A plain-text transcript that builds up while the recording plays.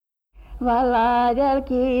Valla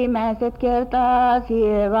jälkimmäiset kertaa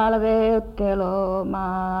sie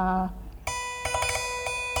valveuttelomaa.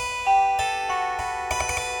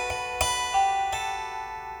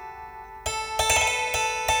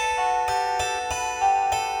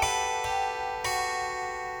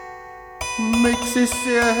 Miksi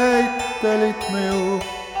sie heittelit miu?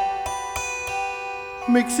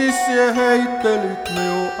 Miksi sie heittelit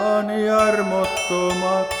miu ani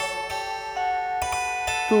armottomaks,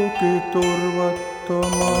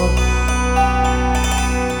 tukiturvattomaks?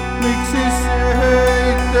 Miksi sie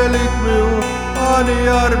heittelit miu ani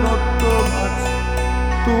armottomaks,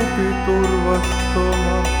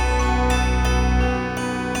 tukiturvattomaks?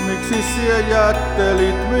 Miksi sie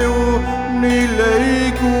jättelit miu niille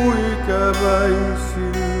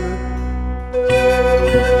ikuikäväisille?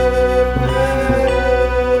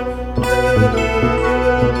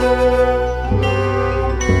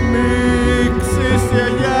 Miksi sie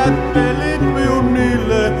jättelit miu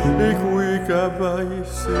niille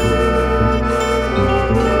ikuikäväisille?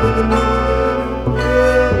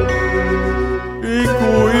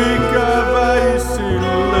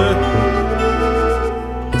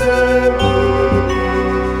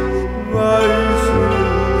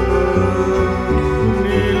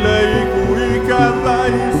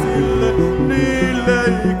 Ikuikäväisille. Niille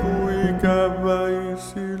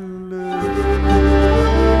ikuikäväisille.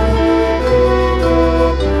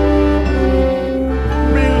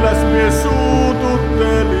 Milläs mie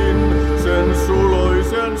suututtelin sen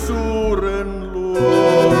suloisen suuren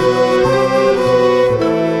luo?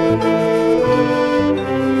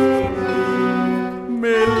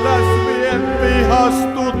 Milläs mie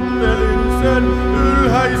vihastuttelin sen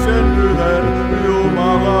ylhäisen yhden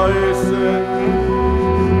jumalaisen?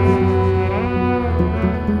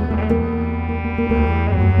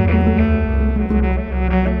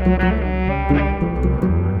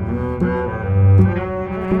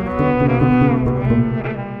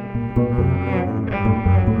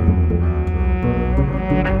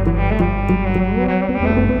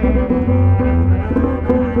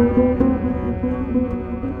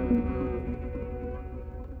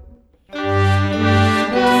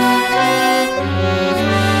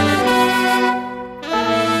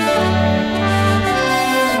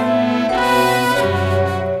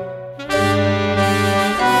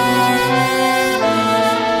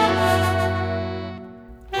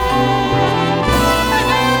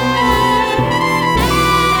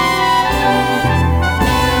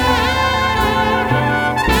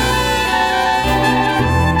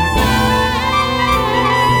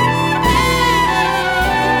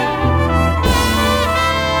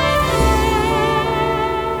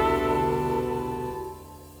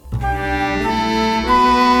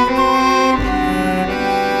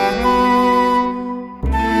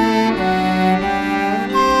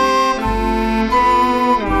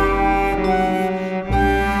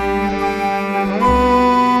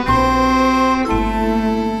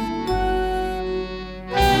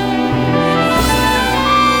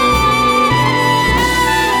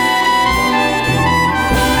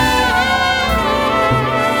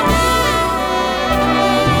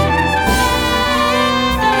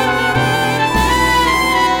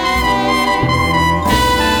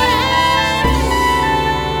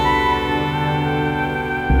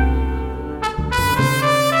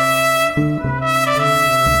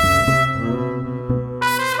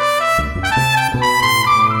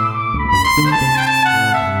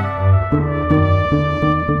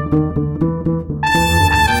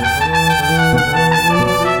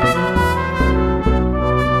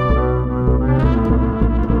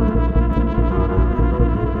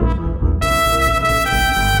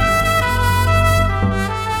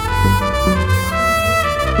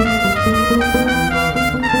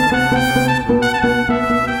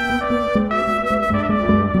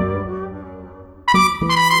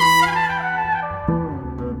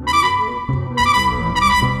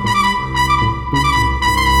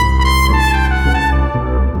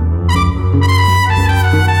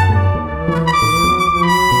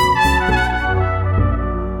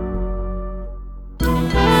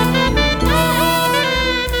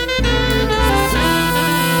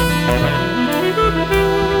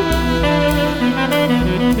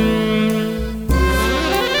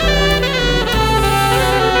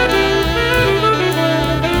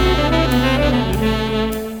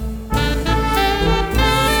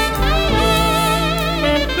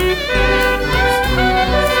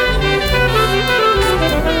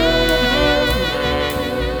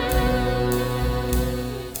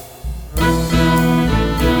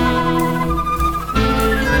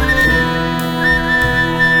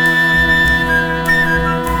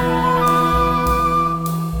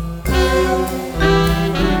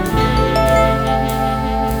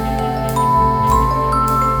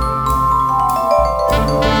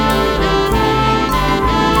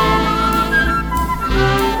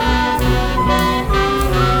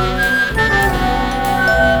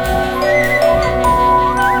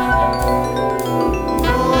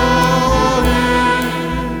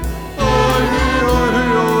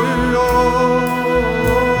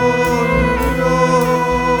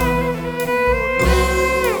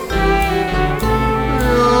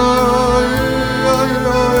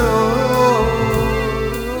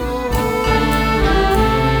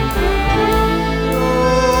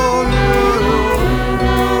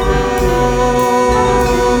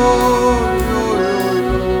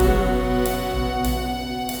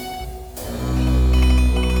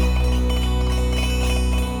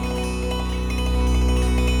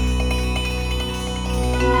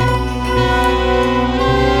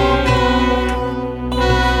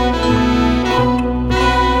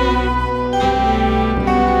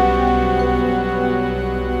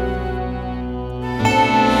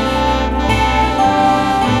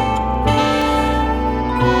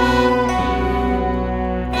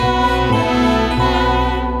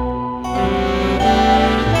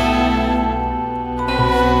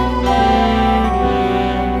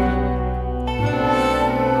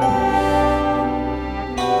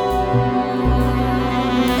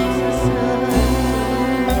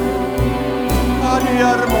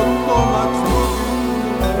 armottomaksi.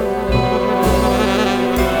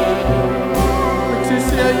 Miksi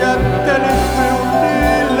sinä jättelit minun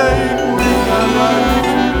niille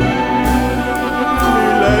ikuikäväisille?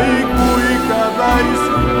 Niille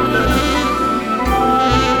ikuikäväisille.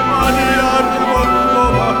 Ani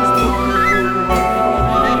armottomaksi.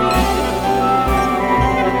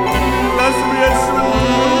 Milläs mie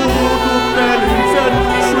suututtelin sen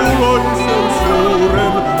suloisen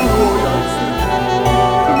suuren luojansen?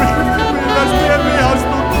 Milläs mie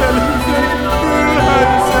vihastuttelin sen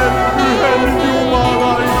ylhäisen yhden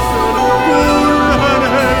jumalaisen? Kun hän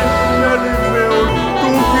heitteli minun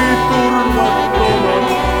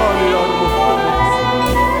tukiturvattomaksi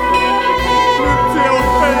aliarvottomaksi. Nyt se on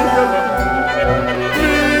peitellyt,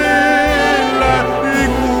 millä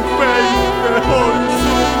ikupeite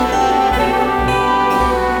hoituu.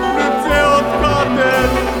 Nyt se on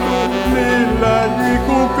kateltu, millä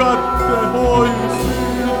ikukatte hoituu.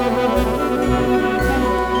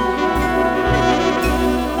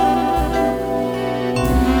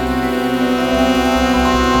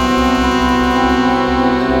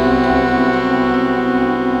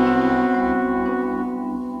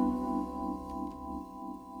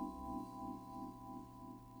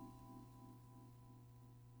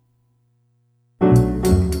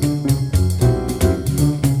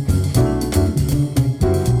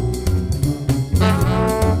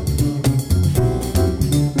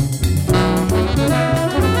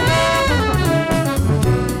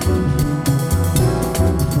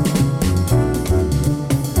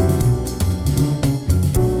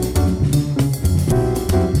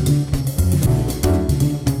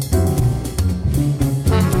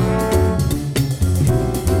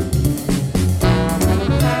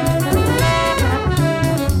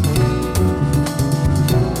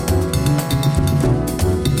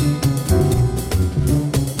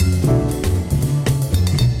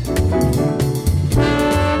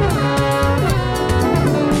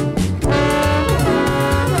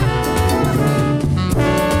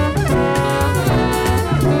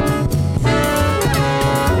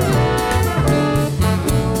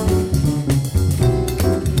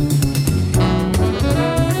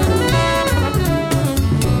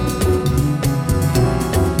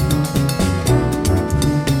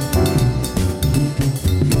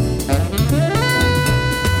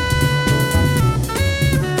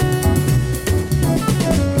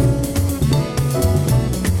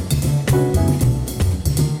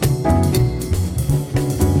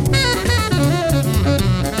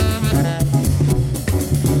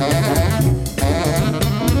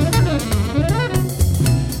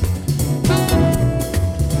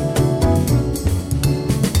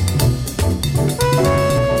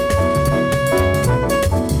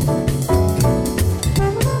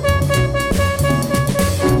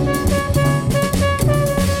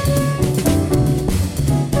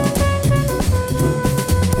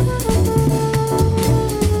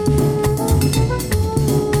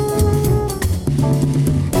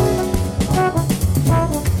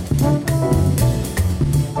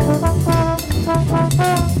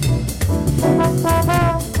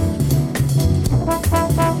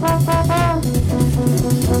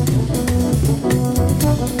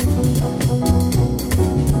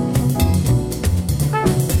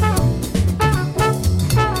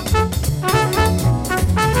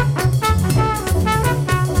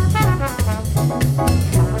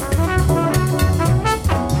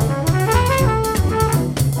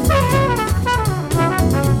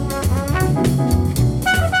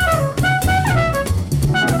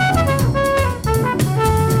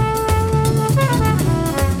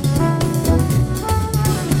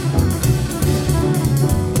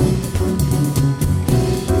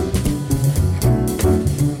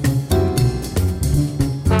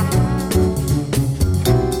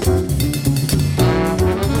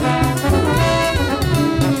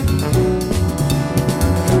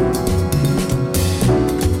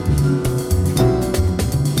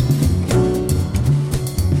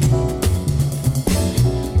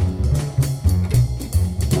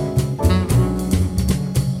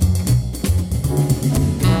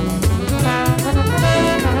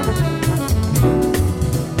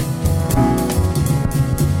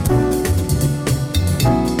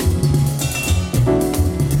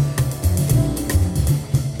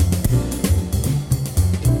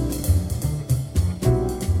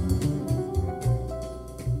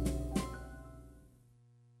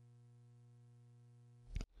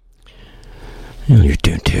 You're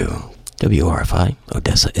tuned to WRFI,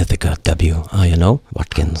 Odessa, Ithaca, WINO,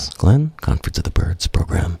 Watkins Glen, Conference of the Birds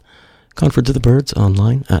program. Conference of the Birds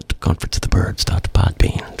online at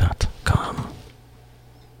conferenceofthebirds.podbean.com.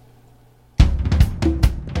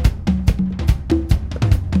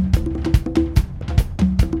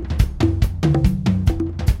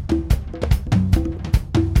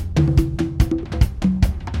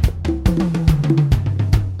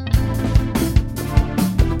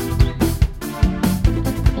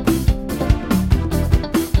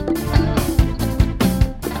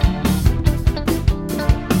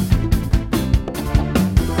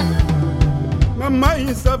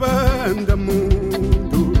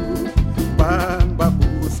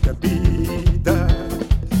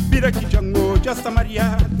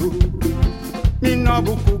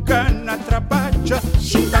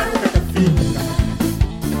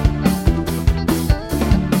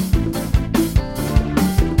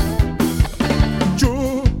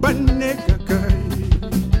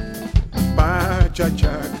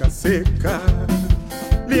 seca,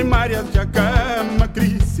 limárias de acama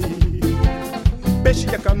crise, peixe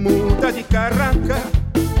de acamuda de carraca,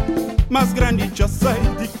 mais grande já sai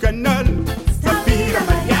de canal, Safira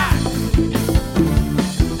Maria.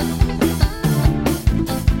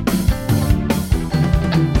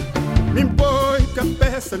 Me põe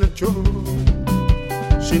cabeça no chão,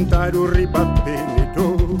 sentar o riba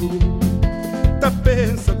penedo, tá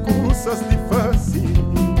pensa coisas de face,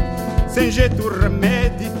 sem jeito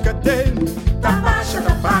remédio que tem, tá baixa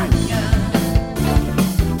da panha.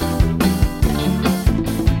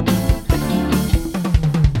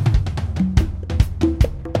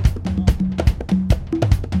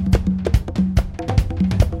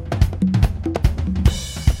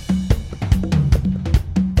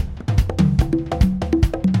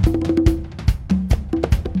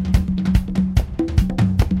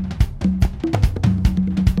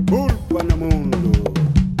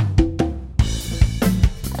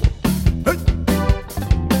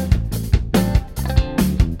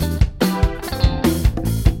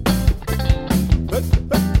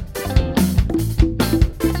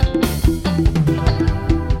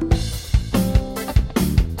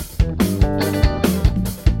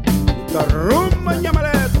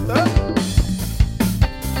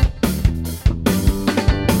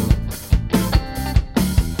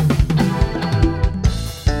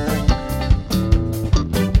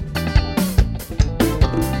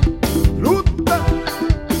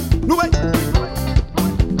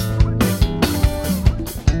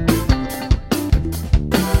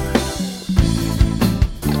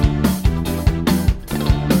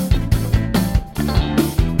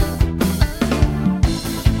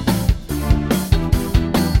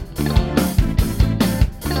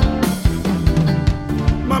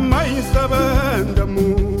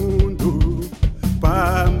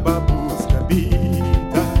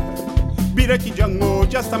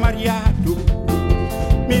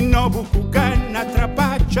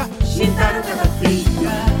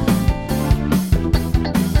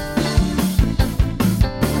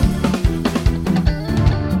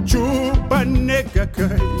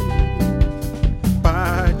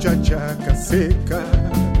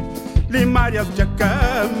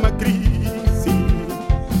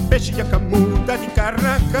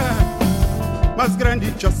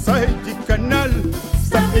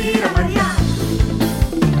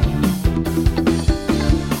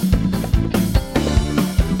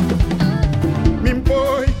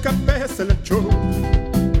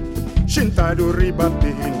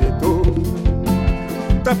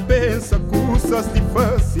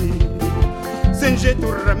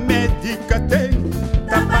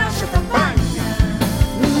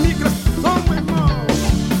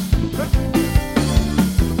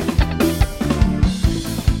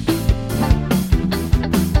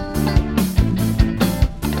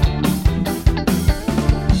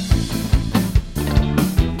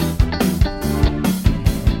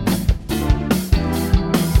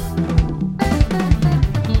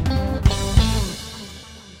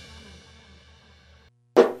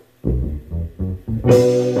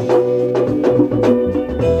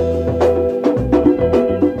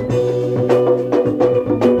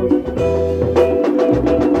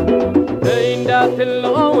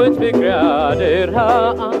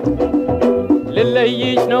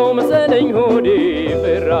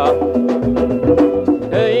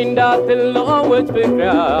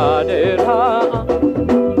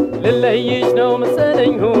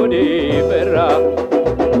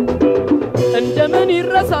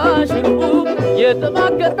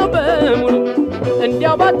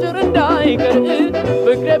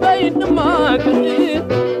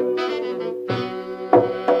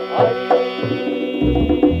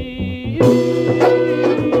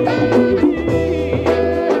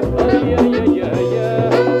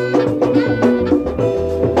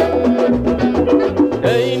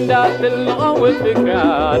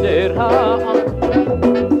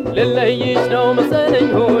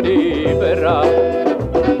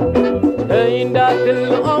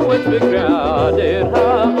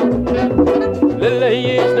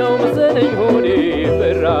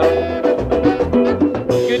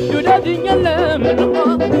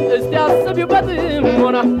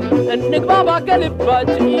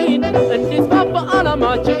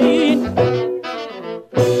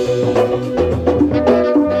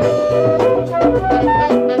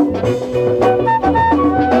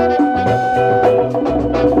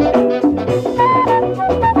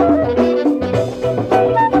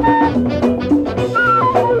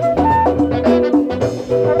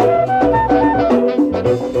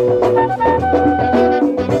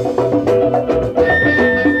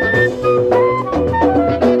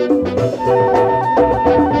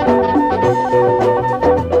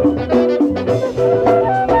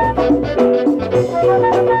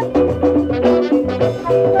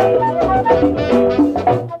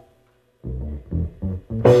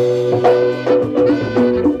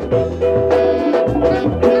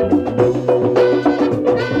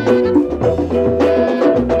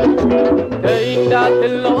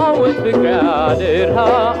 ድርሃ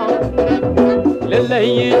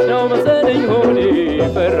ልለይሽ ነው መሰለኝ ሆዴ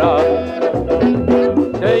ፈራ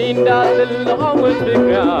ነይ እንዳትለዋወጥ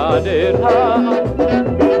ፍቅሬ ድርሃ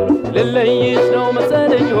ልለይሽ ነው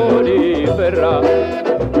መሰለኝ ሆዴ ፈራ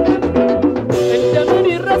እንደምን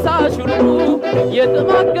ይረሳሽ ሁሉ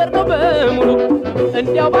የተማከርነው በሙሉ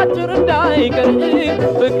እንዲያው ባጭር እንዳይቀር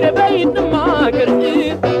ፍቅሬ በይንማከር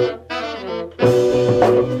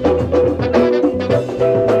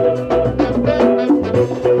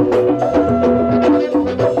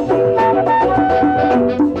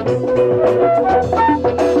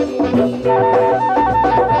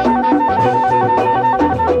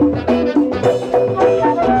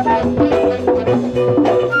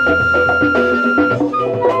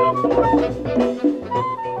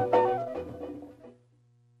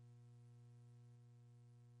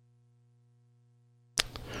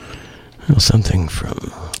Something from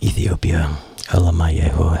Ethiopia,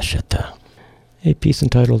 Alamayeho Asheta. A piece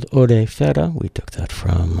entitled Ode Fera. We took that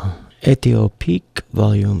from Ethiopic,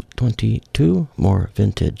 Volume 22, more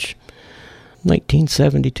vintage.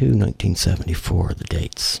 1972-1974, the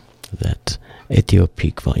dates. That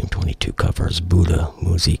Ethiopic, Volume 22 covers Buddha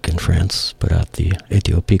Musique in France. Put out the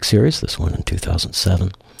Ethiopic series, this one in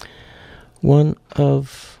 2007. One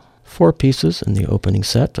of 4 pieces in the opening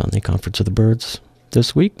set on the Conference of the Birds.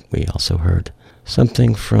 This week, we also heard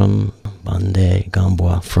something from Bande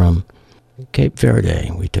Gamboa from Cape Verde.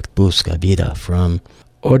 We took Busca Vida from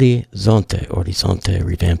Horizonte,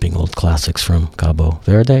 revamping old classics from Cabo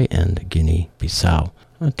Verde and Guinea-Bissau.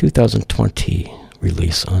 A 2020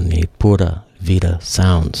 release on the Pura Vida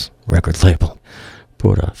Sounds record label.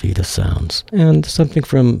 Pura Vida Sounds. And something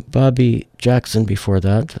from Bobby Jackson before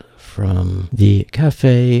that, from the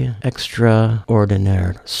Café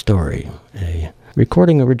Extraordinaire Story, a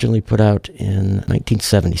recording originally put out in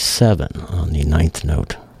 1977 on the Ninth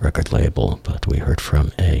Note record label, but we heard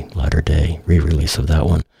from a latter-day re-release of that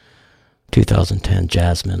one. 2010,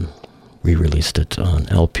 Jasmine re-released it on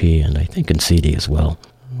LP and I think in CD as well.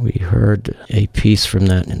 We heard a piece from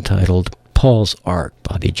that entitled Paul's Ark,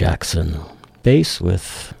 Bobby Jackson. Bass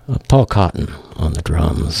with Paul Cotton on the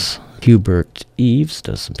drums. Hubert Eves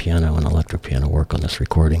does some piano and electric piano work on this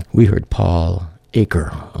recording. We heard Paul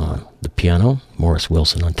Aker on the piano, Morris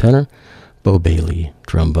Wilson on tenor, Bo Bailey,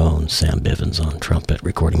 trombone, Sam Bivens on trumpet,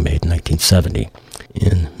 recording made in 1970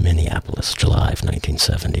 in Minneapolis, July of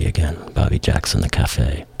 1970 again. Bobby Jackson, the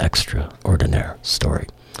Café Extraordinaire Story.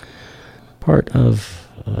 Part of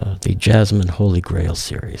the Jasmine Holy Grail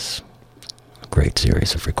series. A great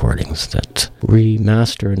series of recordings that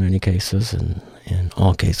remaster in many cases and in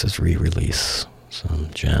all cases re-release some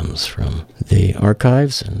gems from the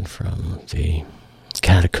archives and from the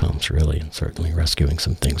catacombs, really, and certainly rescuing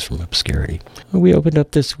some things from obscurity. We opened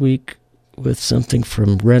up this week with something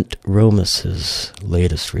from Rent Romas's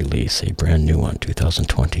latest release, a brand new one,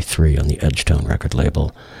 2023, on the Edgetone record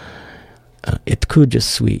label. Itkuja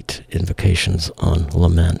Suite, Invocations on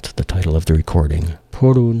Lament, the title of the recording.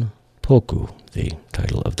 Porun Poku, the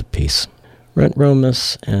title of the piece. Rent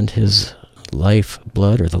Romas and his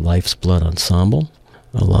Lifeblood, or the Life's Blood Ensemble,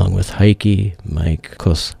 along with Heikki Mike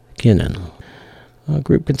Koskinen. The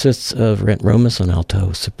group consists of Rent Romas on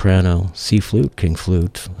alto, soprano, C-flute, king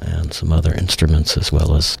flute, and some other instruments, as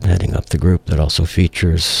well as heading up the group that also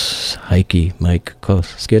features Heikki Mike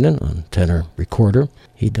Koskinen on tenor recorder.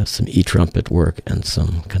 He does some E-trumpet work and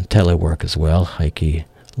some kantele work as well. Heikki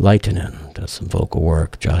Leitinen does some vocal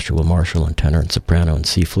work. Joshua Marshall on tenor and soprano and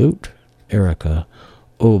C-flute. Erica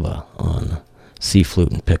Oba on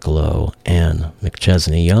C-flute and piccolo. Anne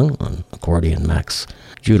McChesney Young on accordion, Max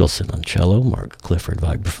Judelson on cello, Mark Clifford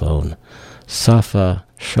vibraphone, Safa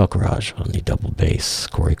Shokraj on the double bass,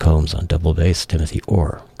 Corey Combs on double bass, Timothy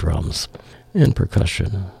Orr drums, and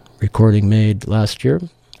percussion. Recording made last year,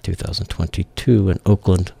 2022 in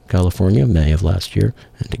Oakland, California, May of last year,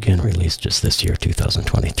 and again released just this year,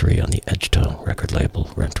 2023, on the Edgetone record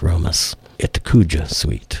label, Rent Romas. Itkuja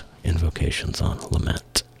Suite, Invocations on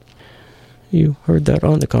Lament. You heard that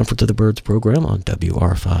on the Conference of the Birds program on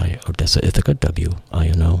WRFI Odessa Ithaca,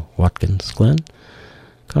 WINO Watkins Glen.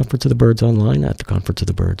 Conference of the Birds online at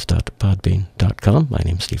theconferenceofthebirds.podbean.com. My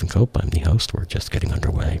name's Stephen Cope. I'm the host. We're just getting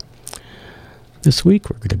underway. This week,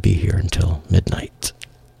 we're going to be here until midnight.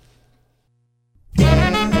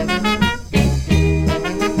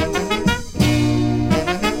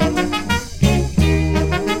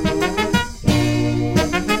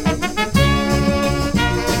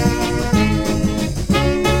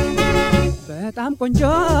 በጣም ቆንጆ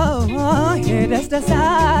ሄደስ ደስ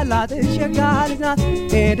ያላት ሸጋልጅ ናት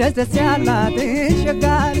ሄደስ ደስ ያላት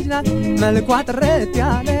ሸጋልጅ ናት መልኳ ጥርት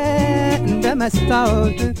ያለ እንደ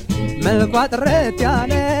መስታወት መልኳ ጥርት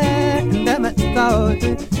ያለ እንደ መስታወት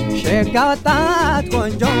ሸጋ ወጣት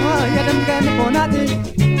ቆንጆ የደምቀን ሆናት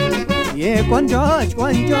የቆንጆች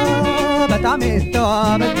ቆንጆ በጣም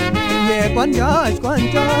የተዋበች የቆንጆች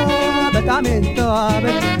ቆንጆ በጣም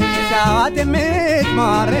የተዋበች ሲያዋት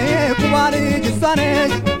የምትማርክ ውቧ ልጅ እሷ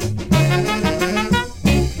ነች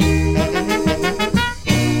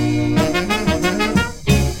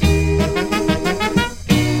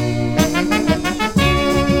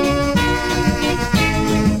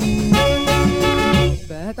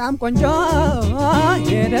በጣም ቆንጆ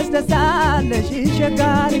የደስ ያለሽ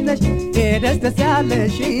ሸጋልነሽ የደስ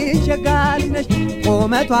ያለሽ ሸጋልነሽ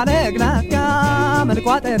ቁመቷ ለግላጋ መልኳ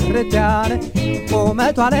ጥርት ያለ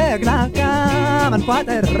ቁመቷ ለግላጋ መልኳ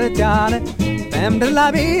ጥርት ያለ በምድር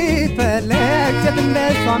ላይ ቢፈለግ ሴት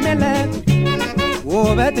እንደሷም የለም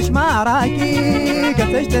ውበትሽ ማራኪ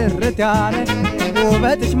ገጽሽ ጥርት ያለ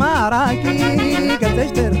ውበትሽ ማራኪ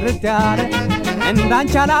ገጽሽ ጥርት ያለ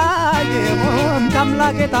እንዳንቺ አላየሁም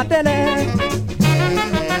ከአምላክ የታደለ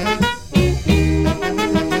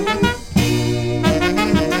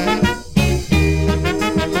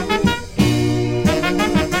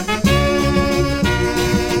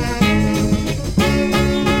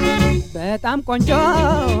በጣም ቆንጆ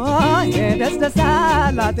የደስ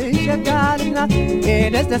ያላት ሸጋልኝ ናት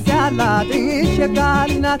የደስ ያላት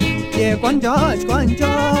ሸጋልኝ ናት የቆንጆች ቆንጆ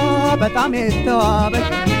በጣም የተዋበች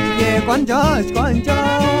የቆንጆች ቆንጆ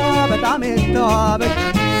በጣም የተዋበች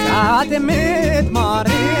ሰዓት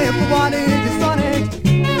የምትማርክ ውቧ ልጅ እሷ ነች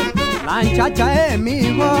ላንቺ አቻ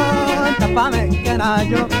የሚሆን ጠፋ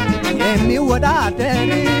መቀናጆ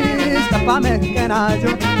የሚወዳደርሽ ጠፋ መቀናጆ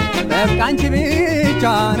በቃ አንቺ ብቻ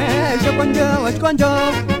ነሽ የቆንጆች ቆንጆ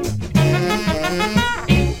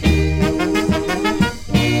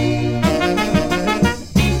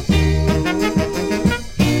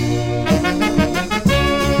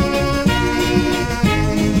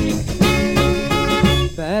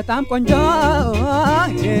በጣም ቆንጆ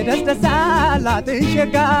የደስ ያላት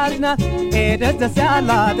ሸጋልኝ ናት የደስ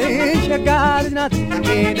ያላት ሸጋልኝ ናት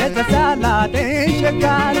የደስ ያላት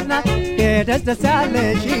ሸጋልኝ ናት የደስ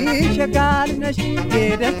ያለሽ ሸጋልኝ ነሽ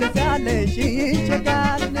የደስ ያለሽ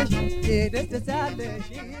ሸጋልኝ ነሽ የደስ ያለሽ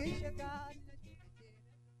ሸጋልኝ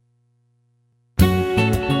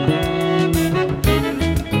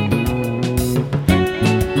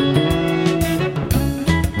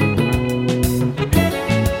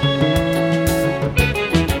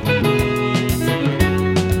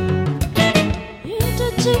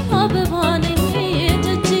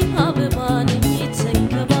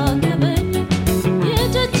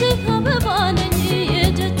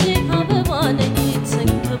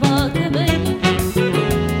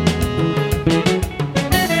Bye.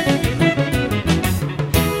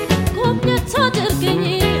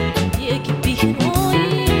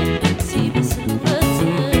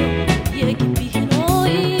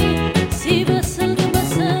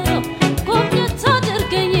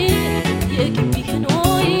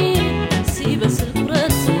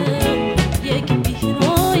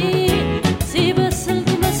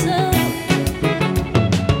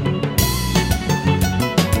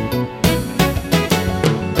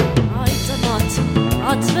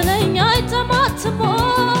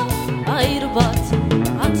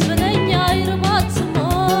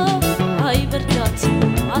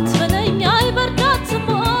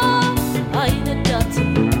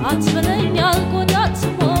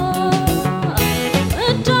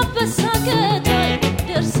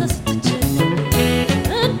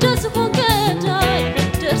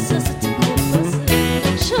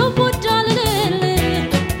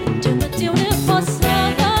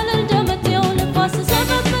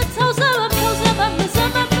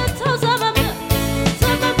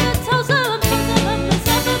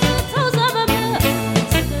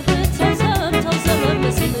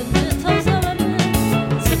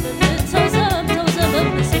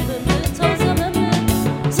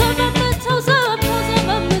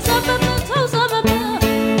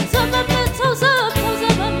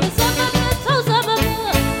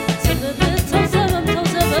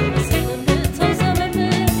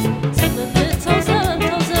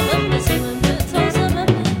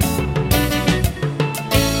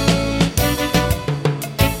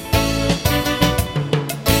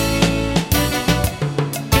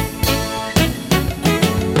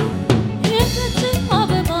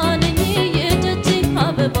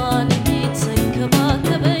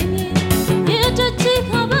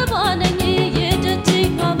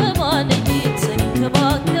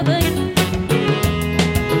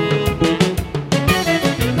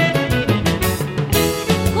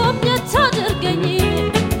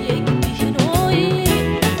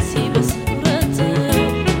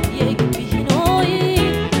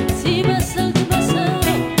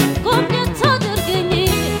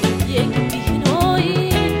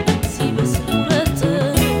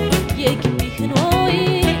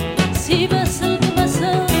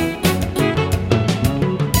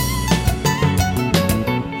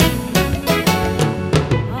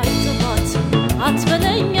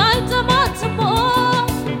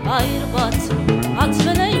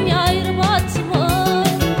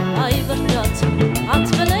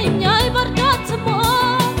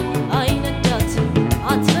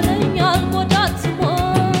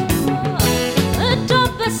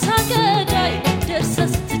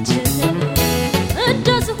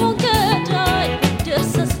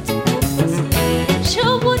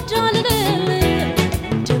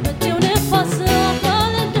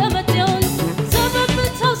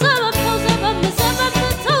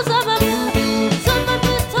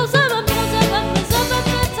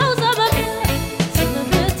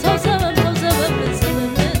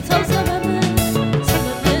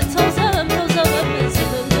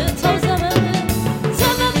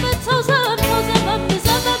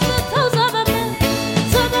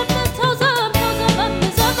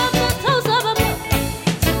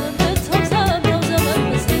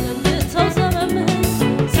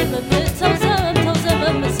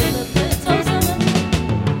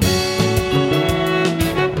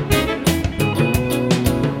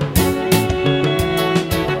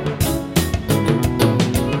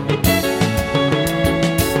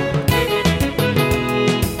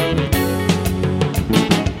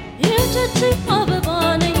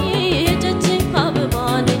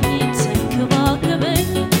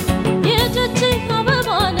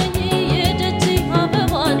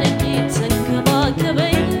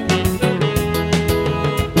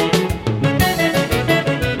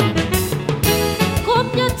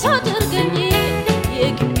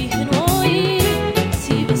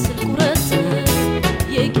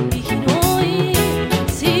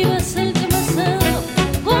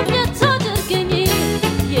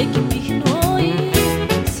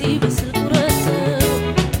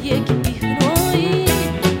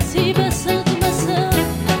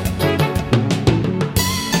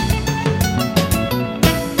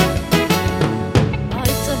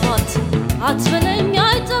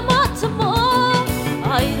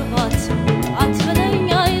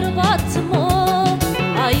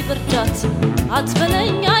 አይነጃት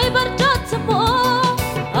አትበለኝ አይበርዳት ሞ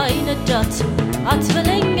አይነጃት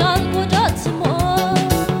አትበለኝ አልጎዳት ሞ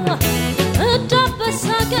እዳበሳ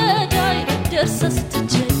ገዳይ ደርሰስ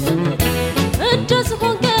ትችል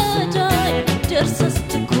እንደዝሆን ገዳይ ደርሰስ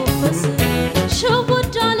ትኮፈስ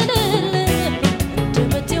ሸወዳል ልል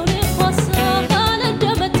እንደመጤው ንፋሳ ካለ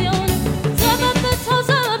እንደመጤው ዘመምተው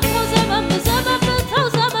ዘመምተው ዘመምተው ዘመምተው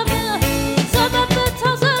ዘመምተው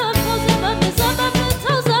ዘመምተው ዘመምተው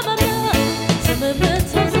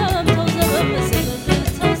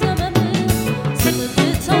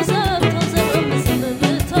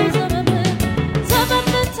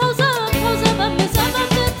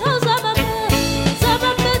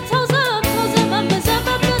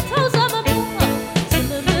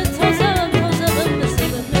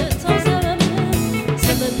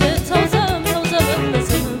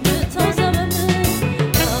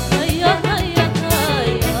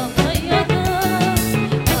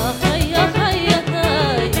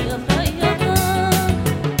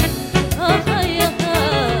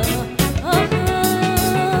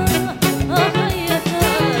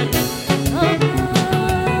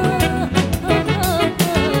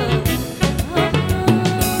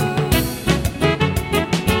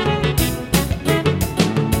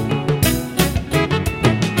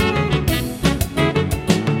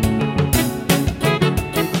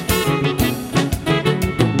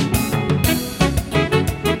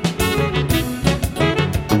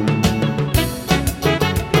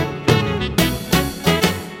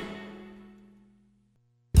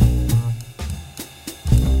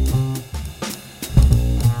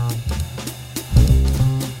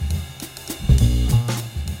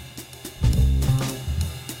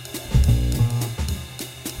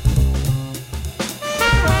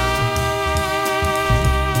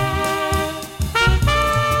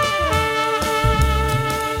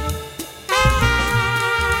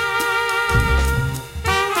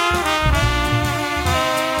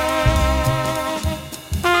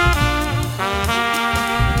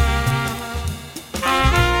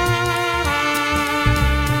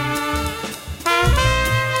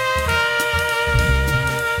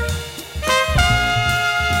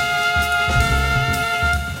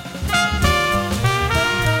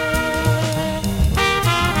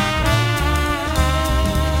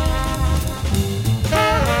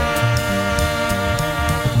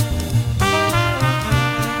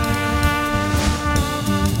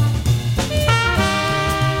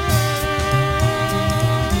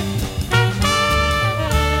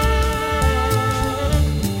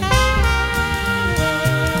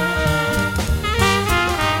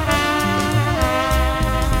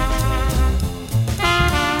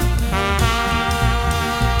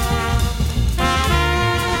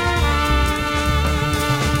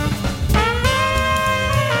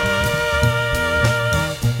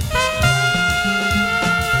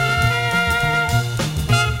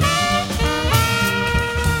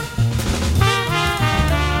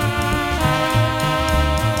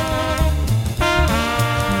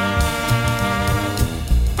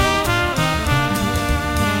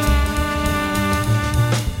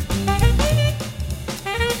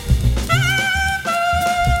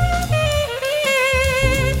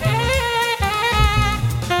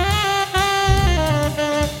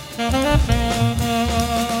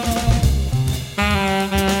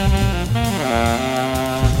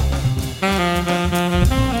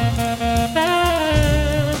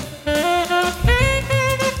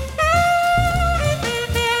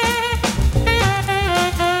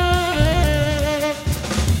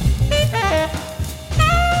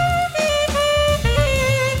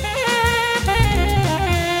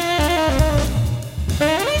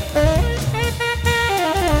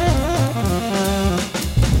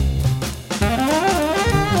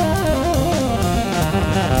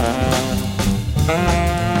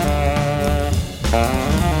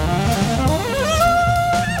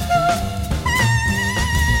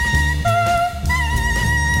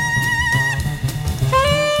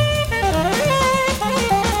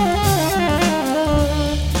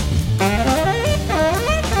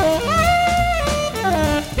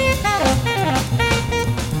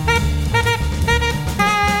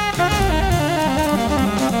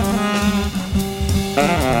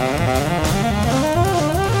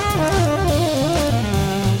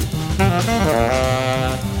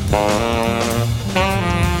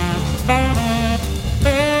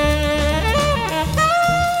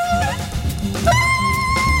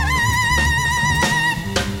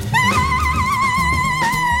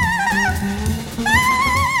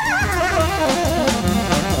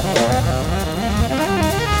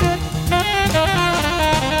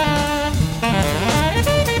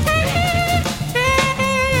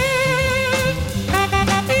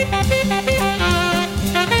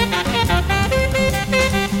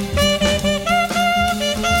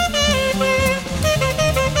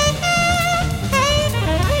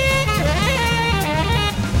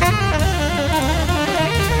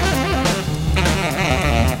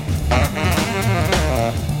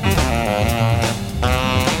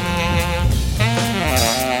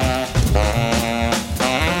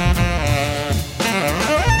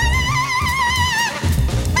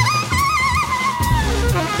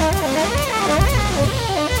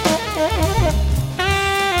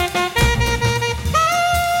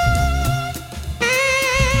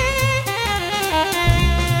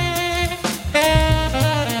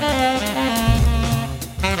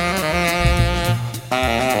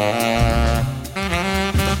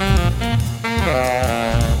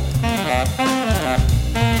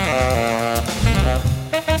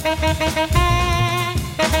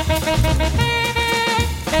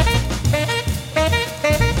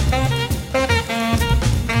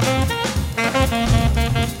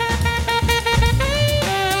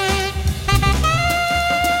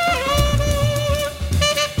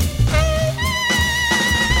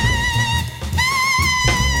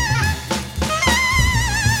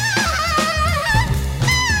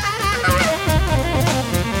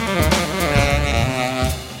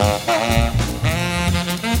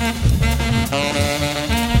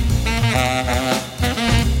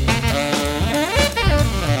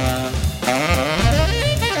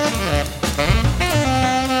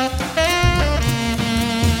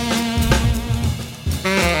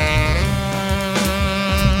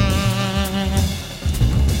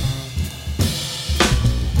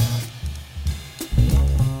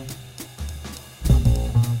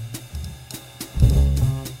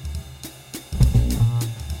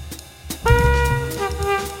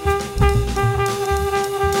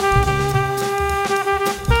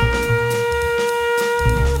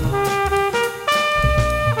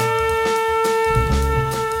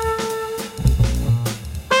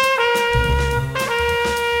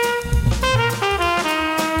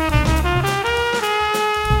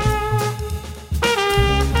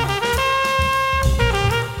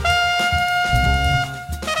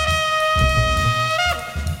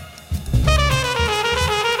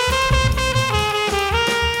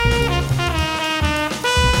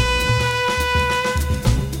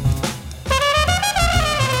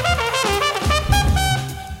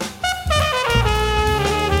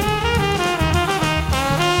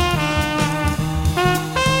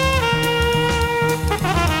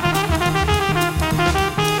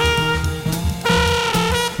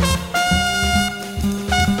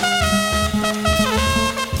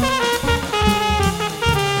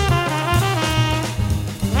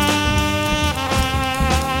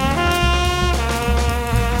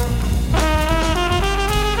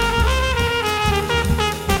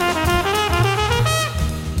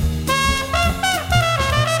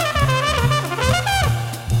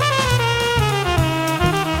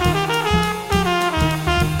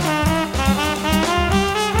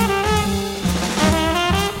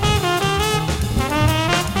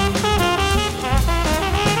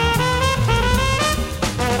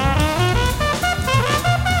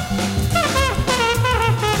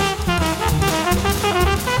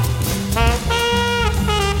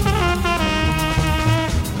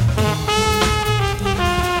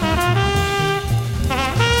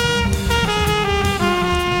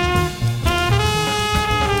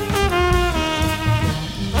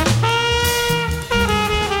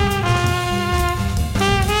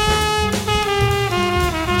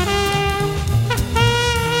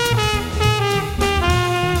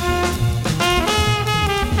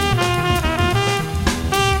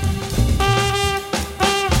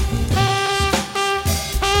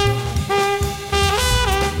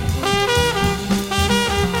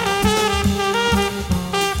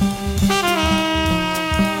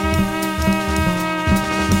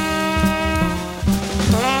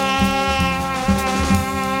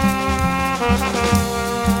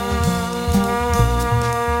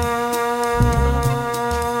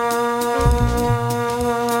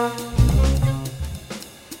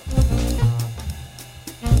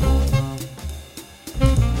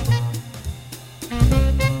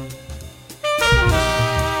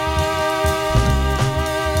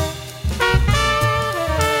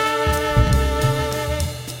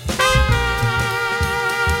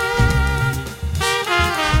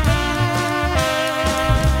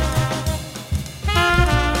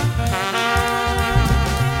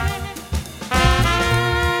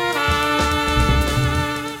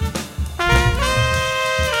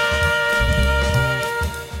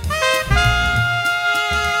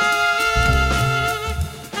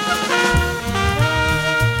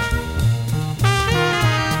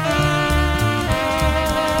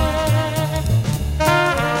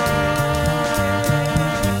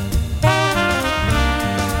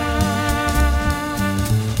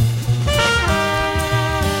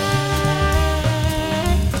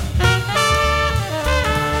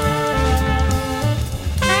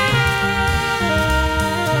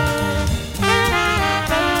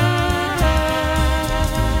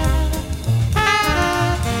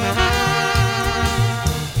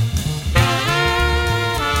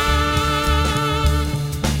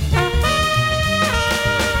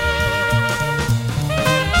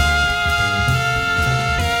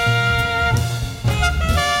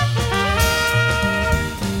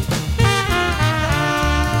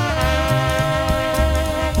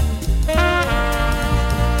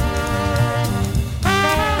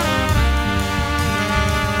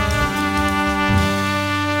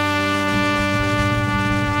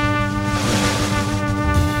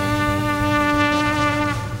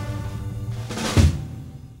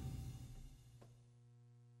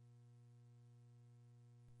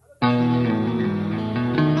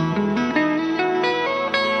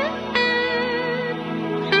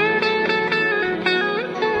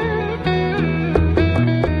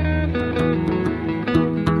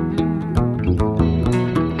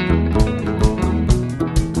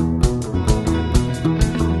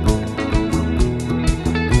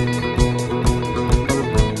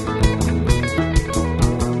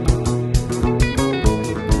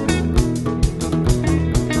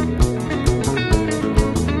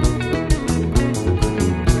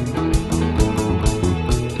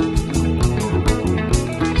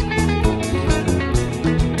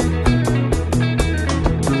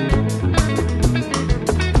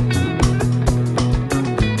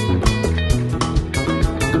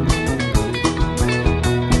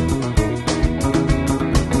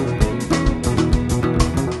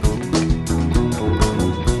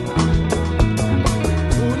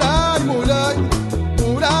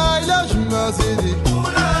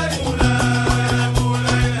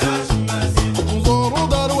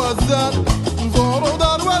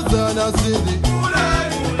وزنا سيدي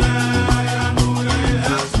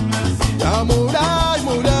يا مولاي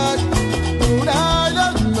مولاي مولاي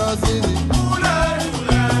لازم سيدي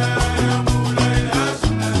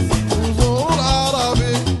وزور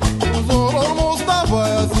العربي وزور المصطفى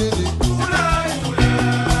يا سيدي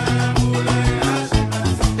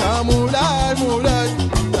يا مولاي مولاي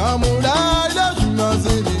يا مولاي لازم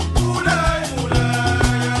سيدي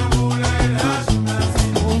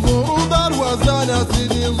وزور دار وزنا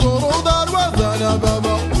سيدي وزور دار وزنا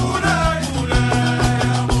بابا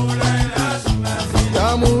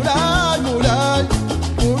يا مولاي مولاي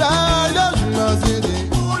مولاي لازم سيدي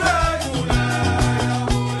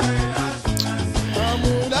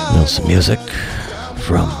Now some music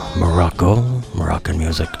from Morocco, Moroccan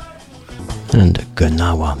music, and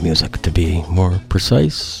Ganawa music, to be more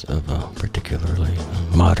precise, of a particularly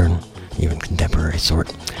modern, even contemporary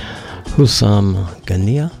sort. Hussam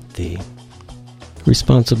Ghania, the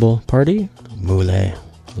responsible party, Moulay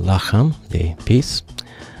Lacham, the piece,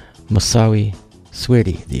 Masawi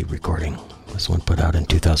Swedi, the recording. This one put out in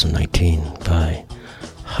 2019 by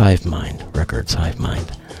Hive Mind Records, Hive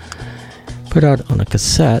Mind. Put out on a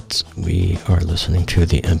cassette. We are listening to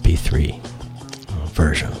the MP3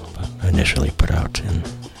 version, but initially put out in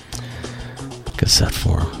cassette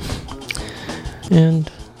form.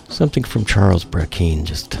 And something from Charles Brackeen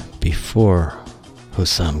just before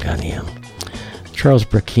Hussam Ghania. Charles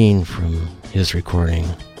Brackeen from his recording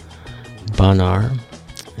Banar,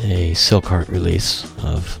 a Silkheart release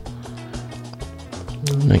of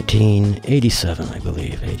 1987, I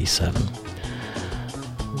believe, 87.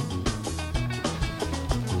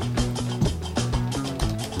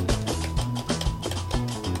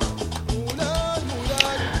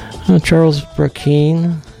 Charles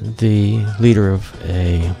Brackeen, the leader of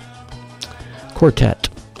a quartet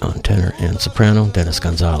on tenor and soprano, Dennis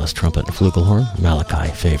Gonzalez, trumpet and flugelhorn, Malachi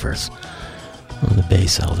Favors on the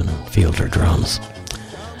bass, Alvin Fielder drums.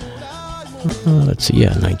 Let's see,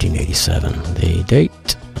 1987. The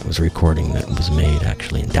date was a recording that was made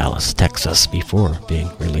actually in Dallas, Texas, before being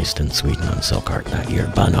released in Sweden on Silkheart that year,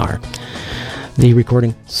 Banar. The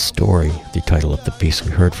recording, Story, the title of the piece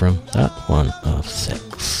we heard from, that one of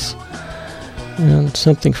 6. And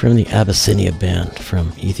something from the Abyssinia Band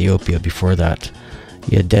from Ethiopia before that,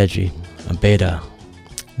 Yadeji Abeda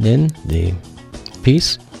Nin, the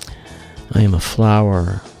piece, I Am a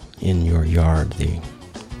Flower in Your Yard, the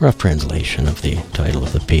rough translation of the title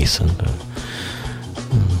of the piece, and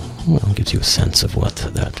well, gives you a sense of what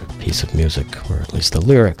that piece of music, or at least the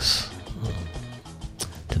lyrics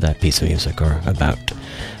to that piece of music, are about.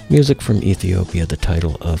 Music from Ethiopia, the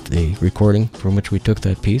title of the recording from which we took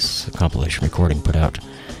that piece, a compilation recording put out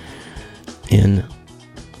in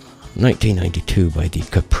 1992 by the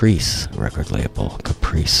Caprice record label,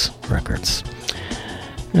 Caprice Records.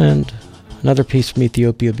 And another piece from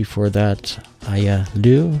Ethiopia before that,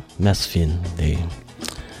 Ayalu Mesfin, the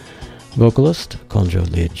vocalist, Konjo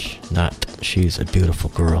Lij Nat, She's a Beautiful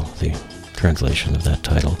Girl, the translation of that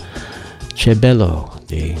title. Chebelo,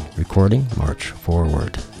 the recording, March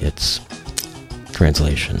Forward, its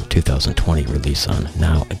translation, 2020 release on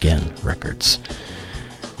Now Again Records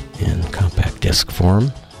in compact disc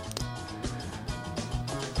form.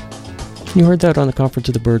 You heard that on the Conference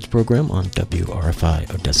of the Birds program on WRFI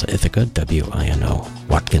Odessa Ithaca, WINO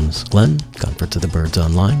Watkins Glen, Conference of the Birds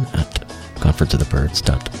online at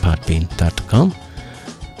conferenceofthebirds.podbean.com.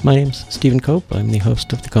 My name's Stephen Cope. I'm the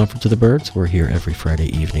host of the Conference of the Birds. We're here every Friday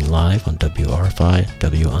evening live on WRFI,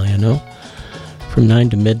 WINO from 9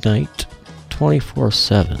 to midnight,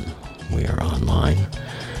 24/7. We are online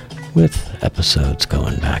with episodes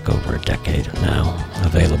going back over a decade now,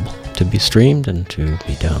 available to be streamed and to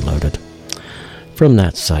be downloaded from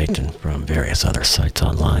that site and from various other sites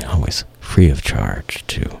online, always free of charge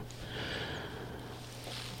to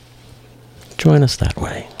join us that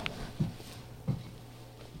way.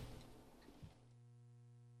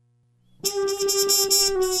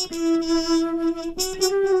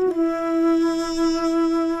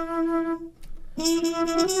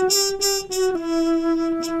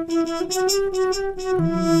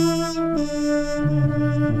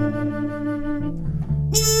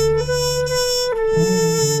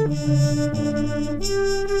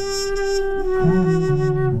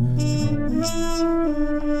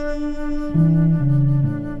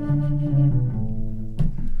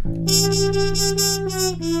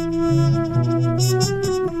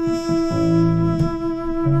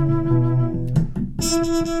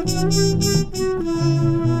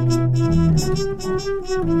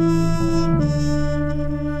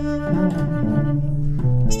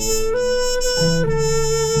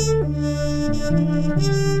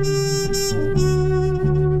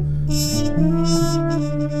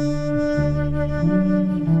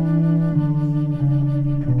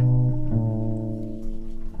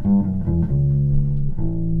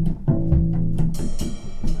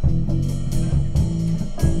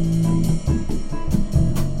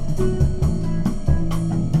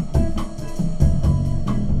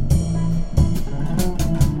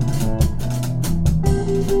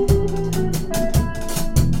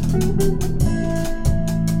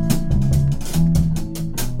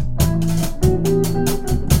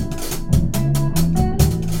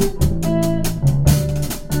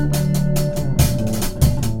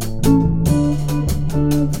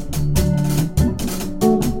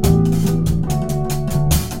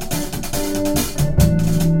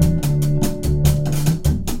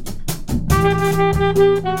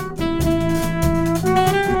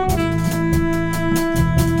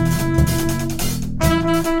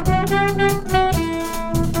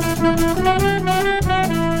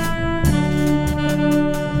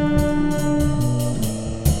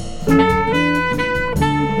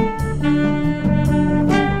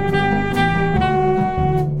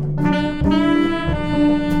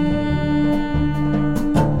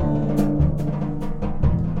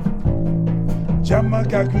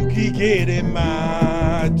 Jamakakuki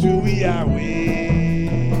Kerema Tuiawe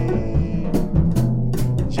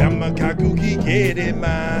Jamakakuki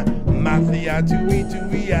Kerema Mafia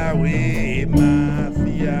Tuiawe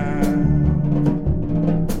Mafia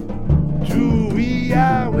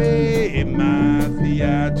Tuiawe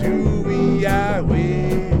Mafia Tuiawe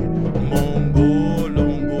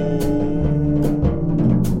Mongolongo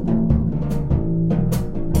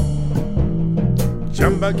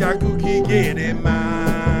Jamakakuki Kerema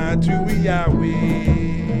Tuiawe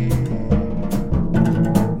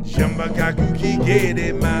Jamakakuki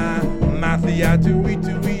Kerema Mafia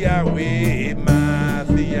Tuiawe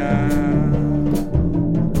Mafia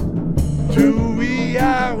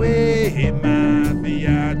Tuiawe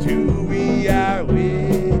Mafia Tuiawe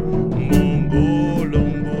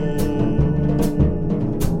Mongolongo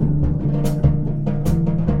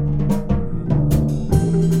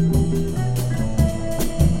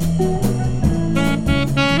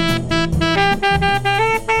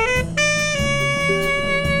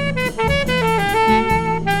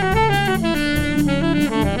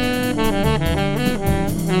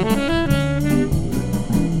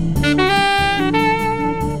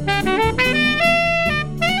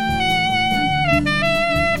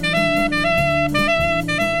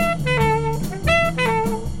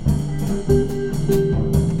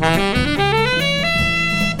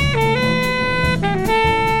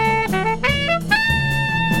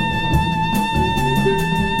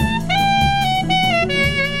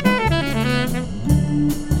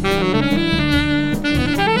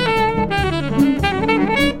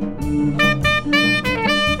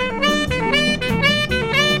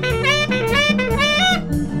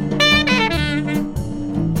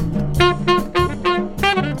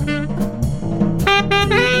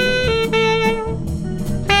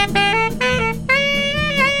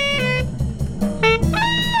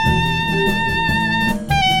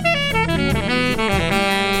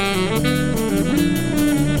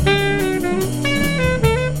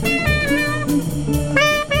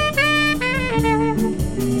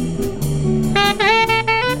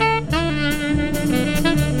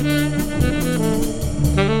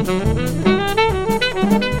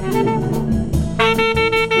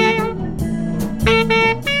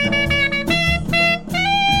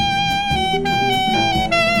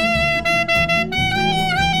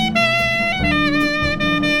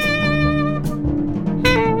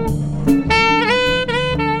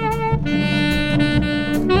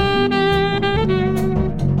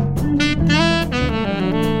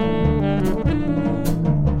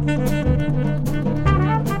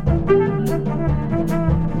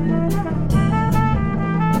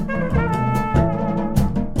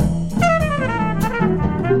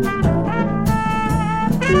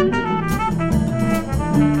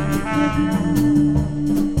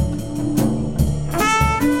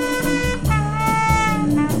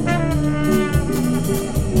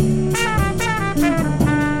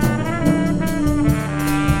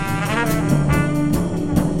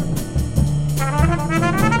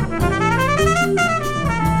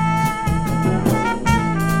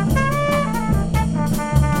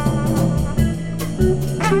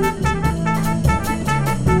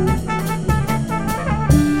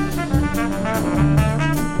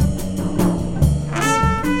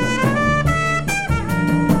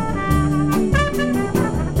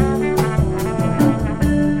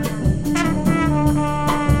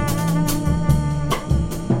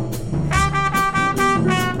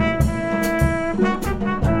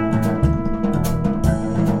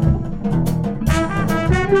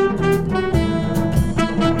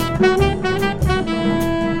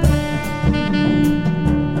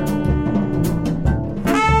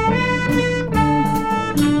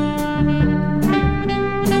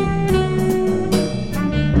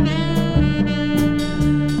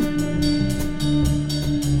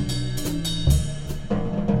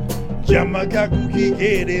Jamakakuki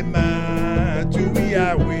Kerema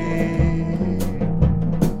Tuiawe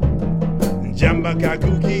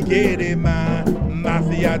Jamakakuki Kerema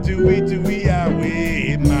Mafia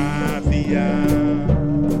Tuiawe Mafia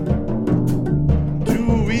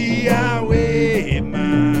Tuiawe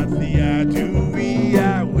Mafia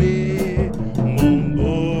Tuiawe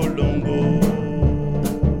Mongolongo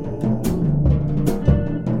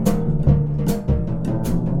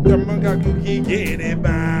Jamakakuki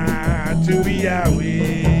Kerema Tuiawe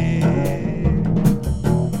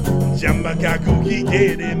Jamakakuki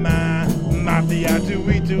Kerema Mafia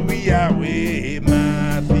Tuiawe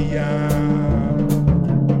Mafia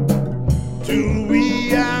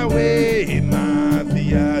Tuiawe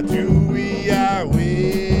Mafia Tuiawe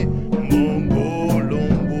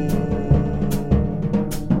Mongolongo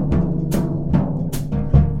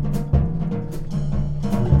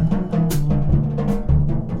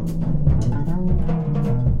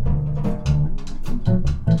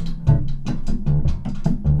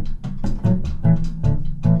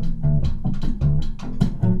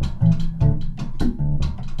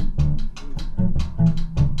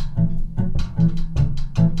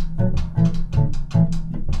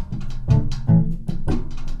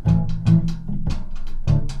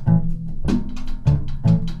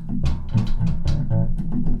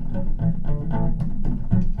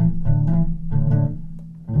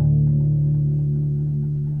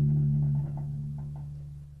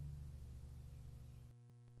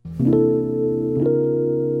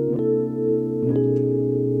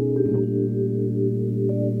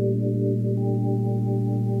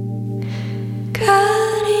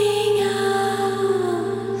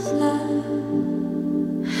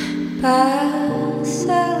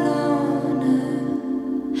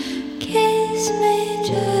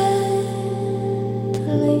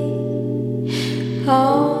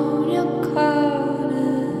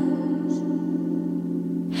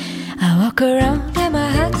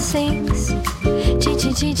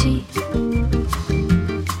chee.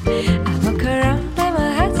 I walk around and my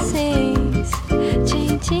heart sings.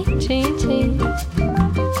 Chee chee chee chee.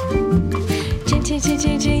 Chee chee chee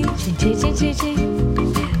chee chee. Chee chee chee chee.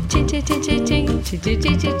 Chee chee chee chee chee. Chee chee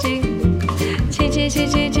chee chee chee. Chee chee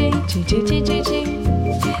chee chee chee.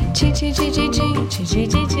 Chee chee chee chee chee. Chee chee chee chee chee. Chee chee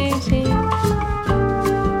chee chee chee.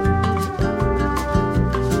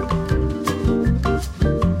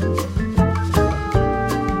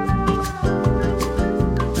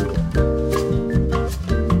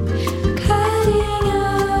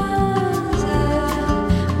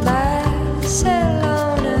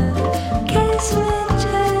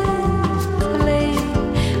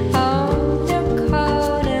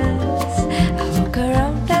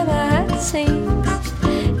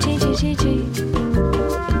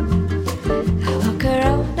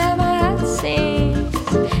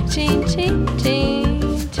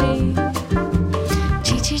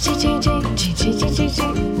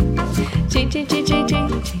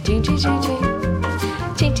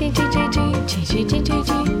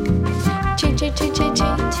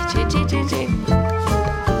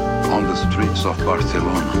 On the streets of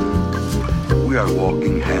Barcelona, we are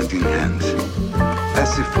walking hand in hand,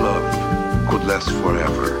 as if love could last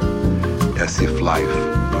forever, as if life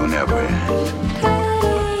will never end.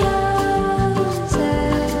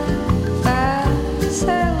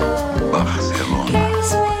 Barcelona,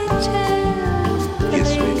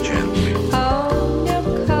 kiss me gently.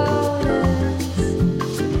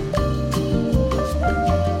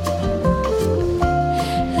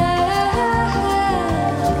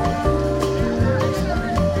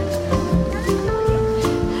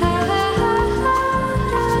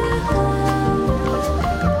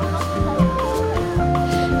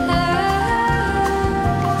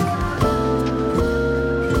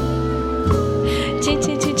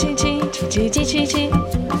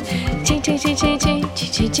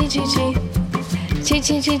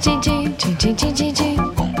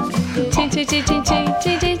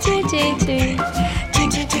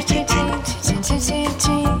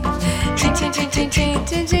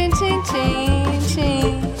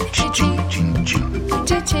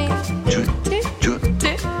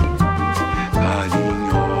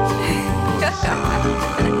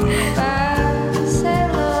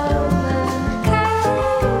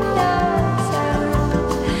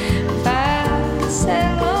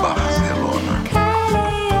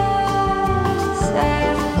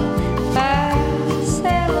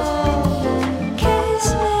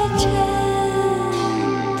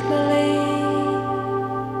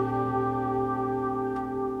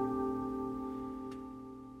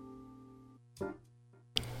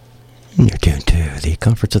 You're tuned to the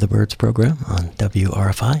Conference of the Birds program on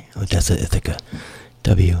WRFI, Odessa, Ithaca,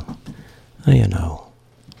 WINO,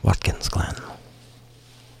 Watkins Glen.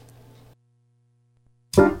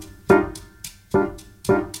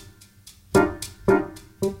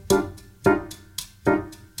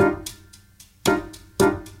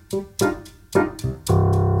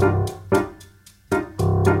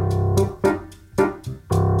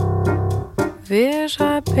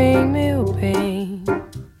 Veja bem, meu bem,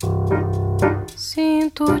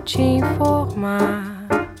 sinto te informar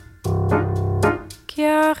que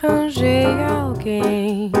arranjei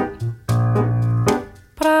alguém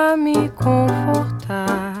pra me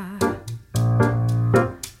confortar.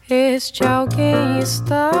 Este alguém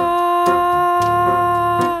está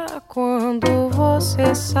quando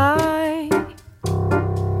você sai,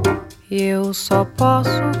 e eu só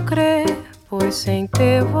posso crer, pois sem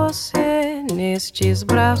ter você nestes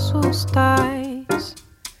braços tais.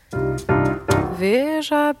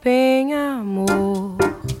 Veja bem, amor,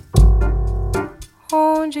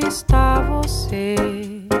 onde está você?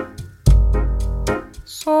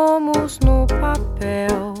 Somos no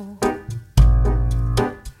papel,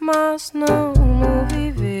 mas não no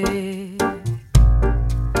viver.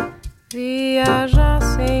 Viajar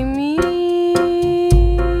sem mim,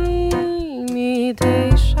 me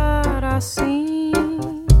deixar assim.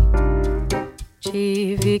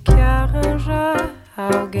 Tive que arranjar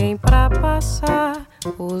alguém pra passar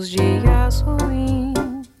os dias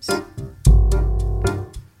ruins.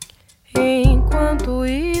 Enquanto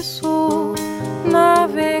isso,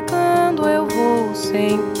 navegando eu vou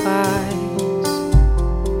sem paz,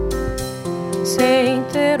 sem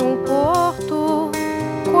ter um porto,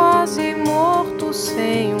 quase morto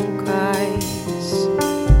sem um cais.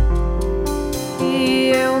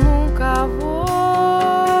 E eu nunca vou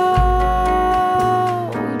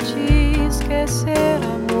te esquecer,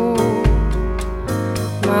 amor,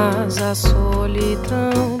 mas a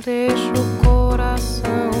solidão deixa o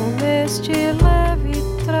coração neste leve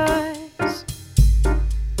trás.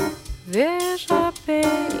 Veja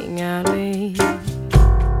bem, além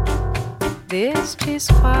destes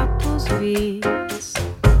papos vis,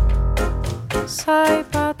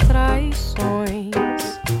 saiba traições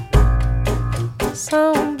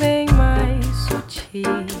são bem mais sutis.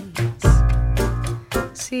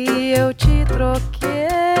 Se eu te troquei,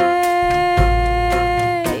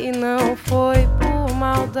 não foi por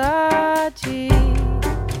maldade.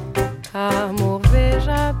 Amor,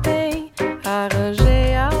 veja bem,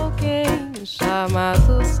 arranjei alguém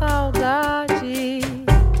chamado saudade.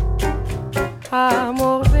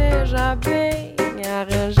 Amor, veja bem,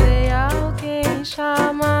 arranjei alguém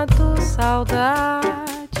chamado saudade.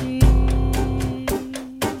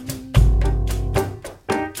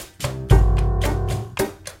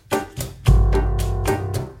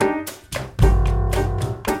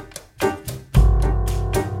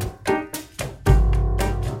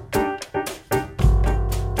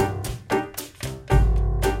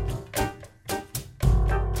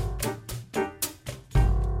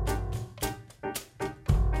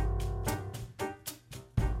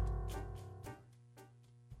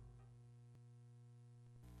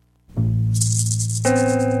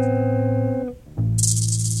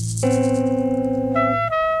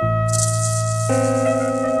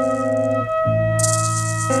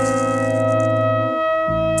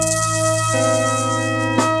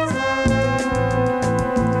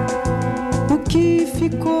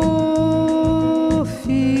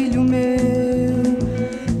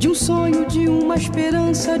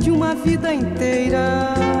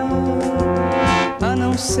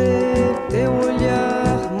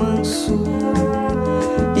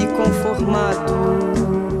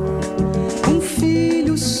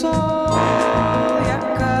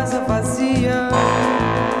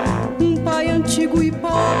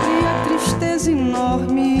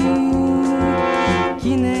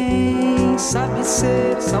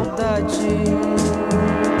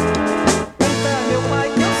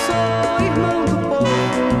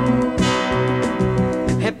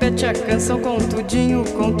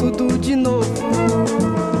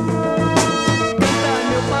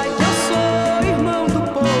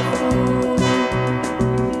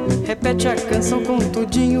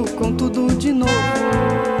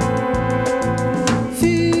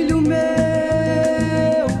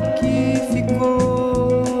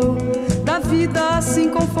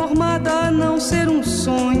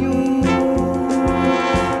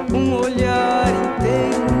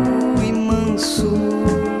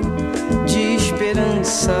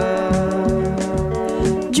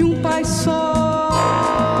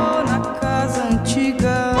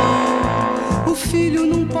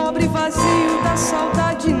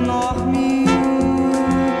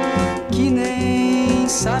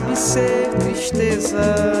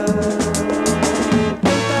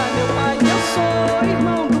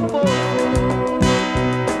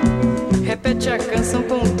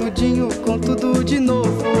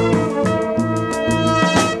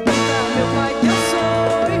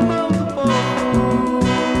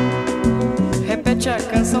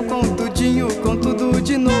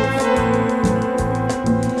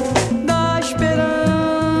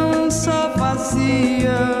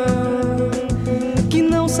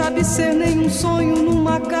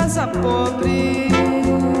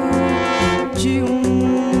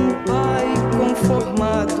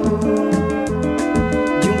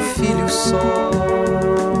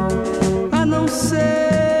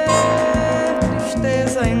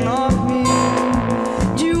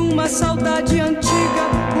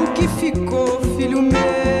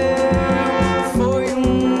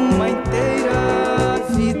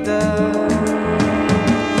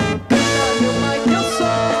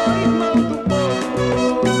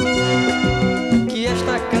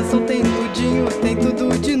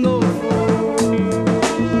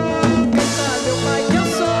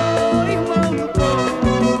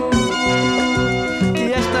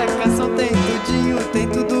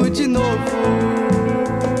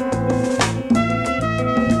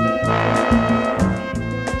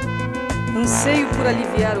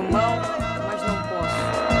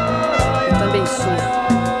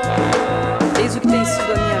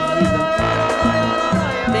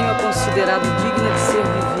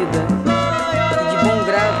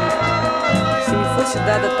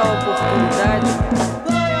 Dada tal oportunidade,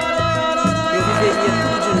 eu viveria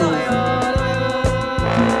tudo de novo.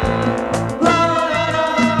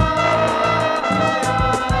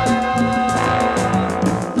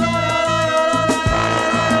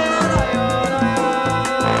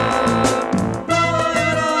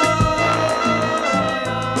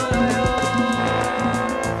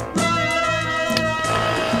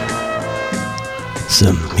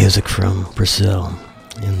 Some music from Brazil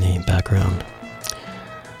in the background.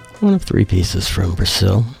 One of three pieces from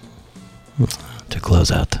Brazil to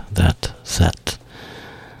close out that set.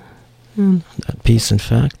 And that piece, in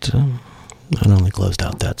fact, not only closed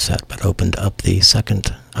out that set, but opened up the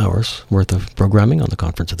second hour's worth of programming on the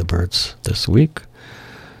Conference of the Birds this week.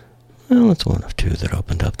 Well, it's one of two that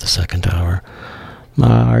opened up the second hour.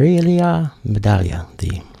 Marília Medalha,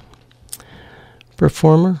 the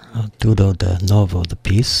performer, Tudo de Novo, the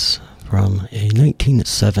piece from a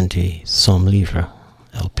 1970 Som Livre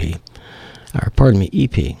LP, or pardon me,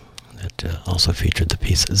 EP, that also featured the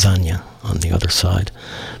piece Zanya on the other side.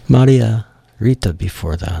 Maria Rita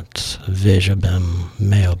before that, Veja Bem,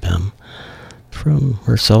 Meo Bem, from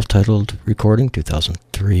her self-titled recording,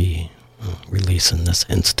 2003, release in this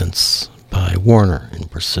instance by Warner in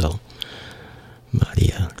Brazil.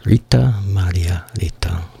 Maria Rita,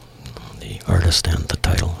 the artist and the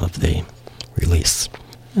title of the release.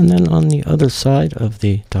 And then on the other side of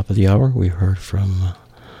the top of the hour, we heard from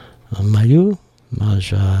Mayu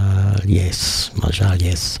Magalhães,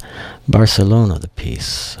 Barcelona, the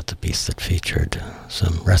piece that featured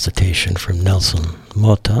some recitation from Nelson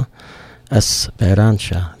Mota,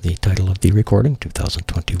 Esperança, the title of the recording,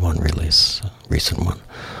 2021 release, a recent one,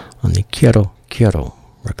 on the Quiero Quiero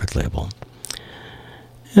record label.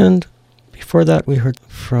 And before that, we heard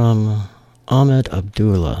from Ahmed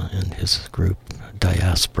Abdullah and his group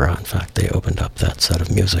Diaspora. In fact, they opened up that set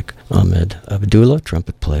of music. Ahmed Abdullah,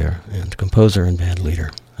 trumpet player and composer and band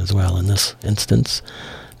leader as well in this instance.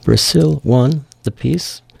 Brazil won the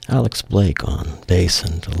piece. Alex Blake on bass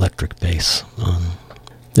and electric bass on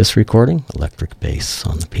this recording. Electric bass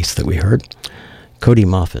on the piece that we heard. Cody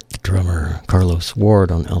Moffat, the drummer. Carlos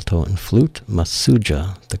Ward on alto and flute.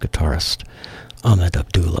 Masuja, the guitarist. Ahmed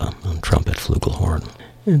Abdullah on trumpet, flugelhorn,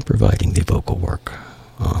 and providing the vocal work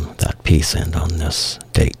on that piece and on this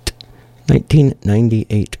date.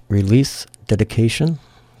 1998 release, Dedication,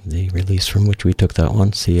 the release from which we took that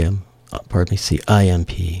one, CIMP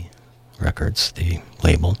Records, the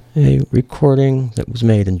label. A recording that was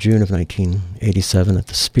made in June of 1987 at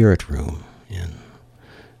the Spirit Room in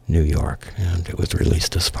New York, and it was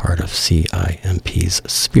released as part of CIMP's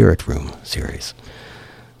Spirit Room series.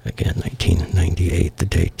 Again, 1998, the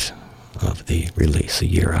date of the release, a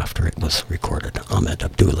year after it was recorded. Ahmed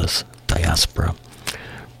Abdullah's Diaspora,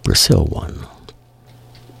 Brazil won.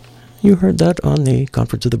 You heard that on the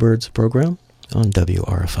Conference of the Birds program on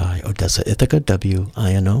WRFI Odessa Ithaca,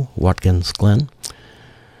 WINO Watkins Glen,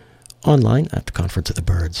 online at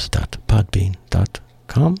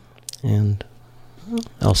conferenceofthebirds.podbean.com, and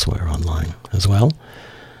elsewhere online as well.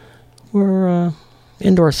 We're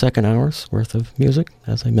into our second hour's worth of music,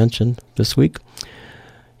 as I mentioned this week.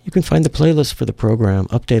 You can find the playlist for the program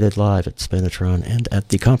updated live at Spinitron and at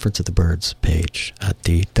the Conference of the Birds page at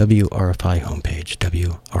the WRFI homepage,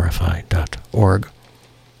 wrfi.org.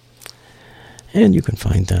 And you can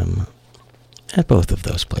find them at both of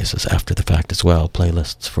those places after the fact as well.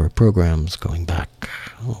 Playlists for programs going back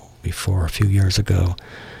before a few years ago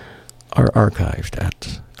are archived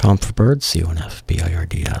at confbirds,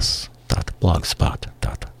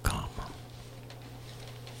 confbirds.blogspot.com.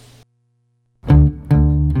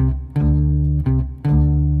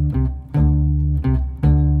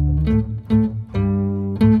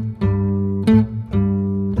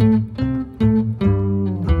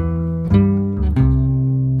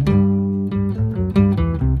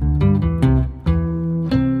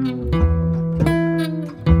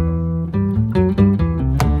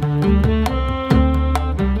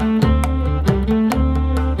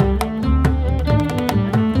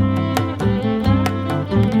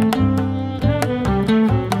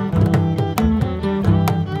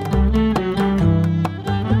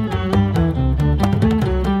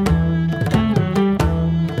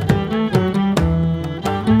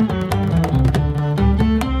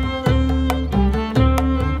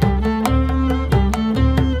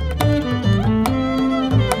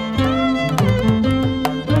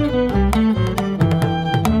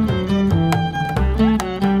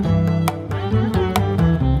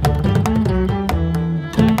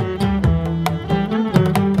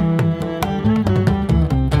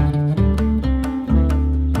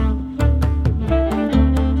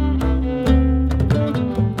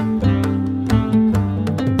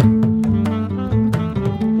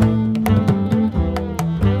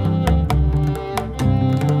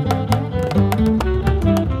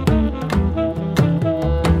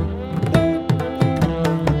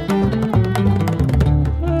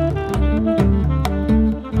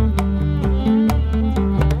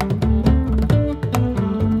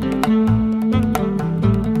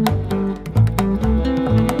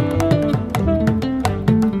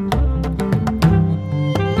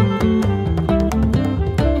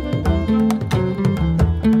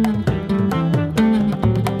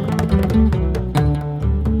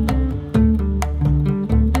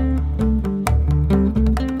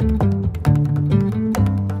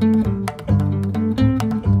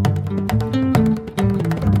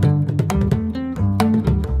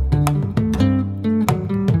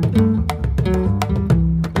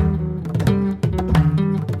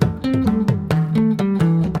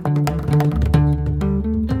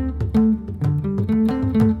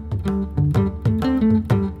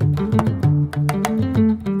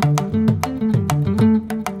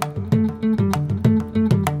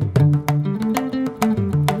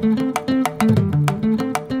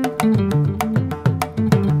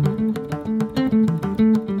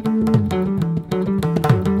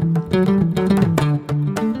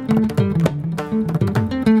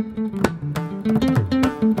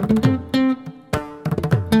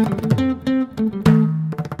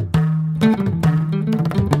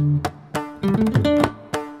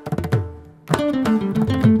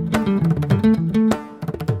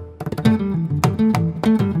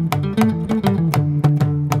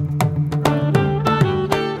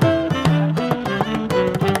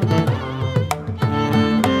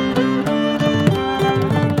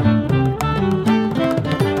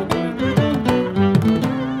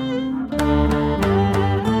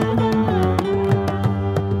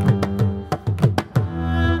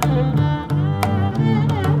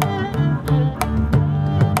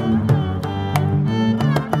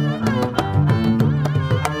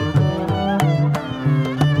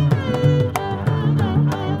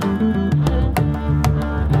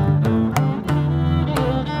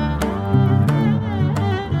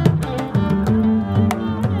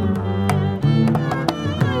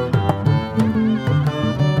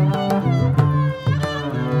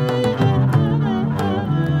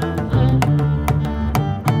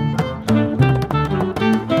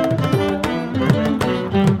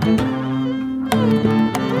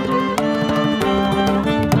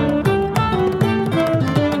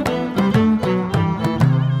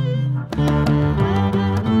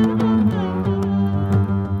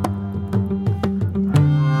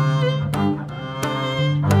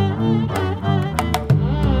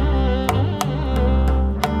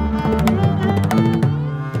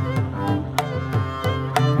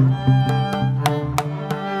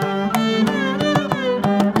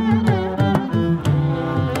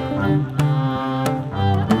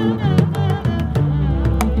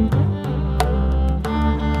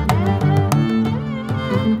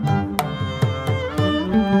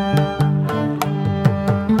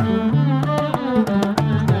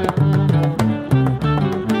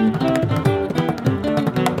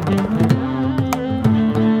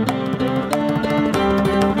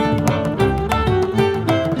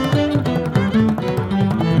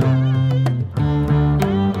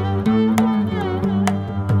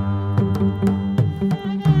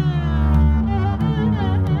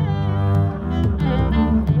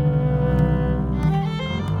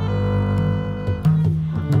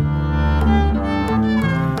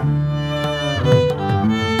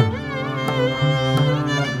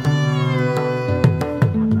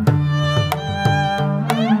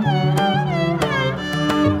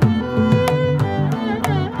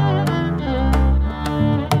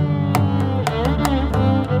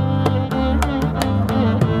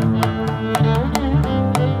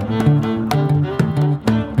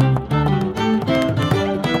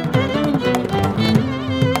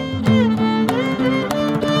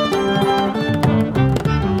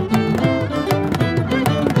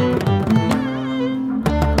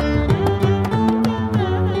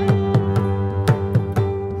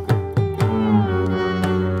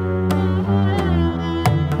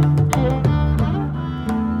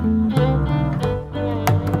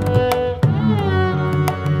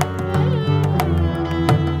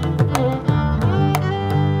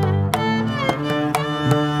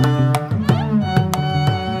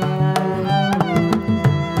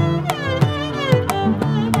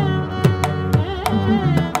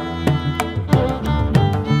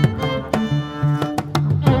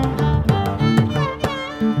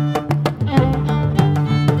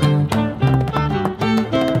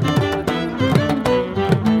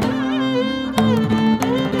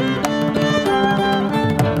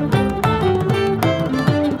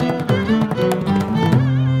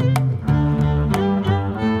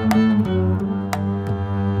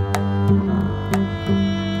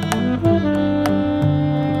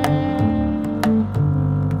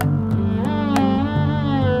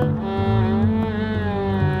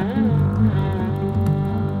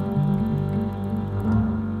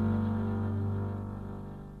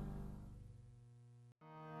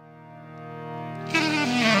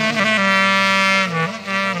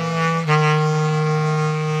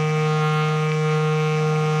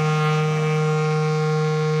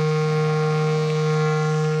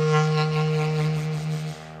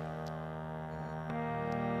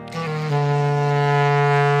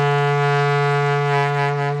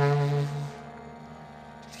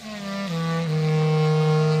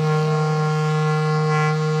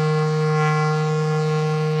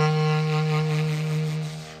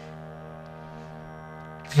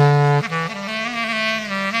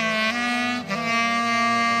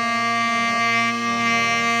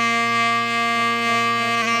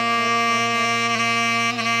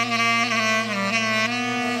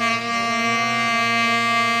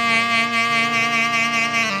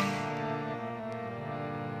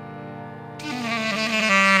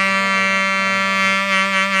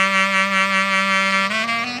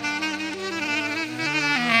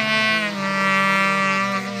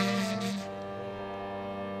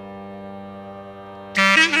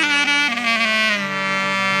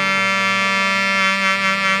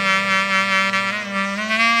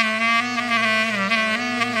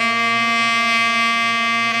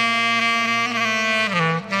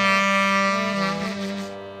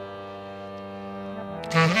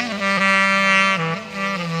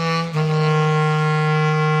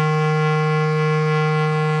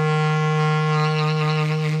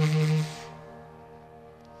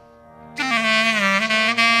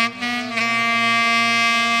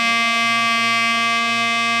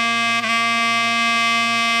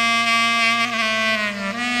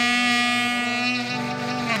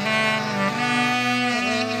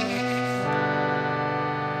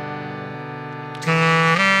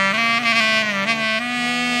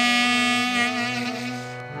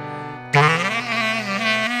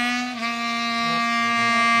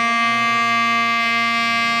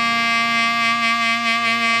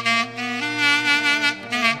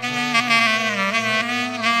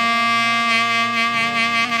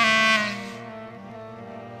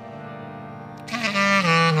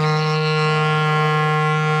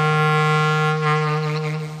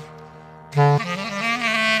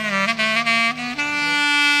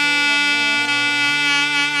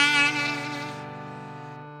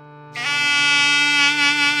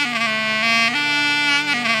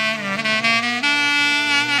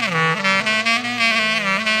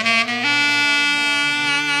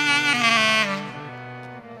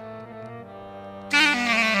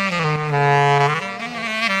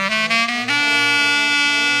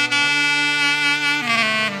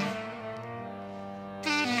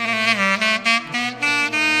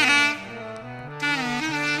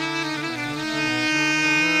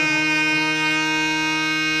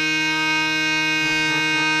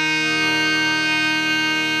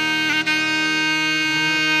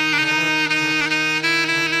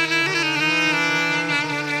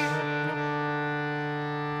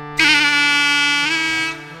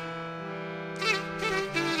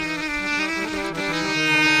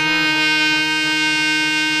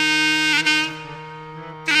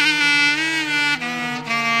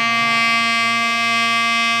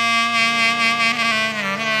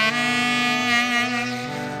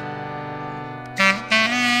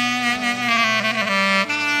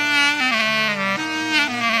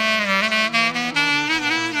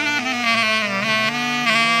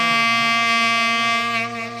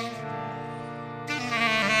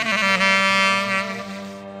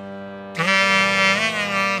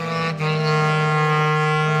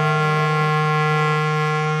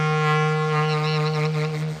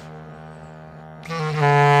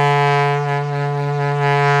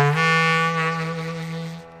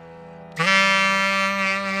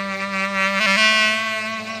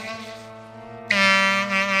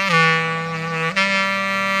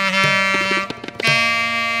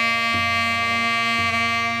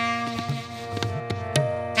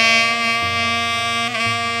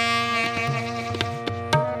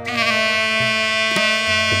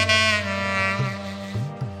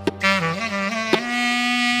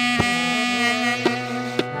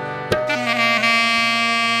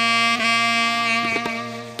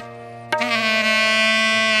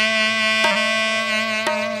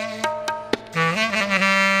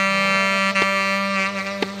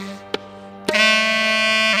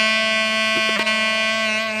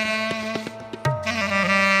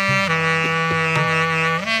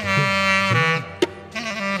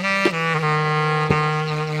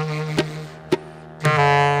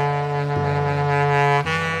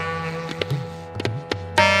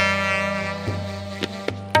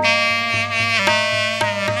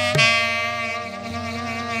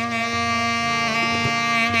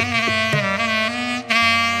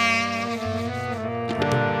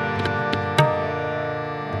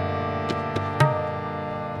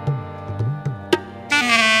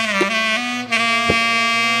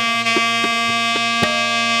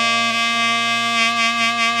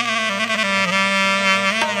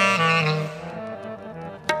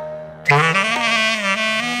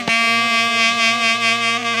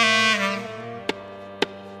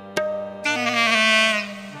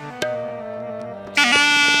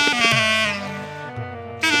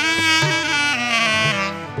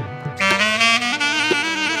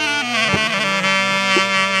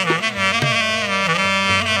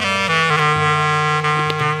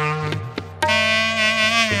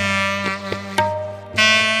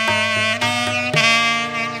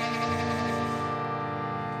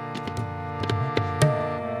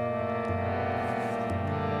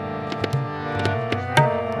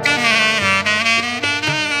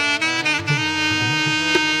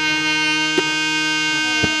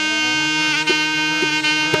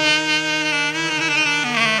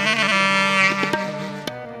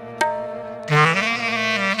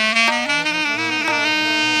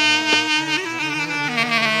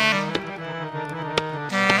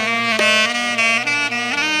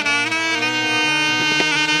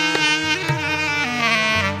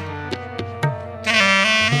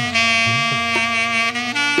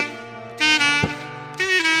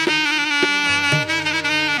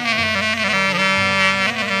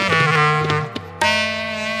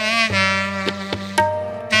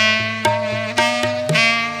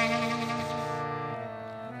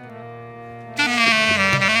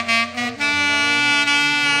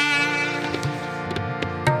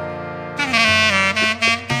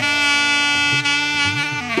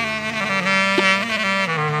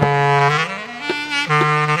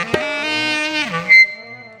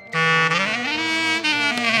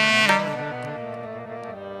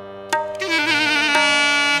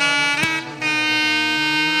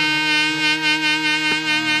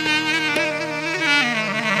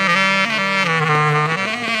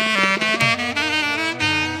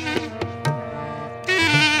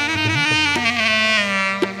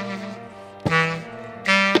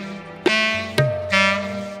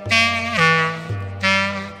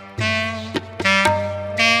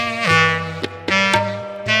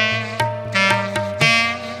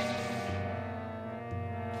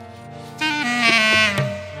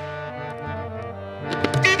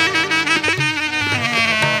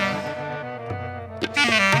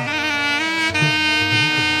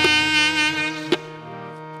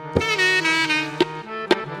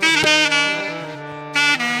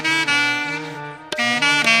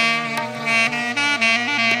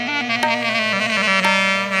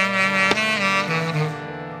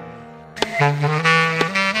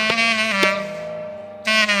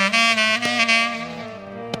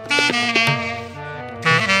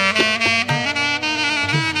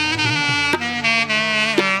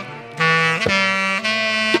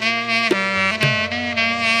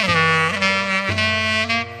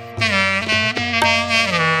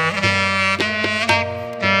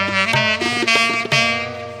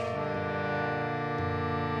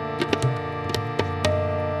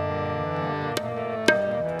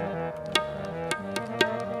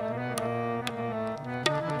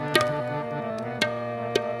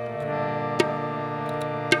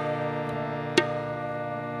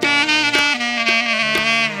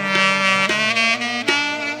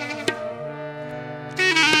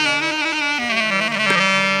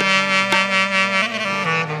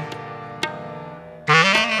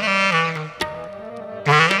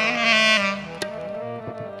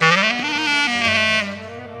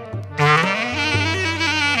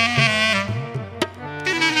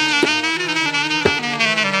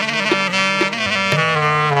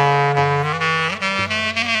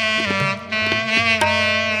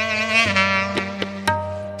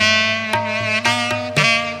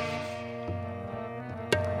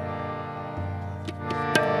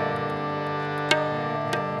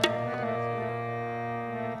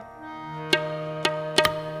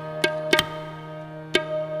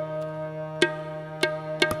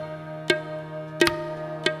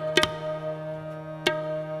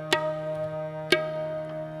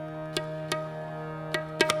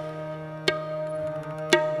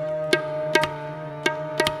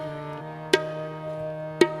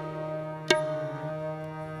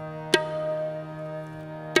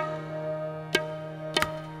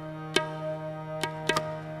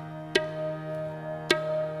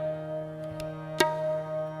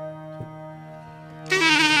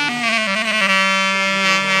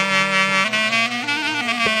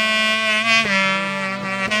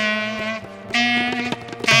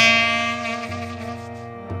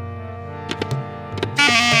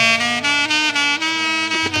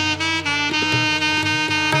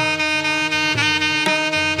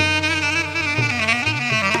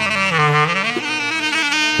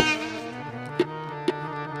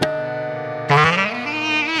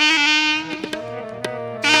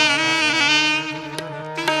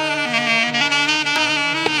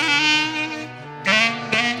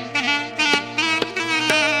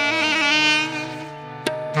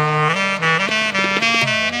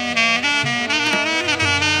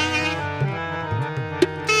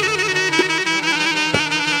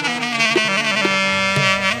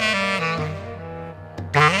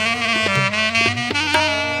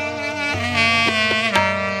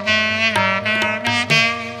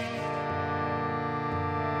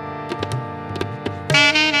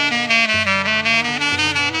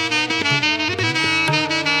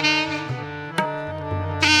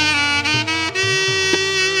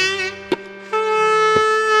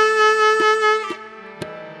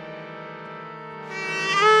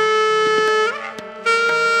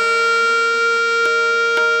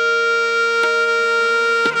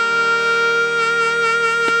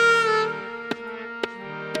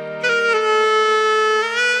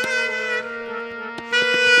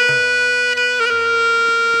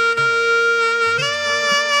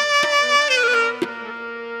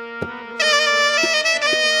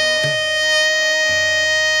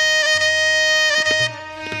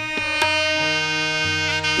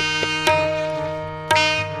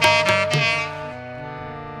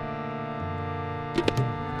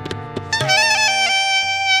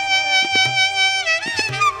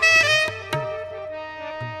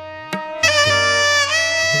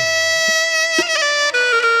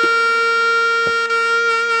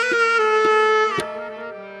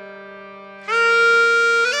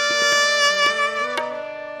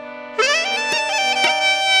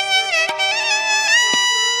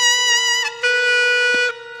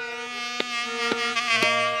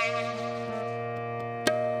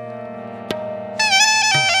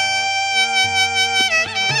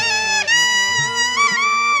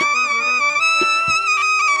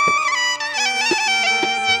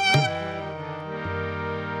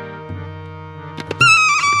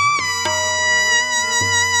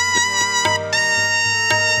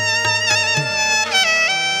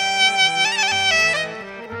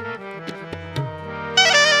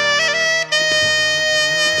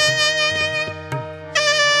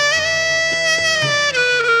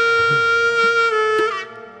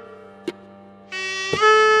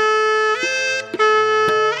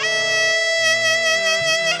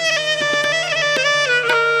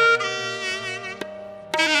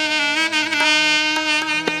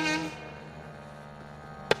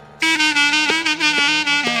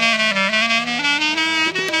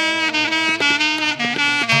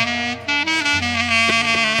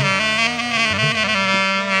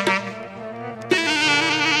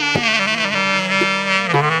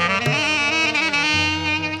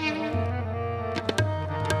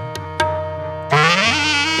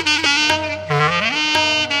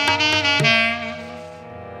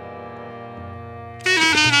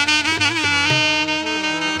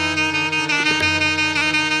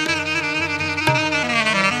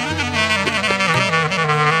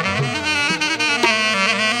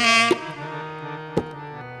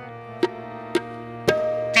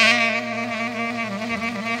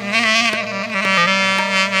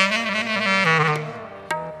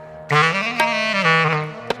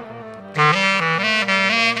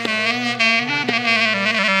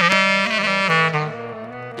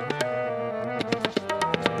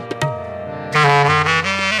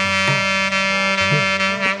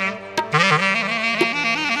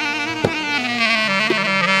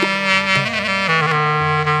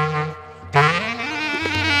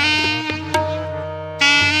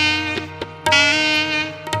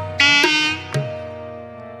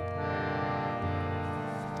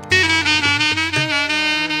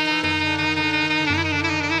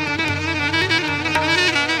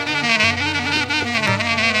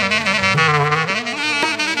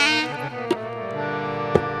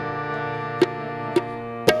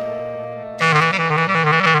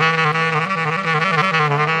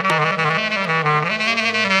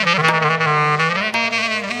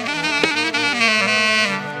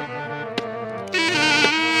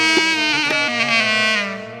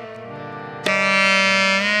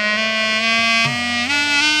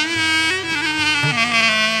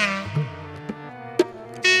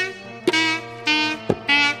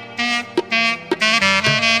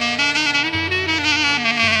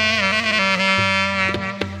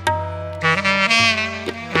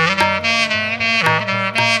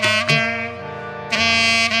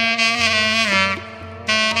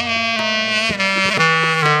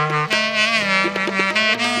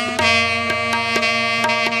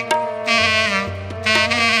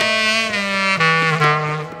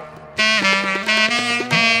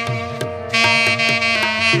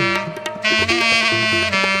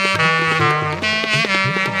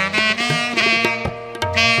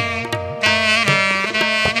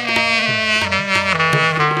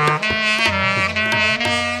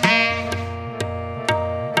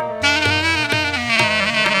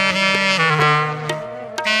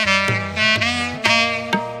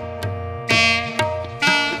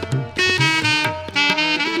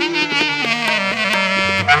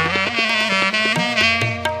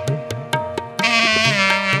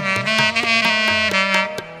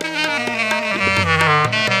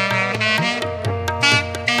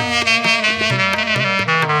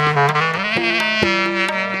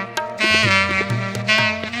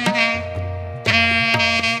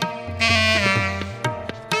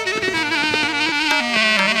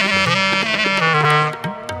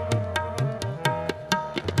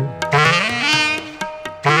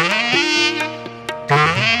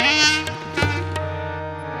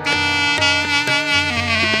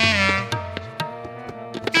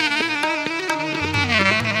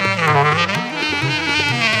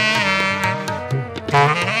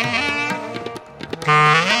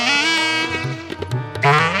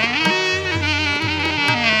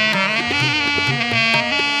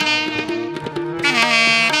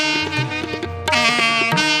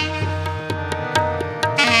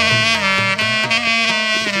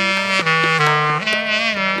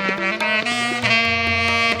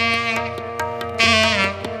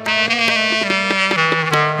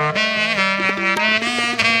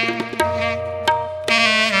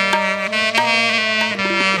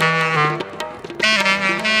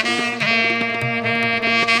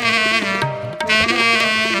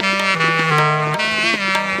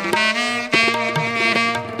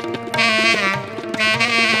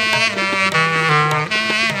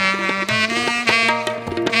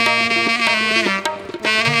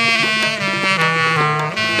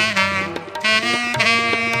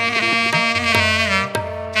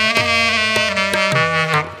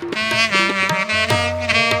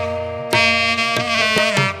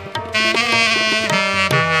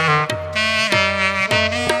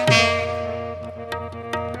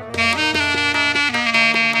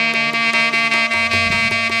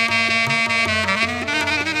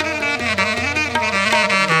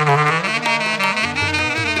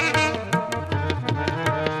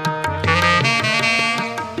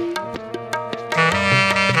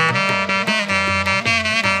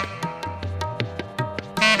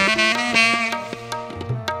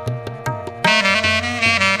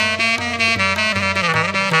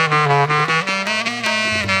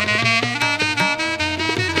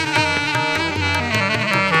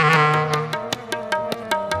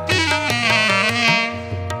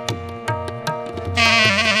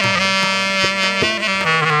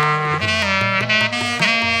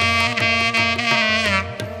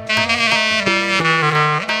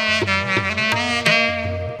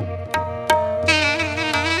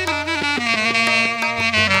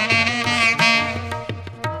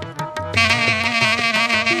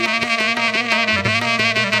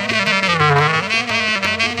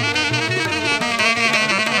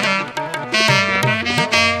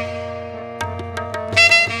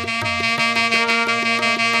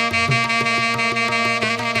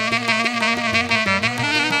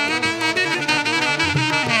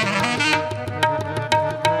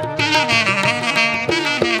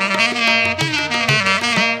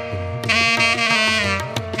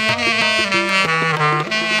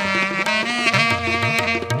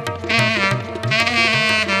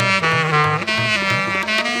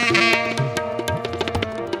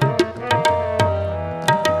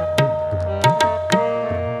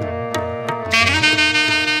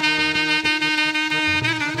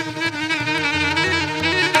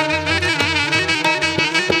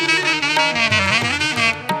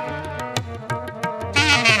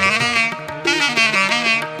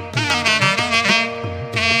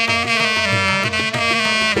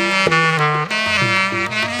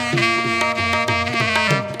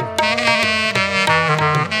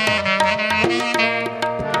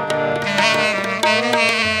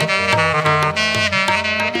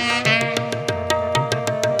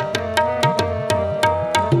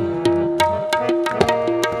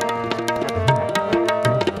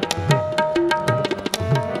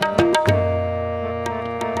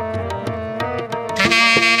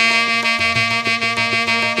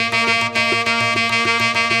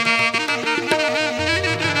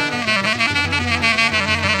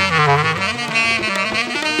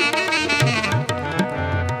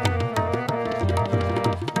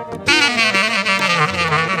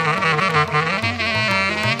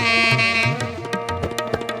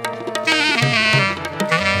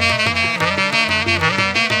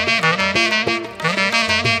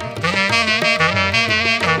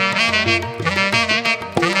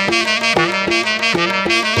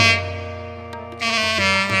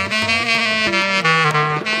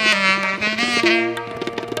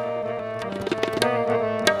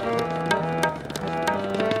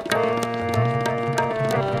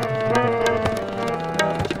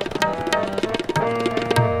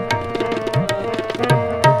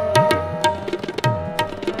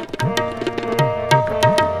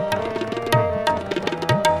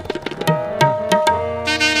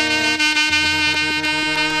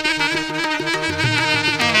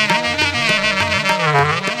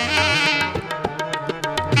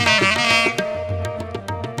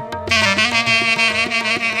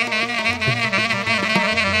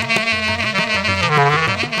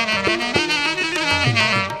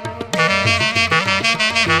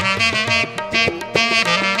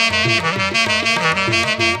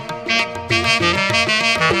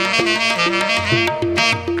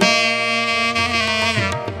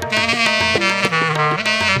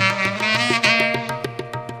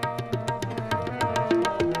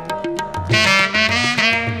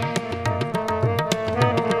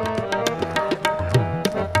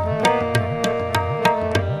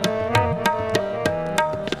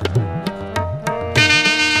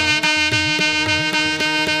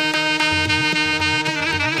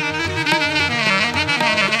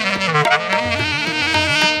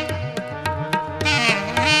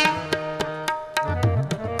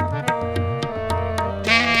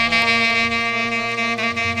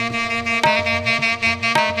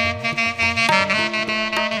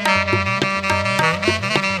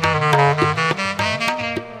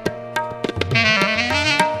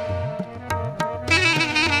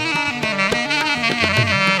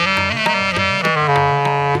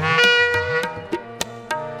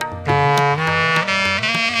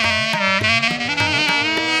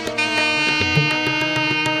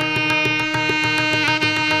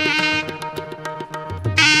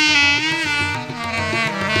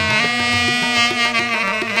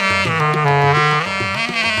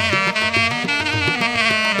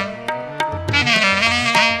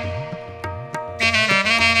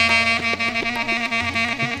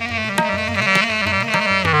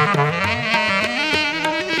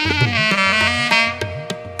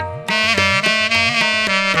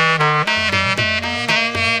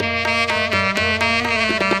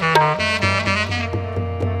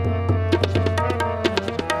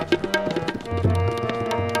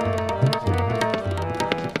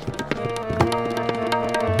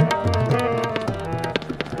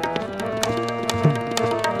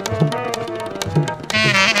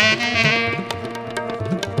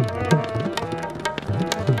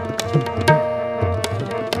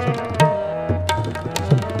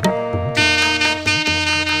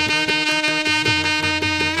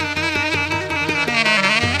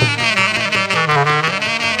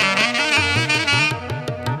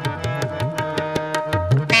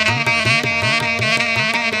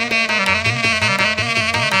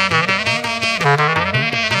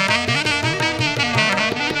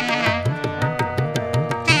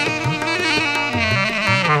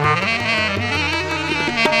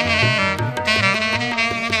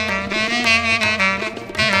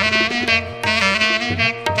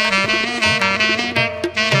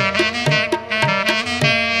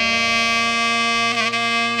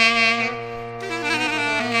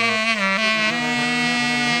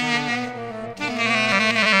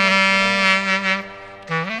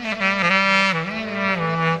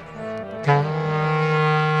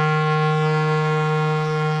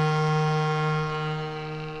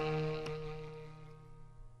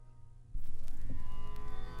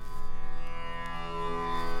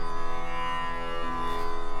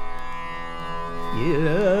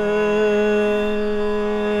 Yeah,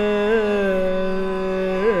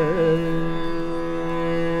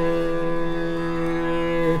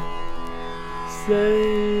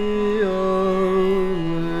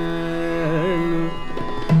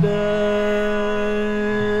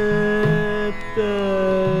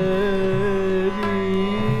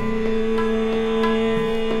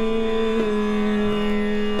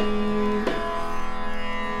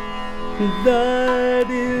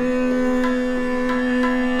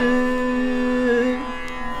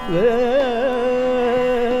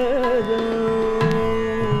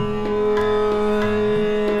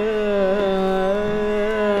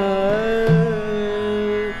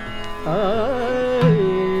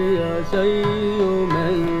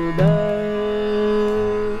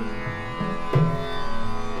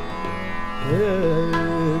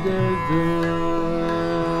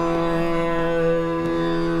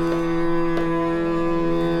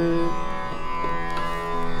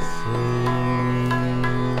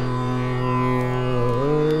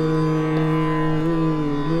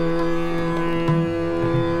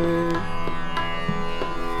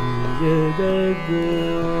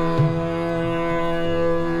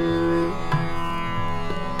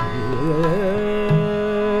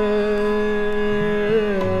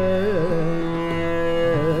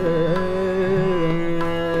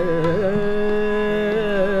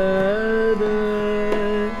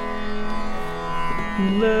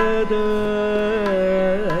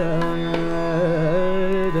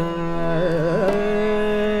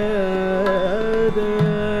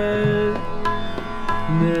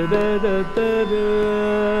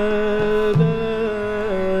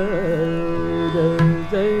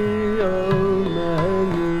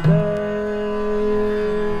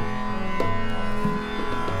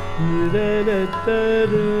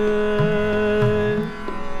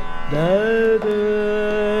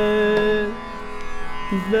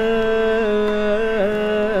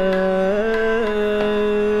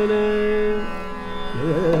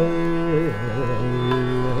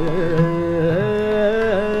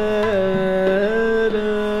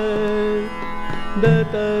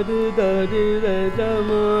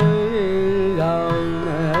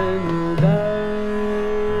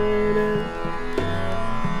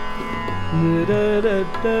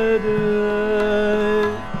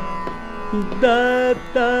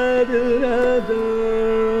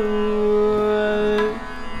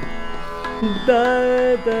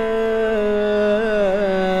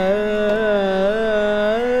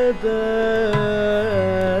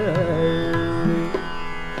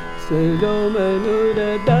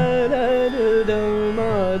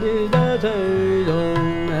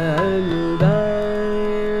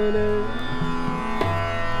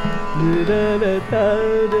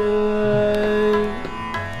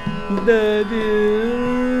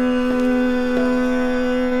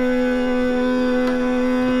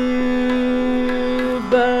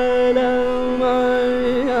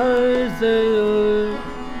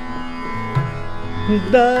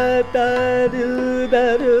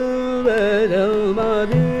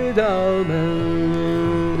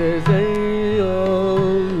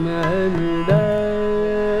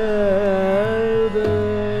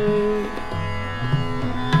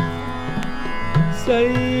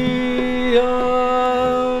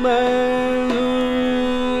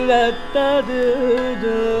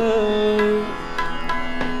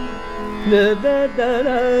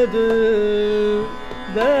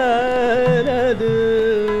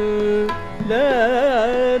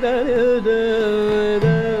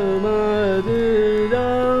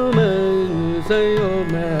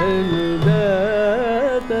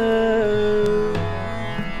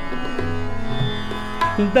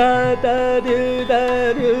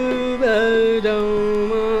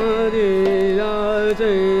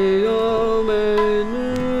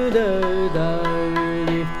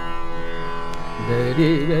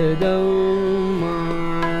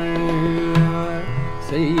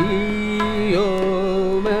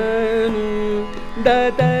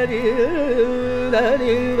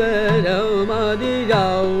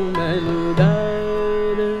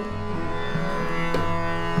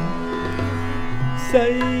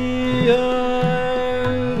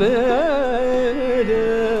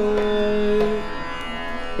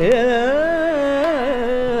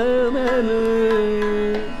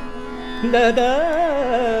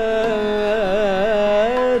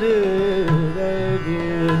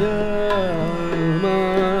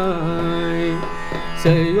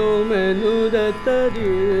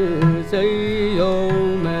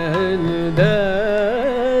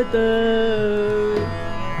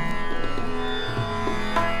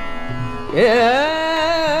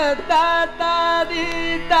 da da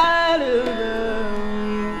di da da.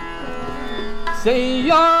 say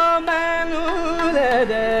your man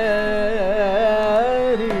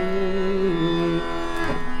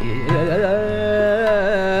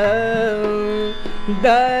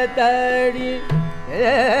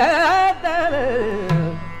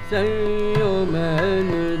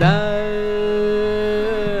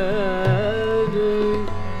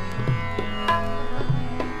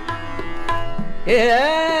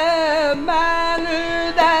yeah, man,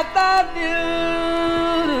 that I do.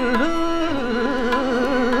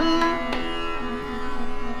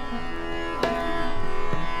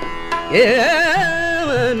 Yeah,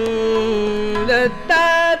 man, that I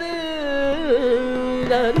do.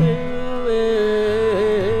 That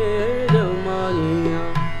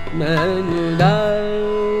man, that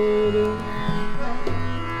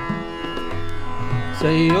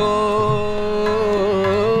say oh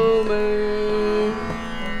man,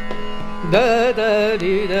 da da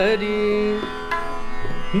di da di,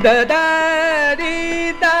 da da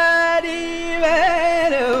di da di,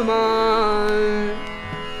 well man,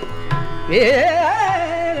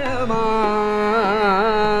 well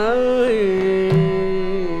man,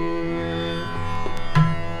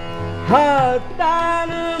 hot down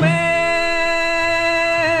man.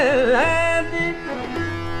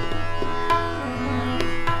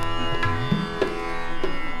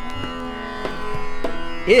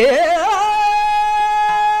 Yeah,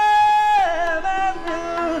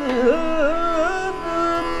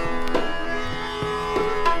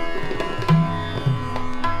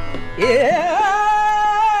 yeah,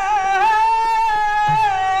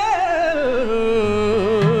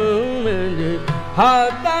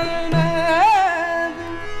 hot man.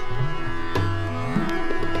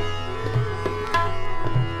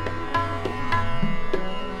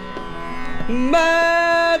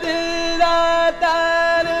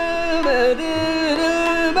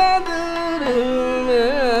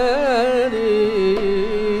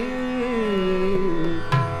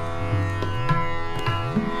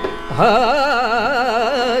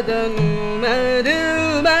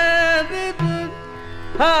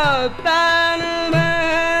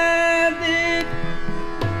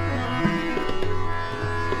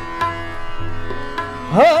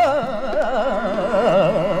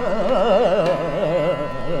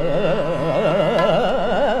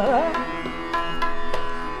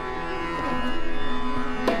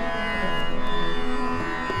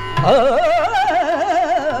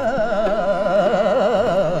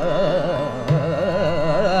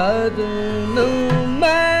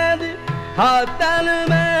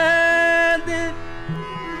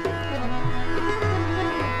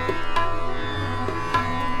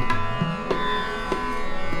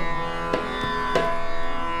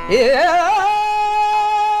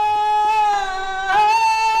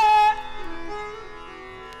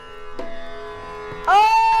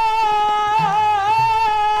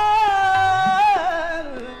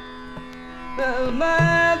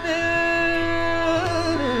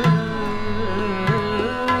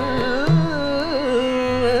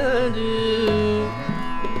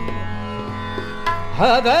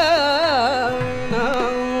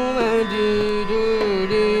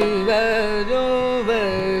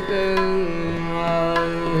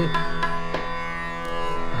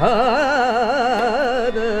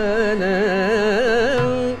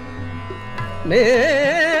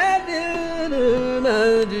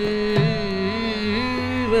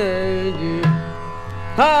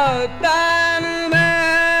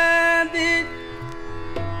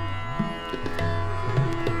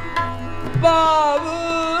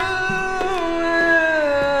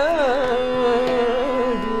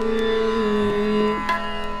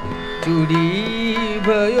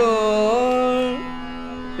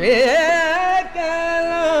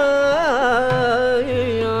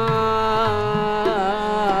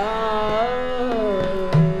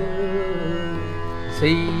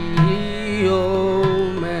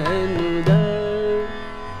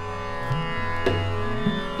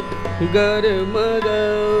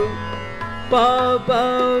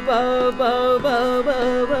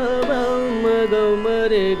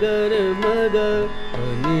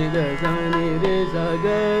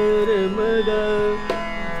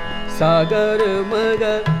 Sagar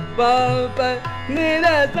maga papa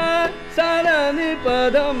nira sa sara ni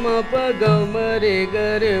padama pagamare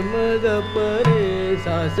gare maga pare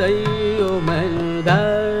sa sayo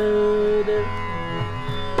manudar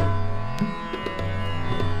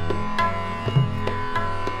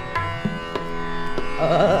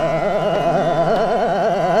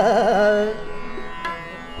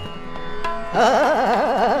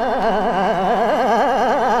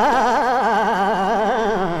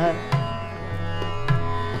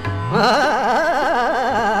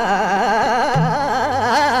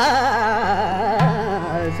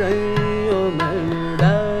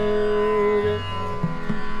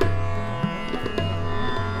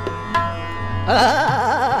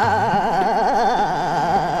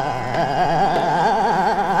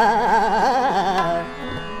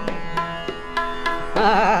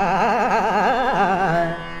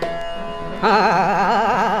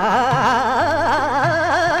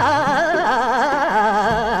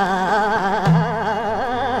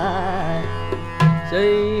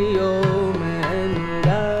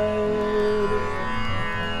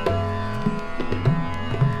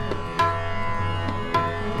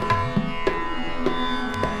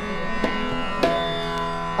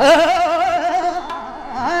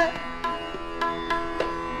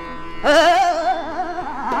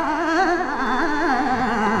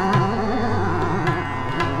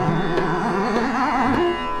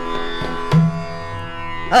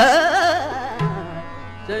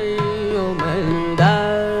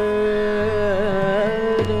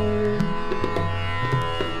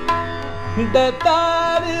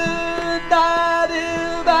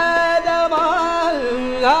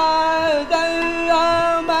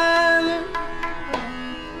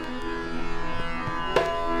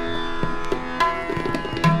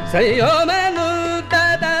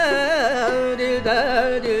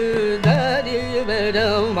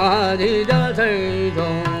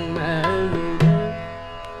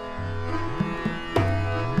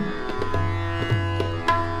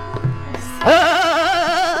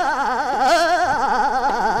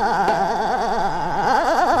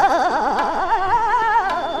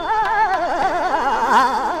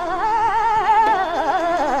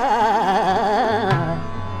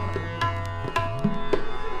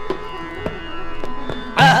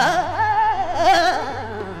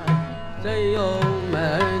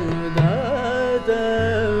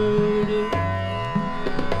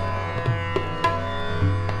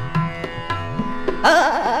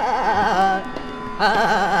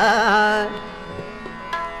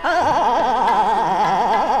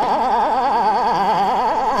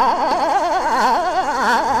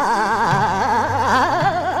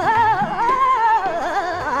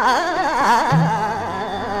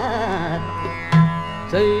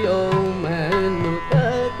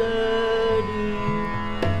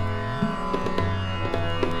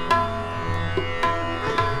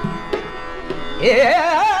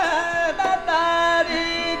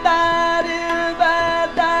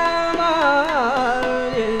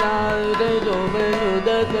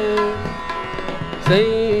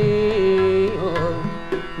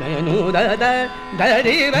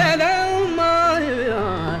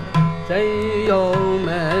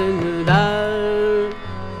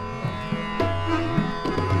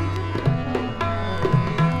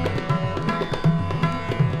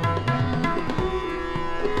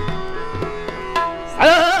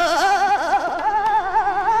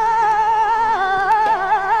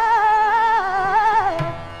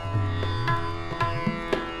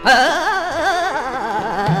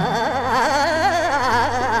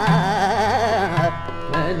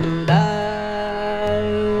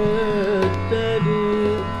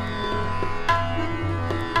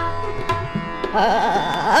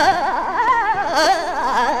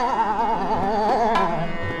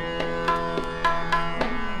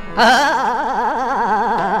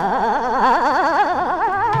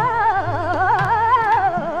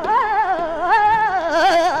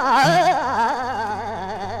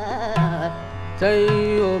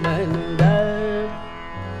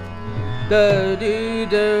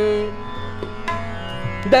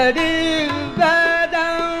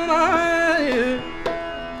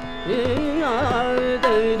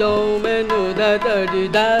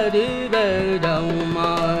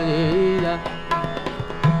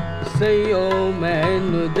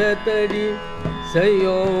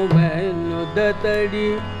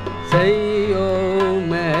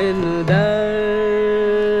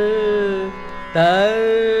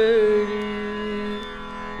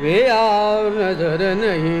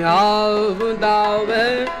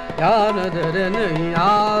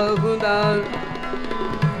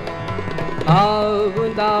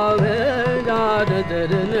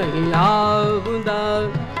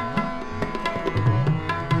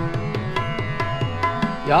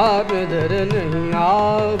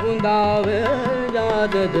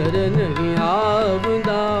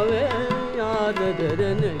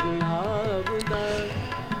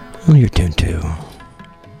You're tuned to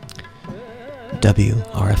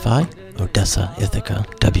WRFI, Odessa, Ithaca,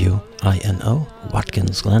 WINO,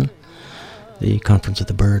 Watkins Glen, the Conference of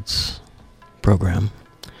the Birds program.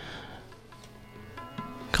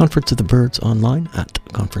 Conference of the Birds online at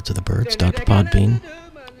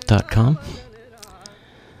conferenceofthebirds.podbean.com.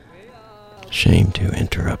 Shame to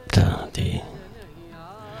interrupt the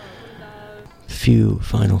few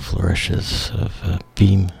final flourishes of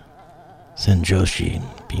beam Sen Joshi,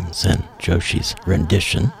 Bhimsen Joshi's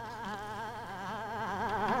rendition.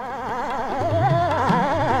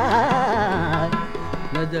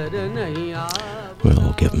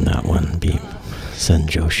 We'll give him that one, Bhimsen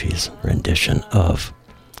Joshi's rendition of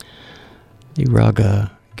the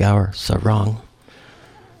Raga Gaur Sarang.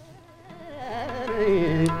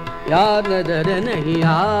 यार नजर नहीं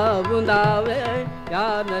आ बुंदावे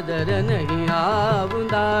यार नजर नहीं आ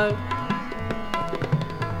बुंदा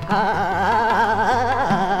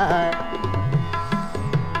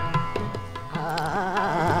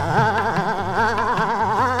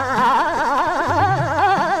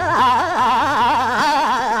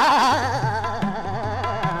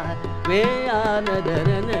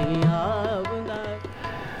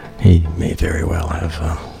He may very well have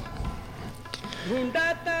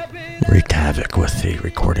wreaked havoc with the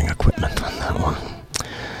recording equipment on that one.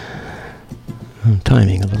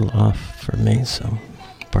 Timing a little off for me, so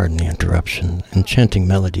pardon the interruption. Enchanting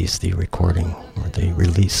Melodies, the recording or the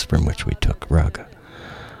release from which we took Raga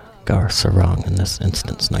Gaur Sarang, in this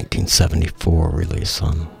instance 1974 release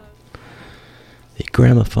on the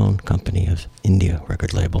Gramophone Company of India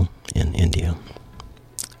record label in India.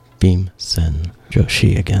 Bhimsen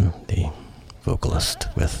Joshi again, the vocalist,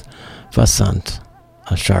 with Vasant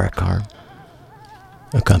Asharakar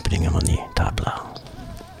accompanying him on the tabla.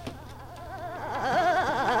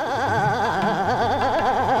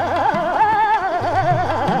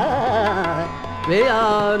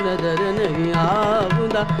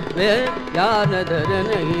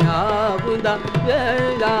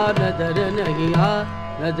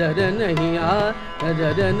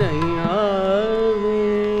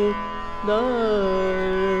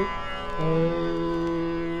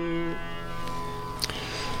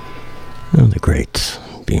 The great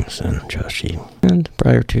Bhimsen Joshi. And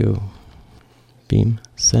prior to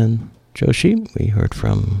Bhimsen Joshi, we heard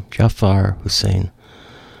from Jafar Hussain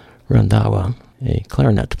Randhawa, a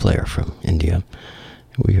clarinet player from India.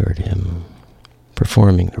 We heard him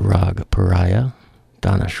performing the Rag Pariya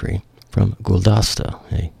Dhanashri from Guldasta,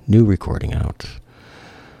 a new recording out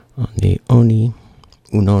on the Unoni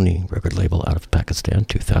record label out of Pakistan,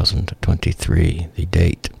 2023, the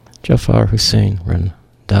date. Jafar Hussain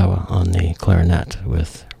Randhawa on the clarinet,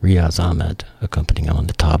 with Riaz Ahmed accompanying him on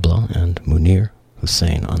the tabla, and Munir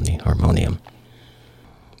Hussain on the harmonium.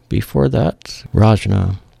 Before that,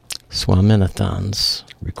 Rajna Swaminathan's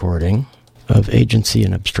recording of Agency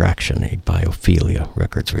and Abstraction, a Biophilia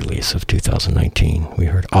Records release of 2019. We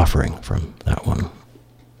heard Offering from that one.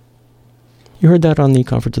 You heard that on the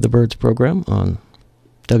Conference of the Birds program on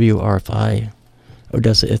WRFI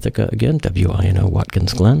Odessa Ithaca, again, WINO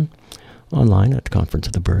Watkins Glen, online at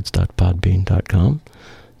conferenceofthebirds.podbean.com.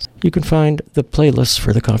 You can find the playlists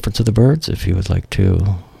for the Conference of the Birds if you would like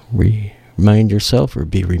to remind yourself or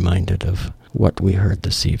be reminded of what we heard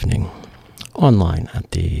this evening online at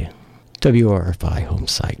the WRFI home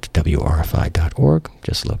site, wrfi.org.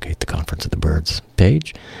 Just locate the Conference of the Birds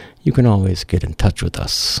page. You can always get in touch with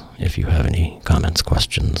us if you have any comments,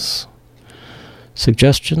 questions,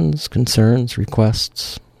 suggestions, concerns,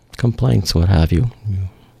 requests, complaints, what have you. You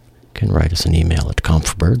can write us an email at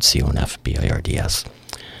confbirds, CONFBIRDS,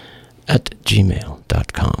 at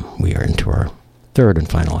gmail.com. We are into our third and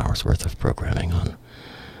final hour's worth of programming on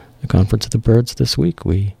the Conference of the Birds this week.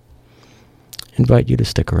 We invite you to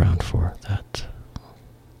stick around for that.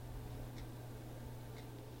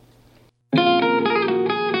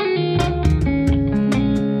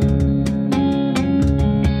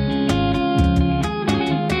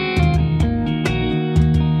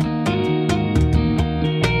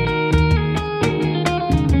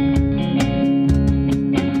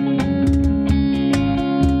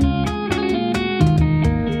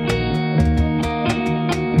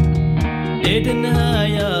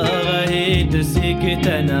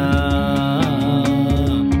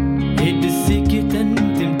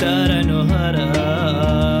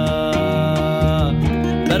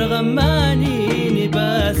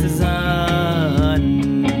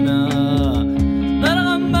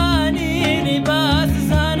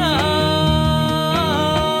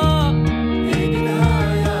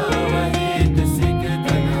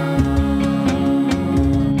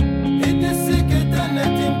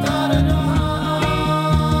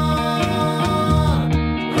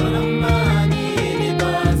 Rama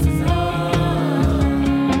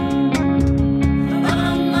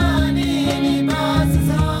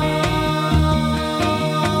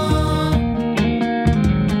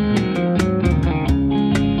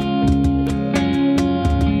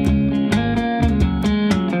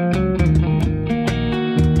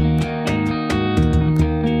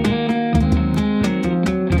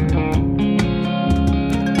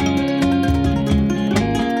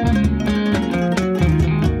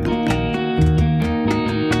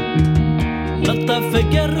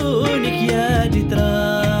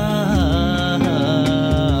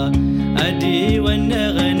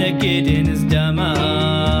كيدين زدما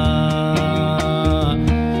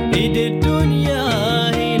إيد الدنيا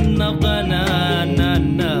إن بطنا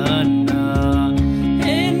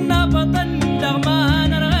إن بطن لغما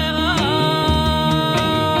نرغيغا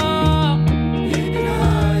إيدنا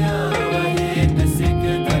يا وهيد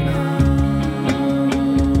السكتنا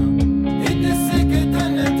إيد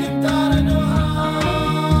السكتنا تمتار نوها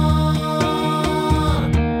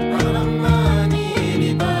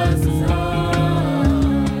رماني لباس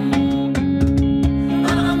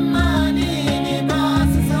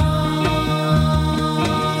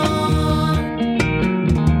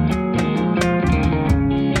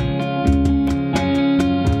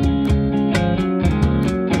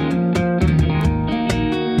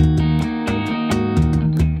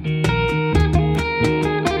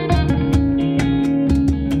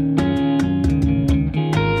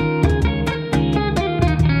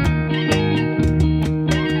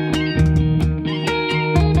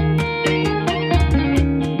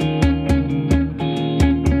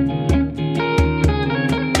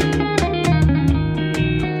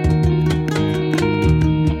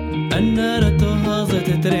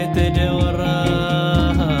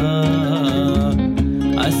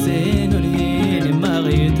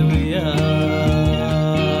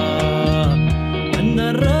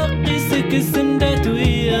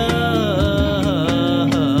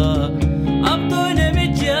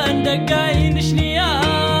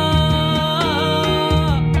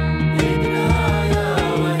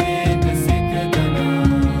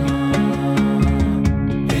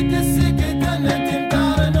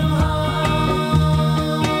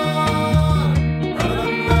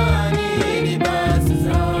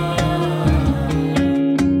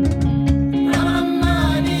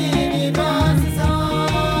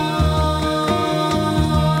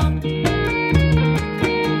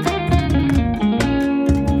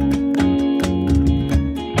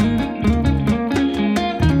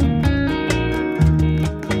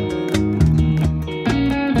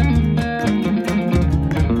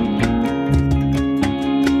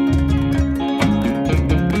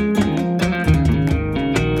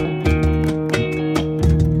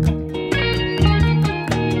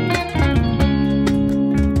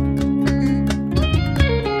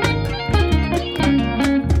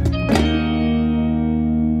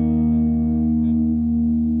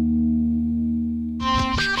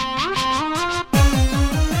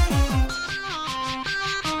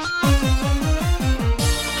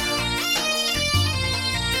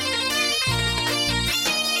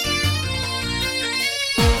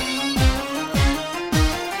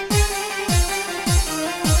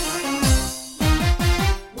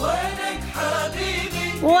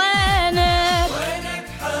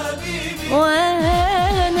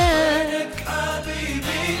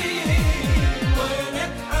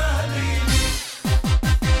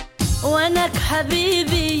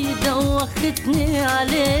حبيبي دوختني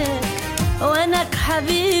عليك وينك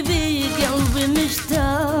حبيبي قلبي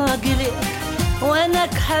مشتاق لك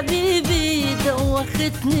وينك حبيبي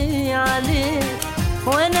دوختني عليك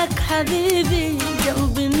وينك حبيبي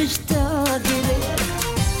قلبي مشتاق لك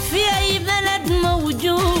في أي بلد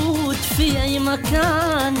موجود في أي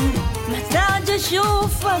مكان محتاج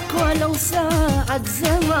أشوفك ولو ساعة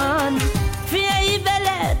زمان في أي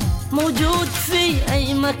بلد موجود في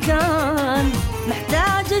أي مكان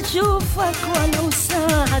محتاج أشوفك ولو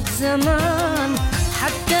ساعة زمان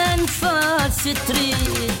حتى أنفاس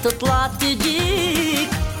تريد تطلع تجيك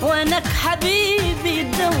وينك حبيبي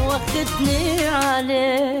دوختني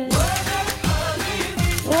عليك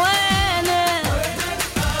وينك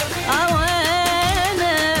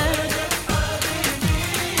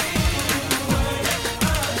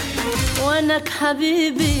وينك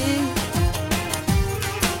حبيبي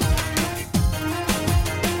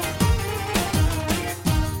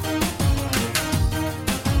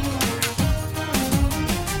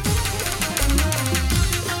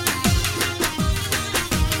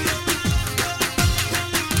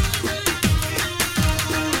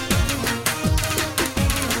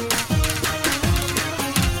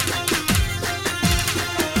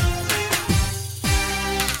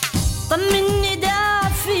طمني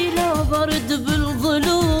دافي لو برد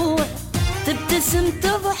بالضلوع تبتسم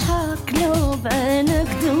تضحك لو بعينك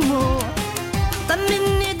دموع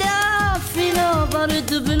طمني دافي لو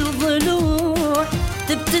برد بالضلوع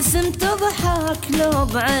تبتسم تضحك لو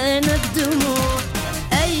بعينك دموع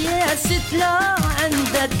أيست لو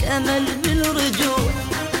عندك أمل بالرجوع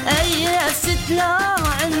أيست لو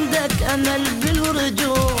عندك أمل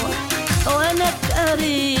بالرجوع وأنك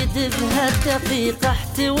أريد بهالدقيقة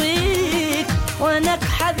احتويك وأنك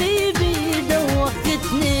حبيبي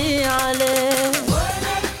دوختني عليك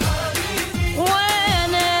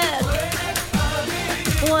وأنك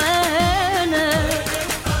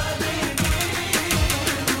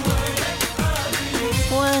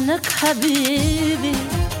وينك حبيبي؟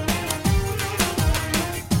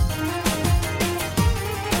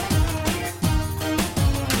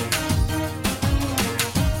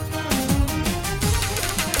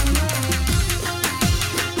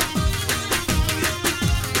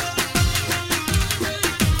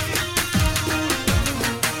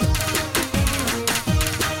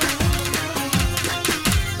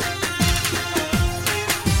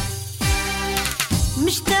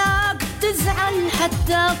 مشتاق تزعل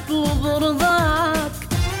حتى اطلب رضاك،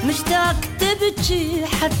 مشتاق تبكي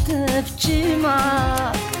حتى ابكي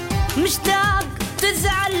معاك، مشتاق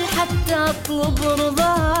تزعل حتى اطلب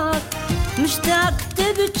رضاك، مشتاق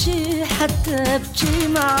تبكي حتى ابكي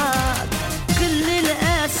معاك. كل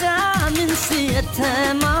الاسامي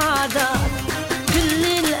نسيتها ما عداك، كل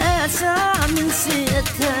الاسامي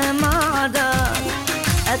نسيتها ما عداك.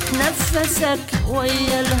 اتنفسك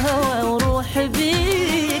ويا الهوى وروحي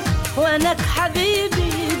بيك، وينك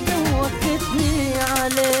حبيبي دوختني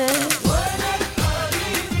عليك. وينك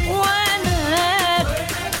حبيبي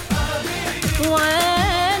وينك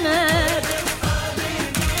وينك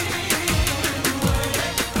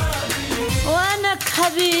وينك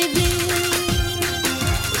حبيبي.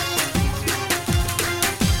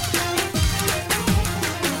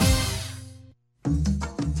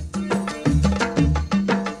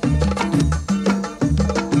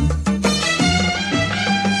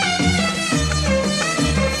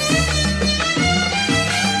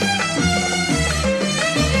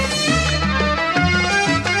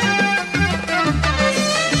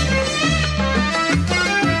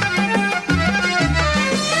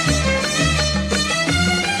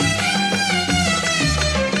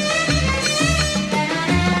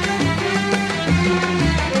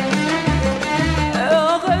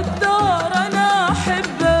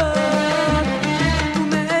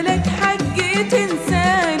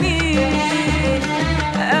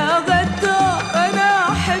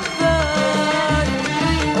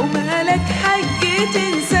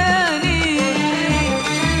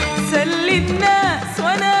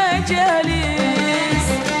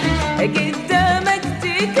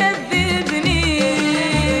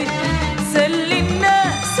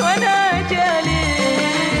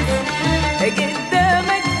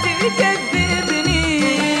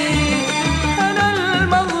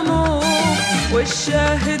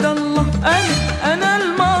 والشاهد الله، أنا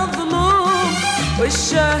المظلوم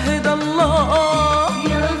والشاهد الله.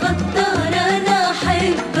 يا غدار أنا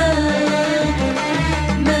أحبك،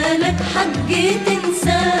 مالك حق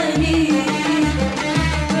تنساني.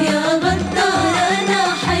 يا غدار أنا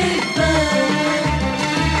أحبك،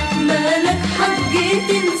 مالك حق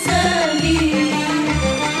تنساني.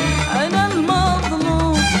 أنا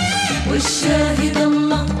المظلوم والشاهد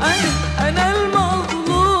الله، أنا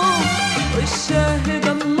المظلوم والشاهد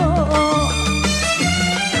الله.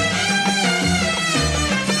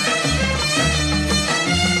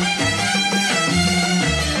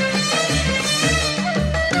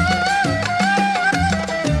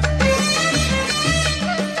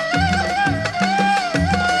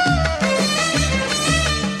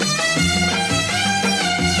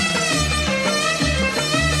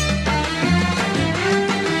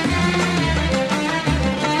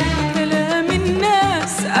 كلام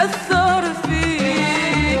الناس أثر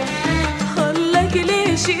فيك، خلك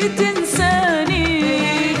ليش تنساني.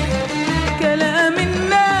 كلام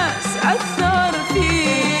الناس أثر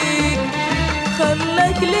فيك،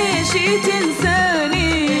 خلك ليش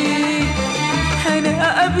تنساني. أنا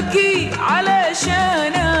أبكي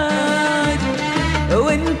علشانك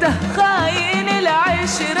وانت خاين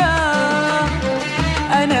العشرة.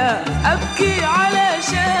 أنا أبكي علشانك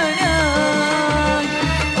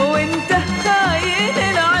وانت خاين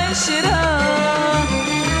العشرة.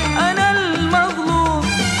 أنا المظلوم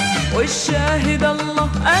والشاهد الله،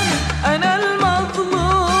 أنا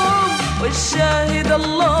المظلوم والشاهد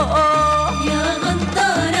الله. يا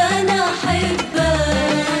غدار أنا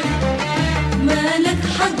أحبك، مالك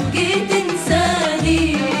حق تنساني.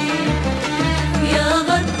 يا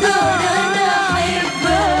غدار أنا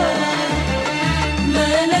أحبك،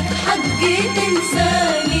 مالك حق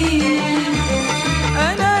تنساني.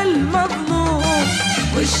 أنا المظلوم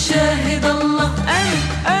والشاهد الله،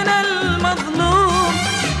 أنا المظلوم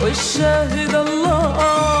والشاهد الله.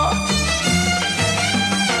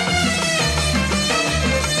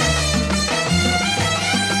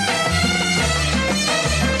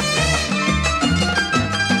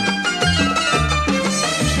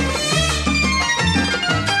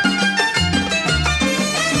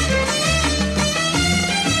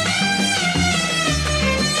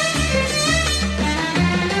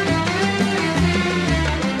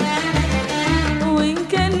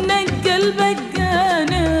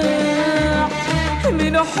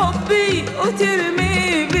 حبي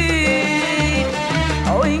وترمي بي،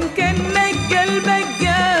 وإن كانك قلبك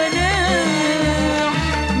جانع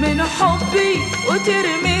من حبي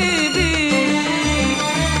وترمي بي،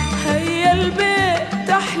 هيا البيت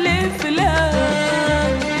تحلف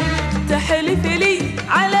لك، تحلف لي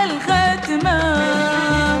على الخاتمة،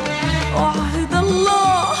 وعهد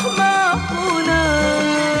الله ما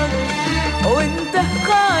هناك، وانت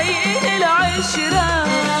خاين العشرة.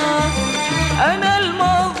 أنا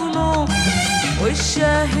المظلوم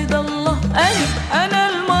والشاهد الله، أنا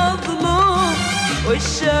المظلوم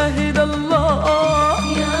والشاهد الله.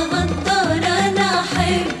 يا غدار أنا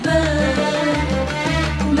أحبك،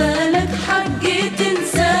 مالك حق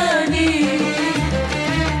تنساني.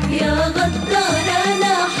 يا غدار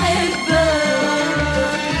أنا أحبك،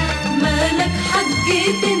 مالك حق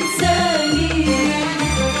تنساني.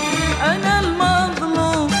 أنا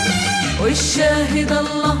المظلوم والشاهد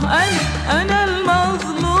الله، أنا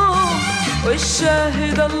المظلوم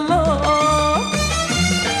والشاهد الله.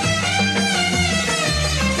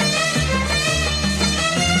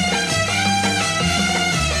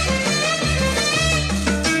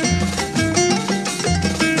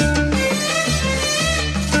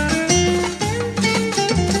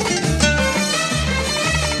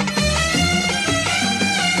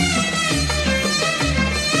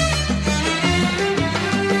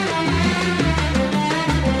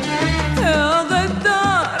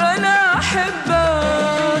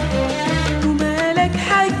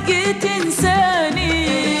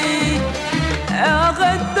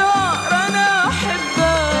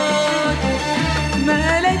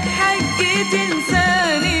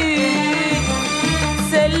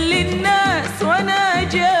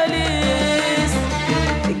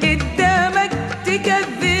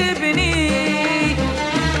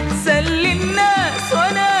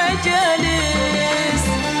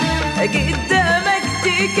 قدامك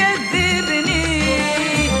تكذبني.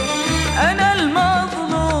 أنا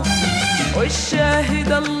المظلوم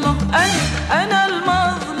والشاهد الله، أنا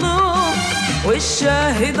المظلوم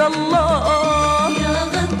والشاهد الله. يا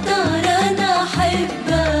غدار أنا أحبك،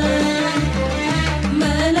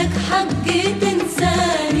 مالك حق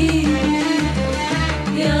تنساني.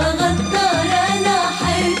 يا غدار أنا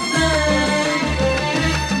أحبك،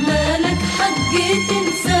 مالك حق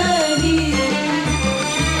تنساني.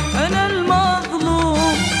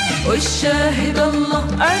 والشاهد الله،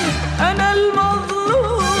 أنا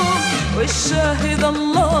المظلوم والشاهد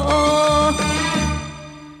الله.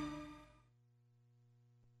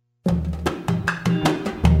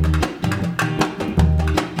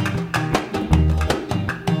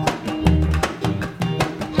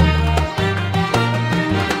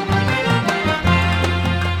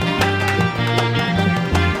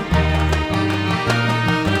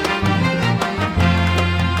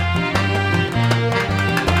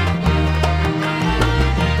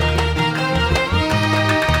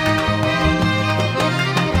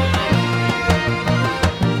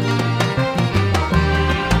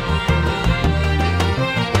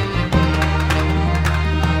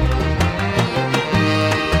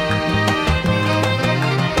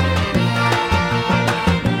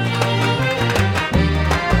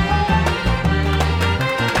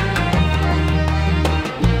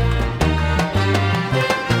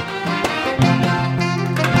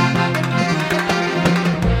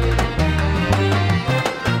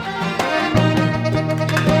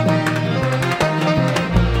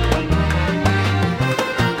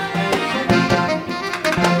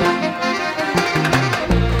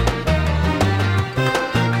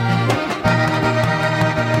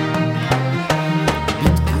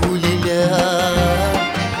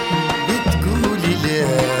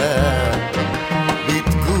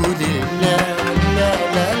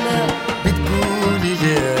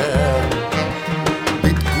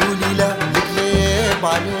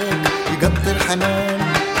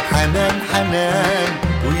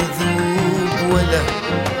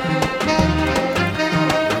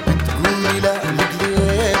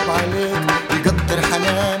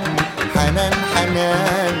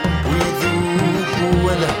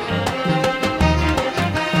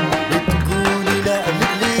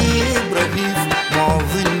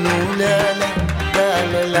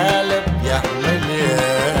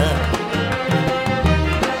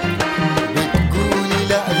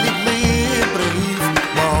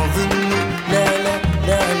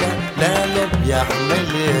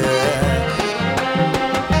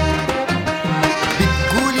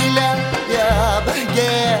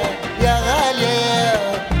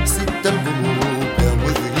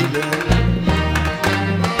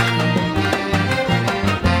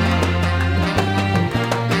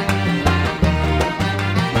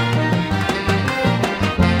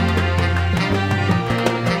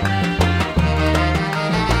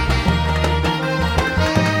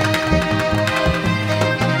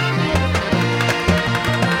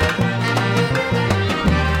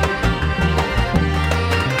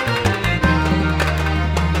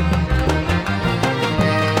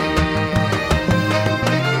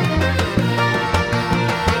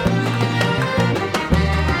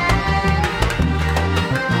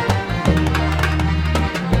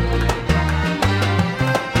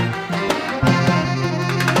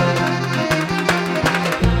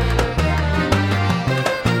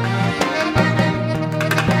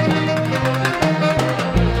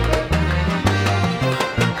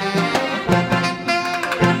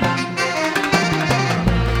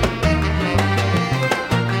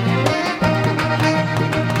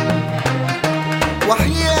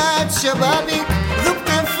 شبابك ذبت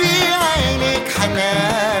في عينك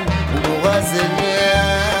حنان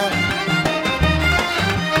ومغازلة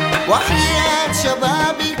وحياة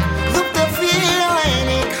شبابك ذبت في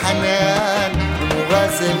عينك حنان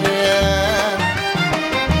ومغازلة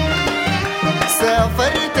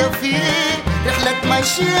سافرت في رحلة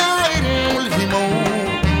مشاعر ملهمة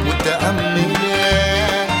ومتأملة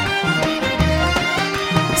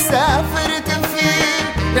سافرت في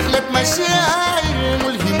رحلة مشاعر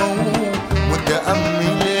ملهمة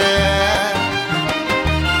ومتأملة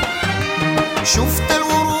شفت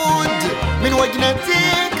الورود من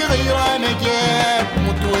وجنتك غيرانة جات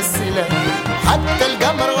متوسلة حتى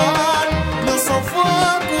القمر غار من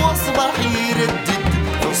صفاك واصبح يردد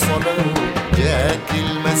الصلاة جاك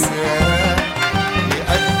المساء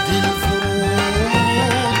يأدي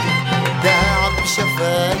الفروض داع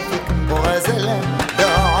بشفايفك وغزلة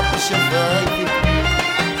داع بشفايفك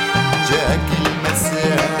جاك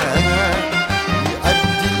المساء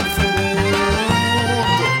يأدي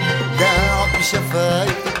الفروض داع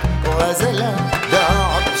بشفايفك وغزلة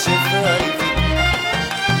داع بشفايفك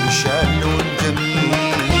وشالون جميل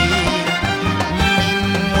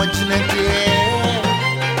من وجنتك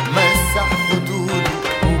مسح خدوده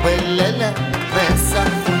وبلله مسح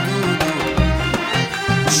خدوده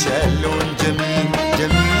شالون جميل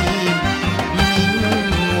جميل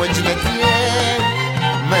من وجهك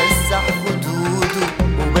مسح خدوده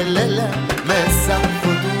وبلله مسح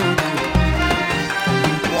خدوده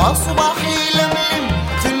واصبح يلملم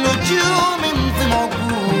في النجوم في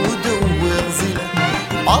موجوده ويغزله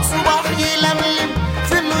اصبح يلملم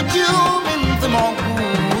في النجوم في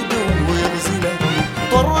موجوده ويغزله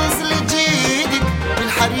طرز لجيدك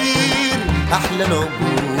بالحرير احلى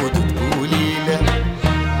العقود تقولي له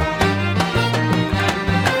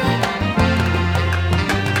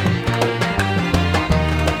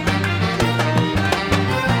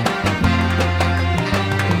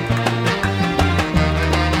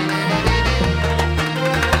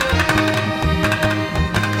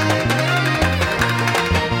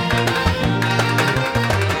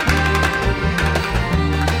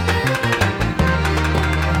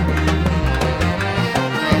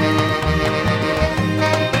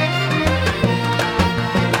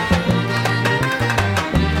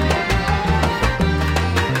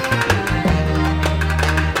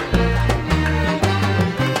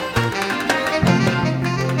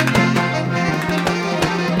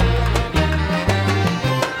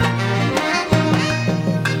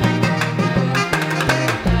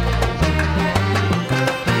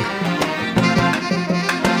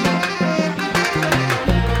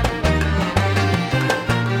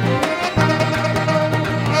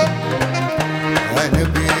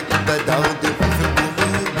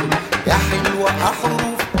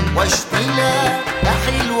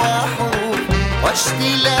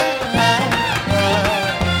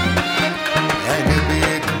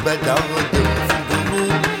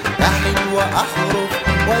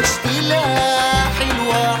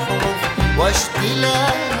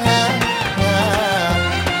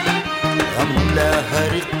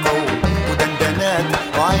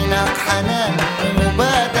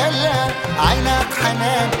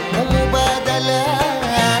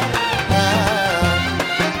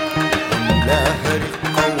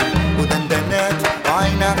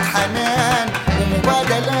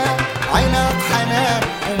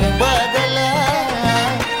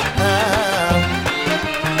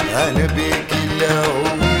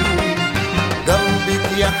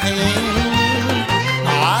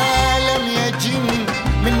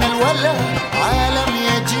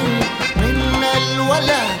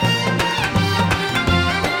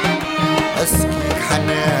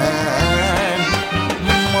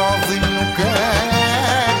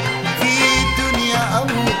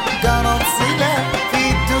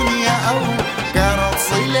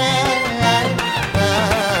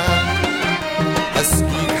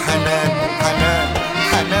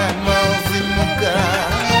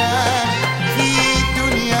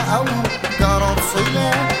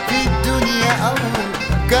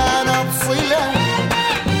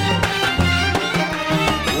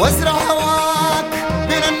وازرع هواك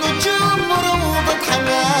بين النجوم روضة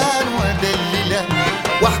حنان ودللة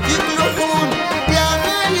واحكيك لحون يا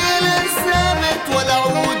غالي الثابت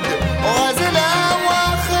والعود وغزلة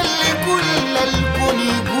واخلي كل الكون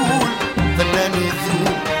يقول فنان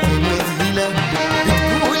يذوب في مذهلة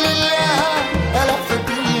بتقول الله ألفت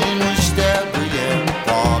المشتاق يا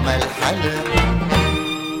طعم الحلا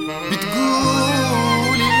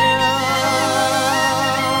بتقول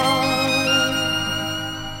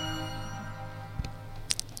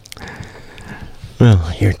Well,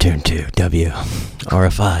 You're tuned to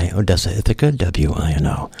WRFI, Odessa, Ithaca,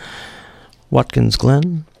 WINO. Watkins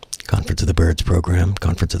Glen, Conference of the Birds program,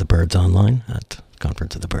 Conference of the Birds online at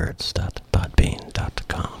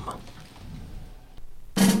conferenceofthebirds.podbean.com.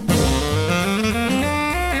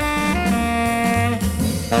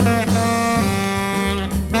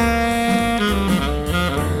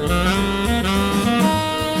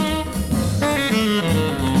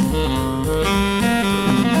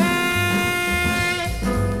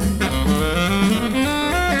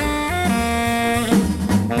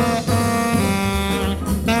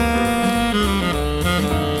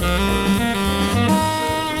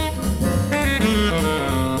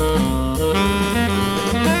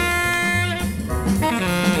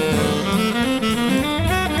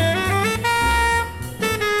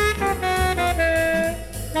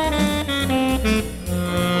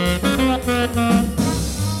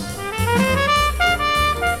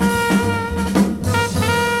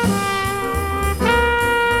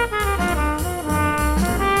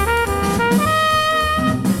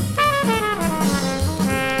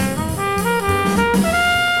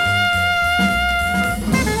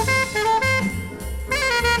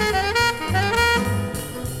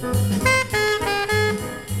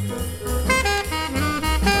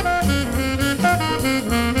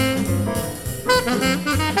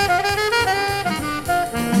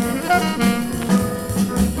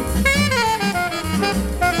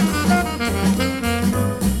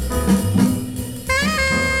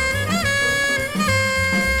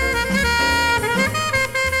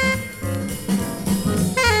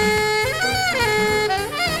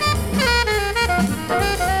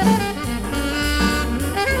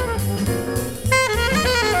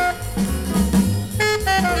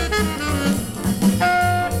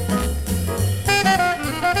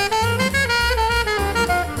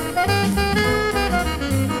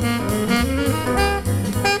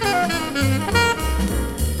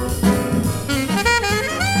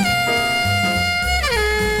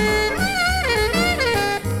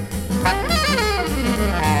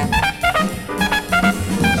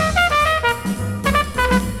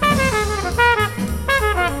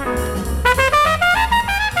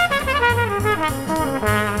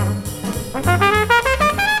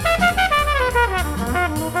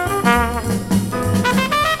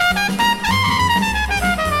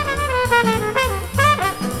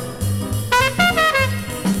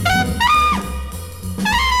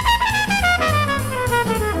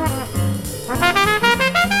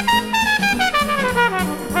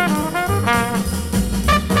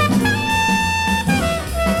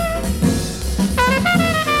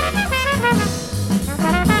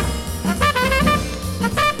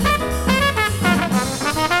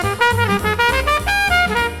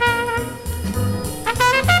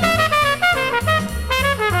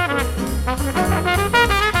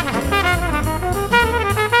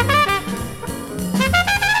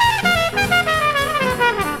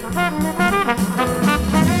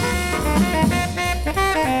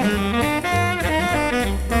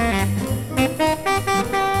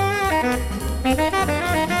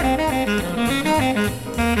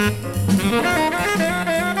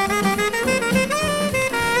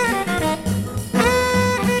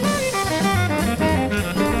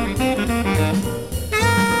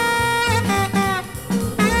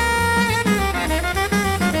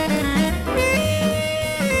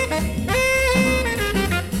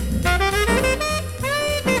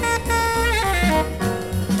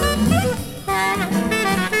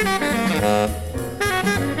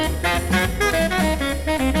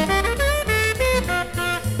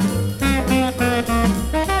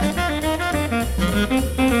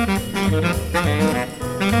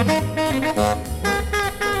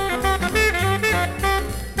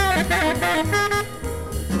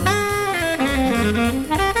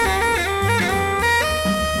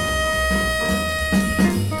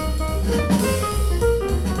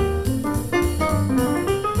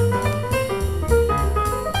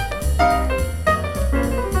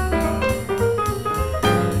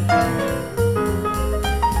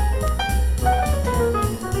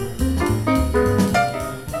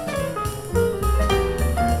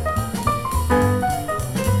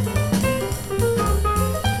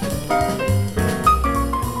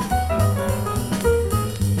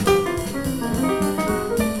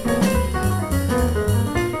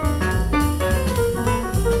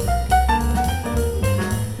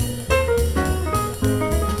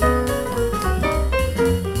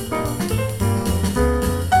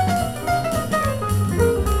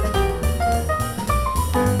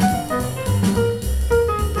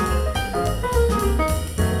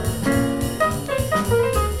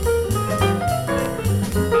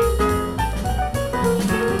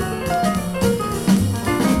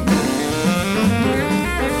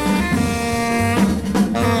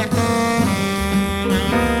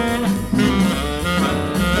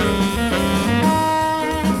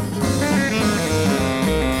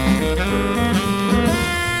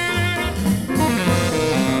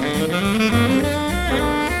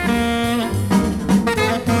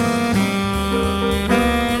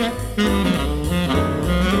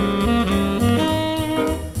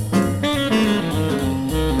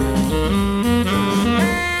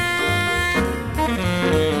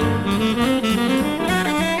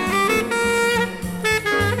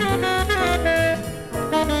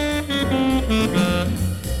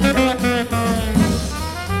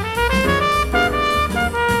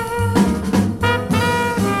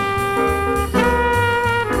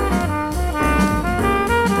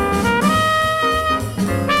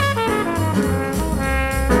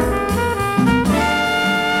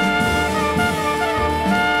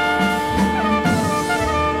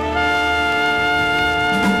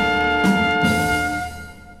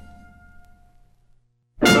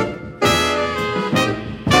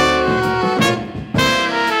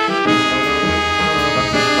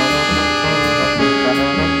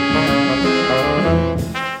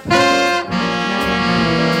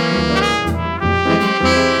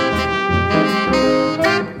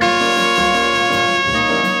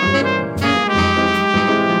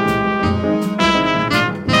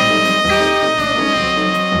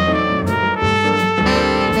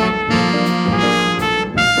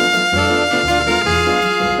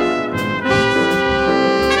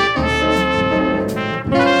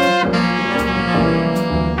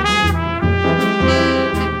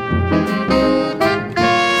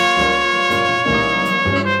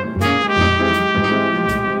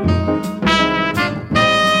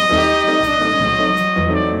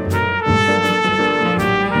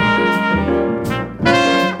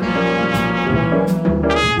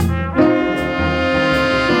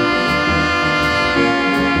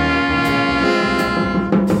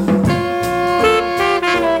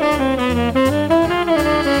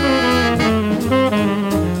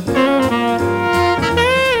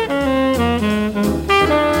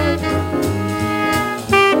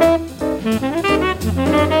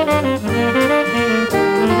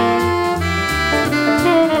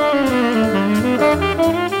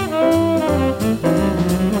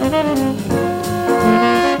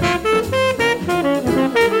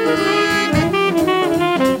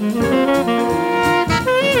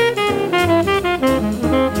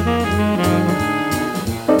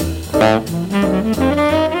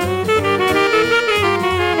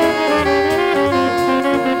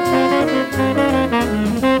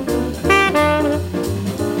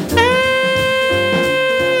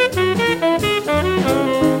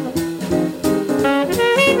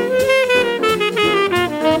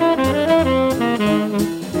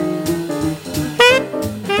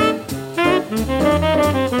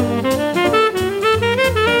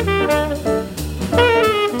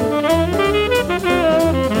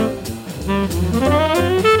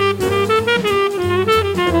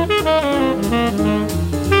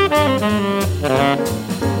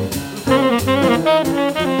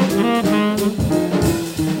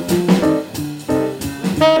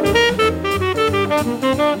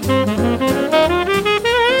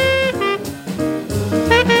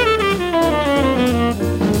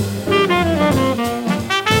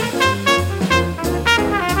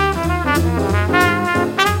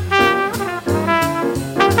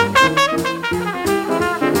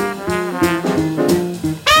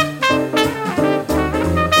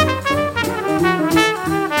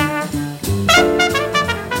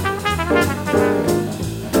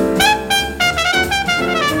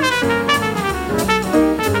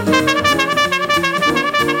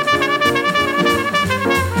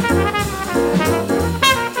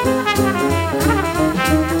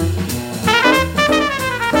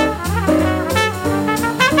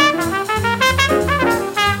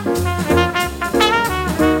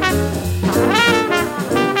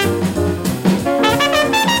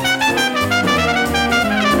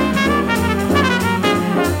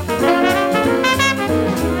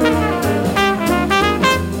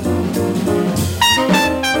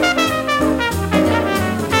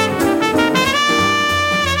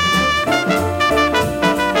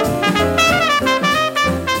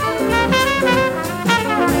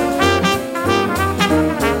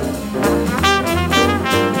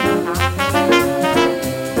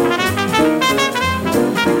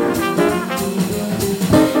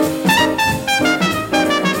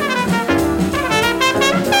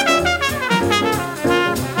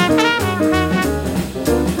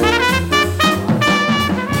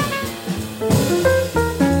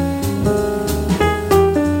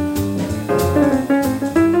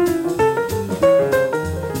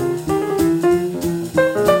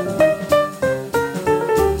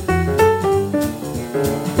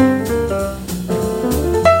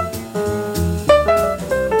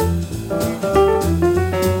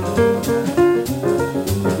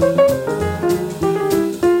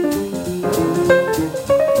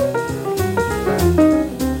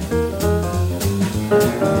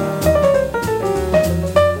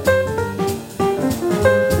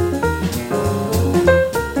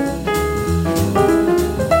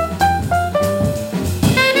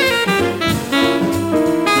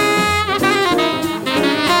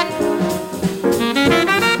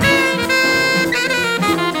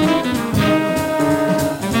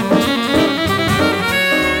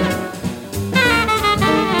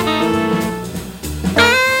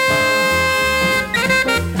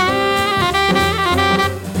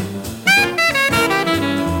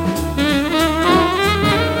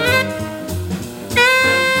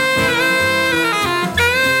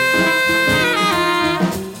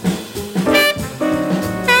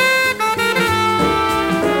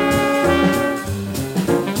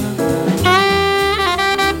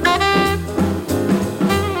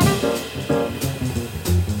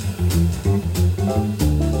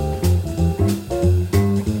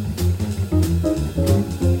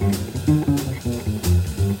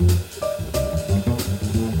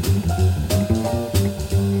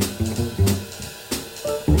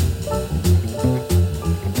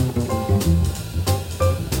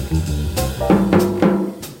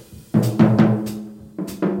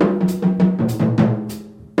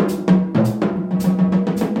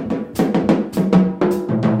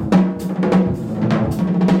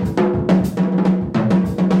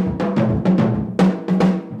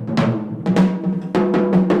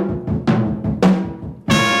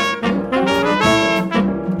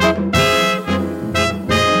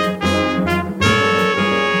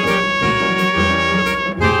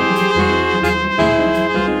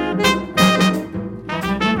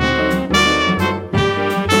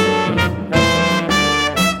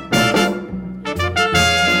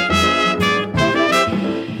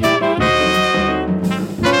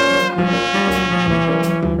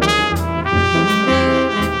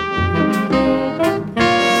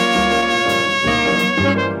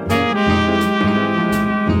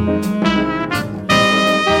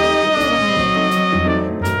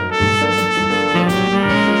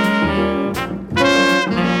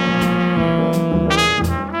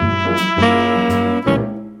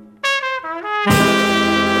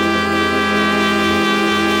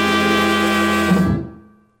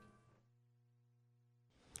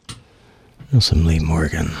 Some Lee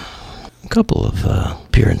Morgan. A couple of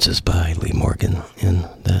appearances by Lee Morgan in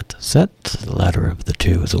that set. The latter of the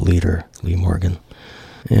two is a leader, Lee Morgan,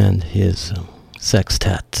 and his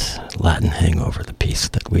sextet, Latin Hangover, the piece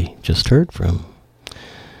that we just heard from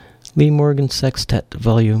Lee Morgan Sextet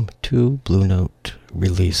Volume 2, Blue Note,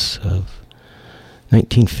 release of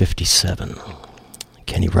 1957.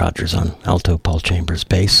 Kenny Rogers on alto, Paul Chambers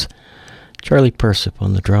bass, Charlie Persip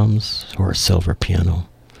on the drums, Horace Silver piano,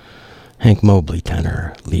 Hank Mobley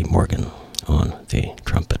tenor, Lee Morgan on the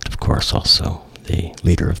trumpet, of course, also the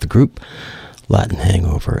leader of the group. Latin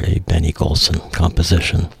Hangover, a Benny Golson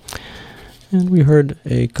composition. And we heard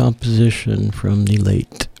a composition from the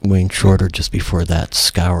late Wayne Shorter just before that,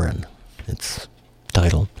 Scourin', its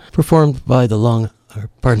title, performed by the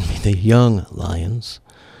Young Lions.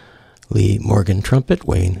 Lee Morgan trumpet,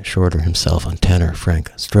 Wayne Shorter himself on tenor,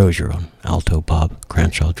 Frank Strozier on alto, Bob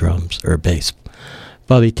Cranshaw drums, or bass,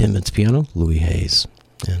 Bobby Timmons piano, Louis Hayes,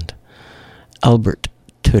 and Albert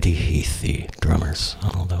Tootie Heath, the drummers,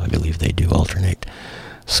 although I believe they do alternate.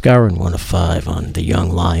 Scourin' 1 of 5 on the Young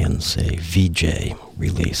Lions, a VJ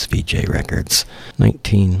release, VJ Records,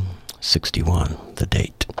 1961, the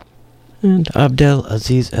date. And Abdel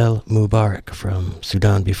Aziz El Mubarak from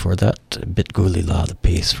Sudan before that, Bit Gulila, the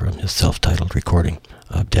piece from his self-titled recording.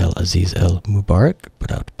 Abdel Aziz El Mubarak,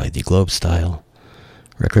 put out by the Globe Style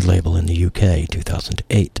record label in the UK,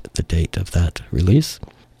 2008, the date of that release.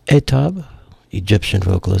 Etab, Egyptian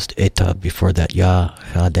vocalist Etab, before that Ya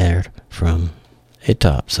Khader from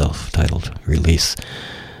Etab, self-titled release.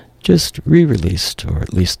 Just re-released, or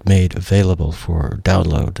at least made available for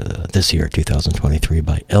download this year, 2023,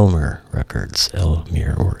 by Elmer Records.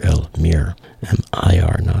 Elmir, or Elmir,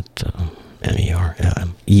 M-I-R, not M-E-R,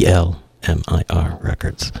 E-L-M-I-R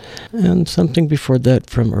Records. And something before that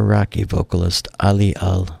from Iraqi vocalist Ali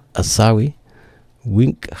Al-Asawi,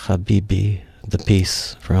 Wink Habibi, the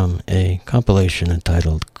piece from a compilation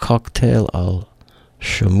entitled Cocktail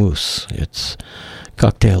Al-Shamus. It's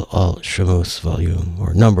Cocktail Al-Shamus volume,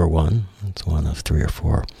 or number 1. It's one of 3 or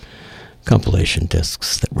 4 compilation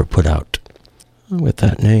discs that were put out with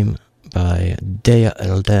that name by Deya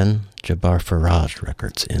Elden Jabbar Faraj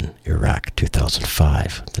Records in Iraq,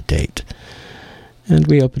 2005, the date. And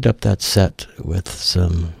we opened up that set with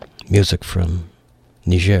some music from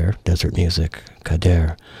Niger, desert music,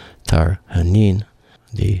 Kader Tar Hanin,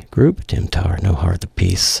 the group, Tim Tar Nohar, the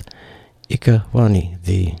piece, Ikawani,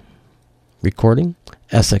 the recording,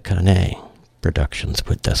 Esekane Productions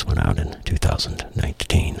put this one out in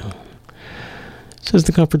 2019. This is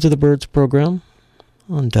the Comforts of the Birds program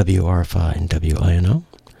on WRFI and WINO.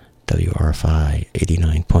 WRFI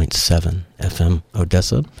 89.7 FM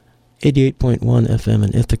Odessa, 88.1 FM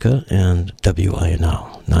in Ithaca, and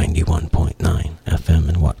WINO 91.9 FM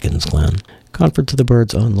in Watkins Glen. Conference of the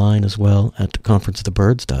Birds online as well at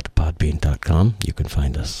conferenceofthebirds.podbean.com. You can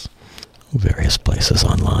find us various places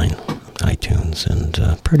online, iTunes, and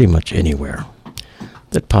pretty much anywhere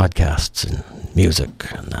that podcasts and music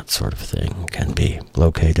and that sort of thing can be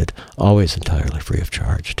located. Always entirely free of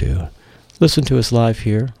charge to listen to us live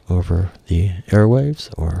here over the airwaves,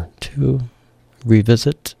 or to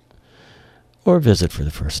revisit or visit for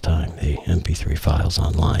the first time the MP3 files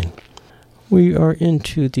online. We are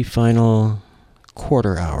into the final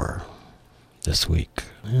quarter hour this week,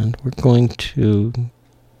 and we're going to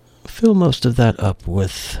fill most of that up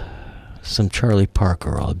with some Charlie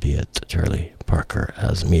Parker, albeit Charlie Parker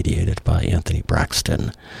as mediated by Anthony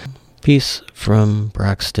Braxton. Piece from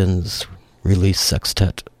Braxton's release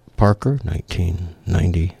Sextet Parker,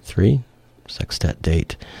 1993, sextet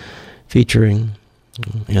date, featuring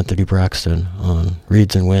Anthony Braxton on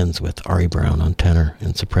reeds and winds with Ari Brown on tenor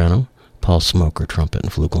and soprano, Paul Smoker trumpet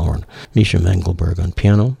and flugelhorn, Misha Mengelberg on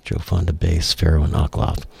piano, Joe Fonda bass, Pharaoh and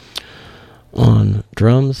Oklov. On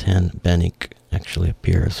drums, Hen Benik actually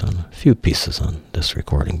appears on a few pieces on this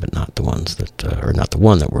recording, but not the ones that, or not the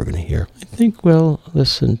one that we're going to hear. I think we'll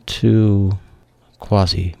listen to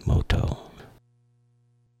Quasimoto.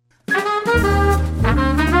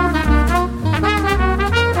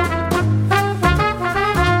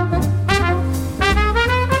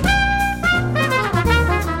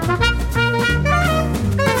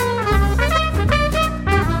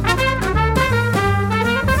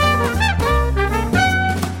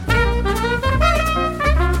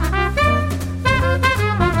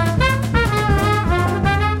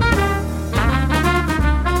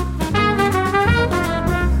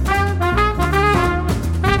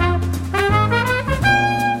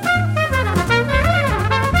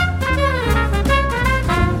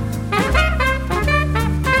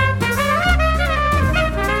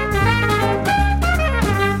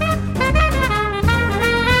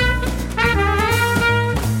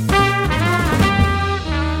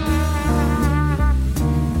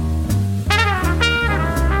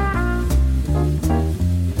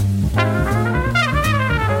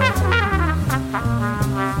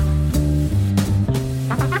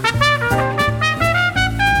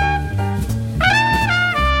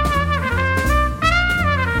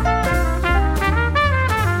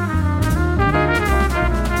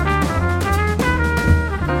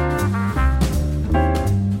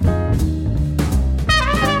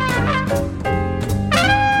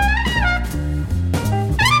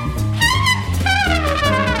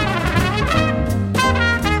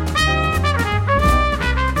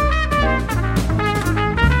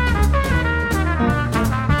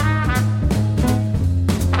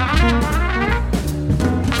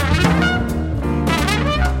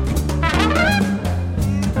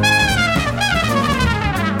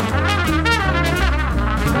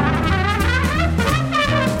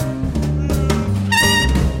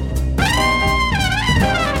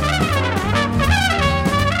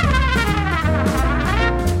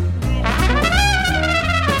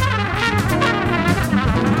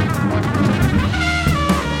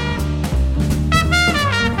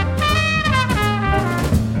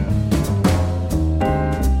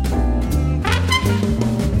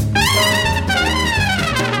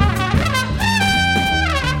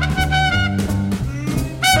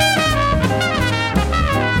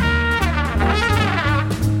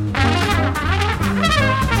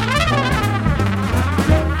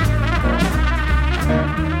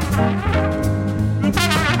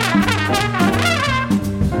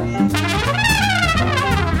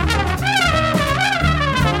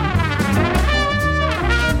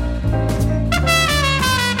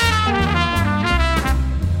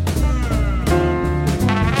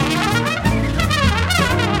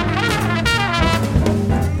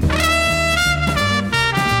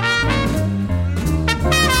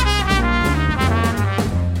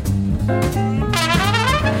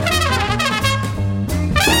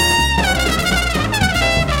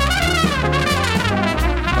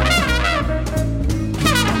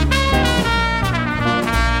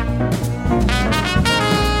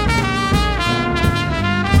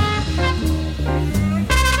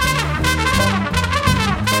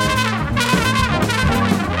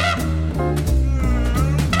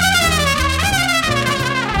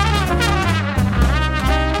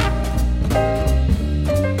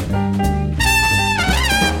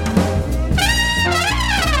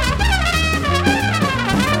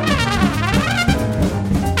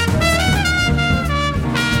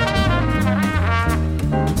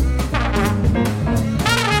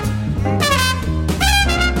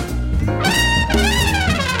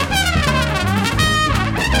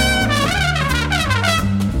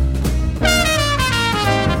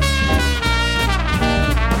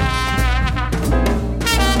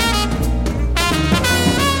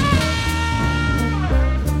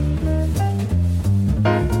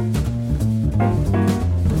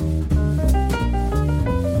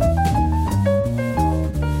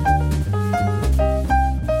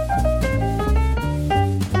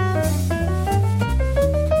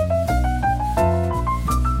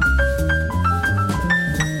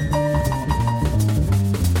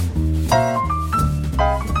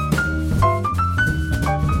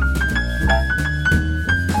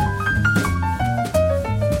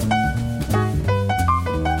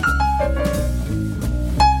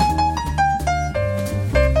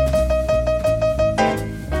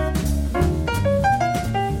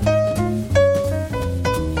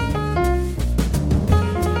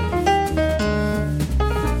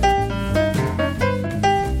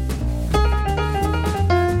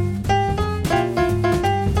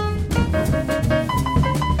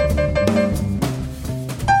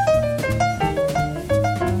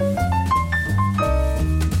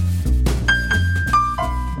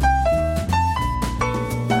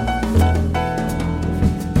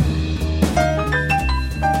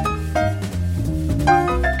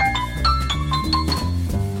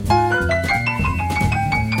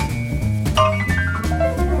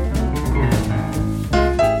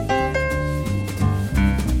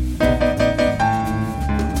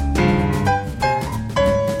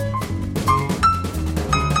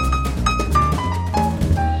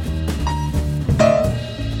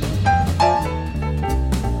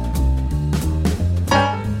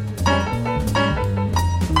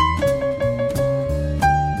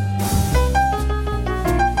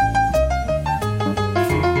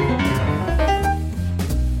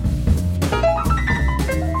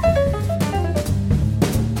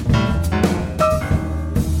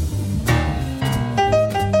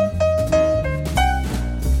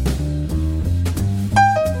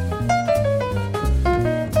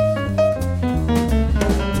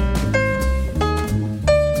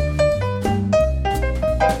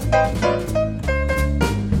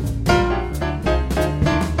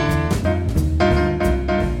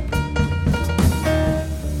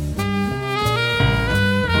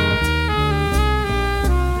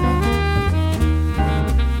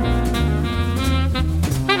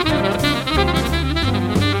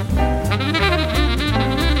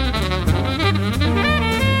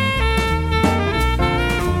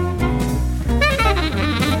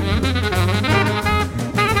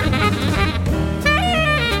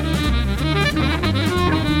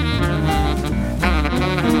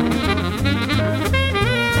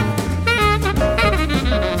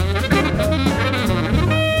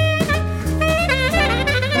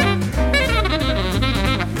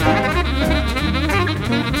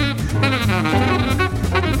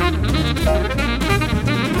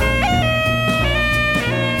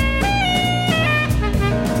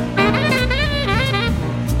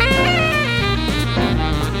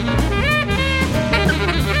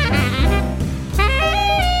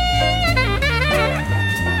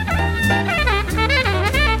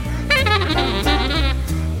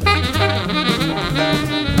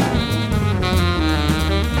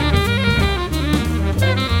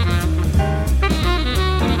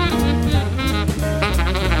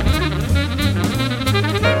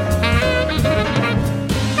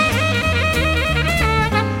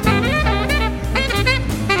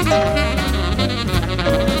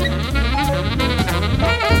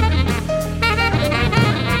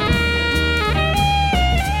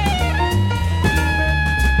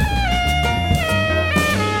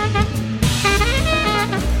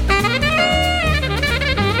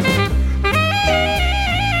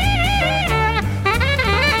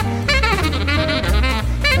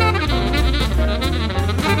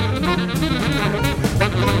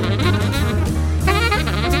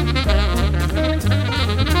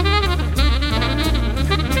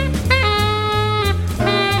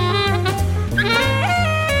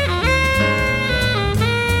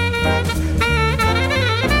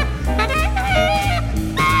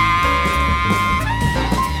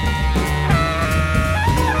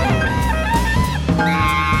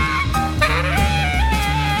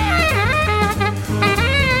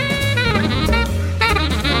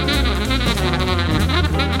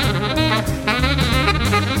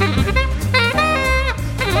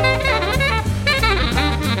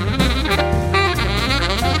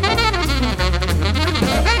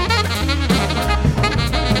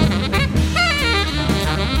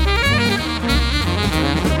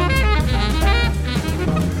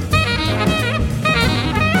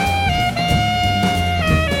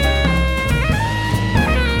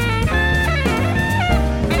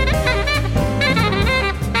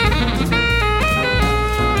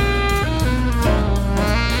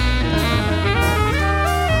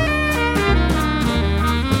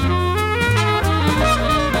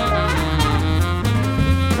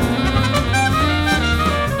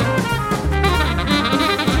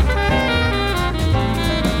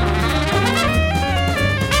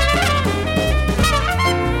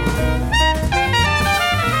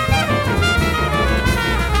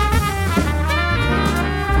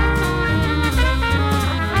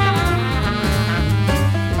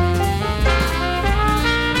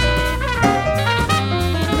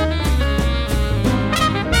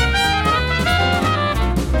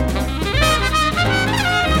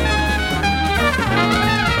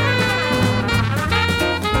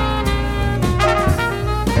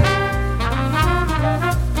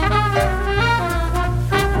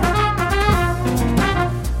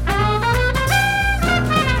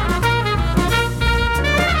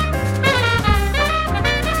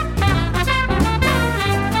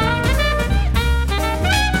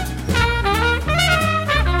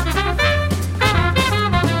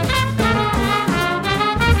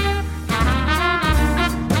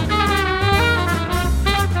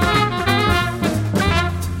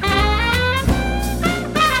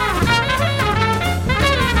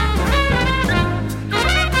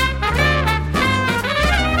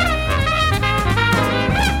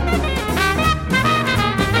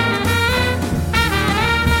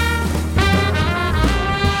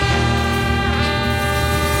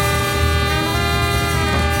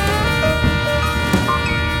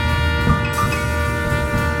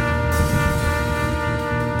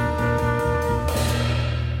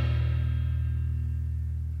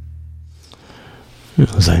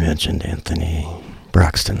 As I mentioned, Anthony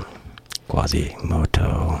Braxton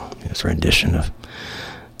Quasimoto, his rendition of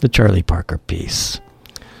the Charlie Parker piece.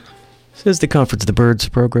 This is the Conference of the Birds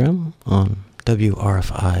program on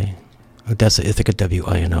WRFI, Odessa, Ithaca,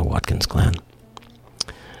 WINO, Watkins Glen.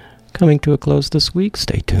 Coming to a close this week.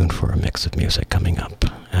 Stay tuned for a mix of music coming up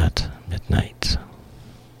at midnight.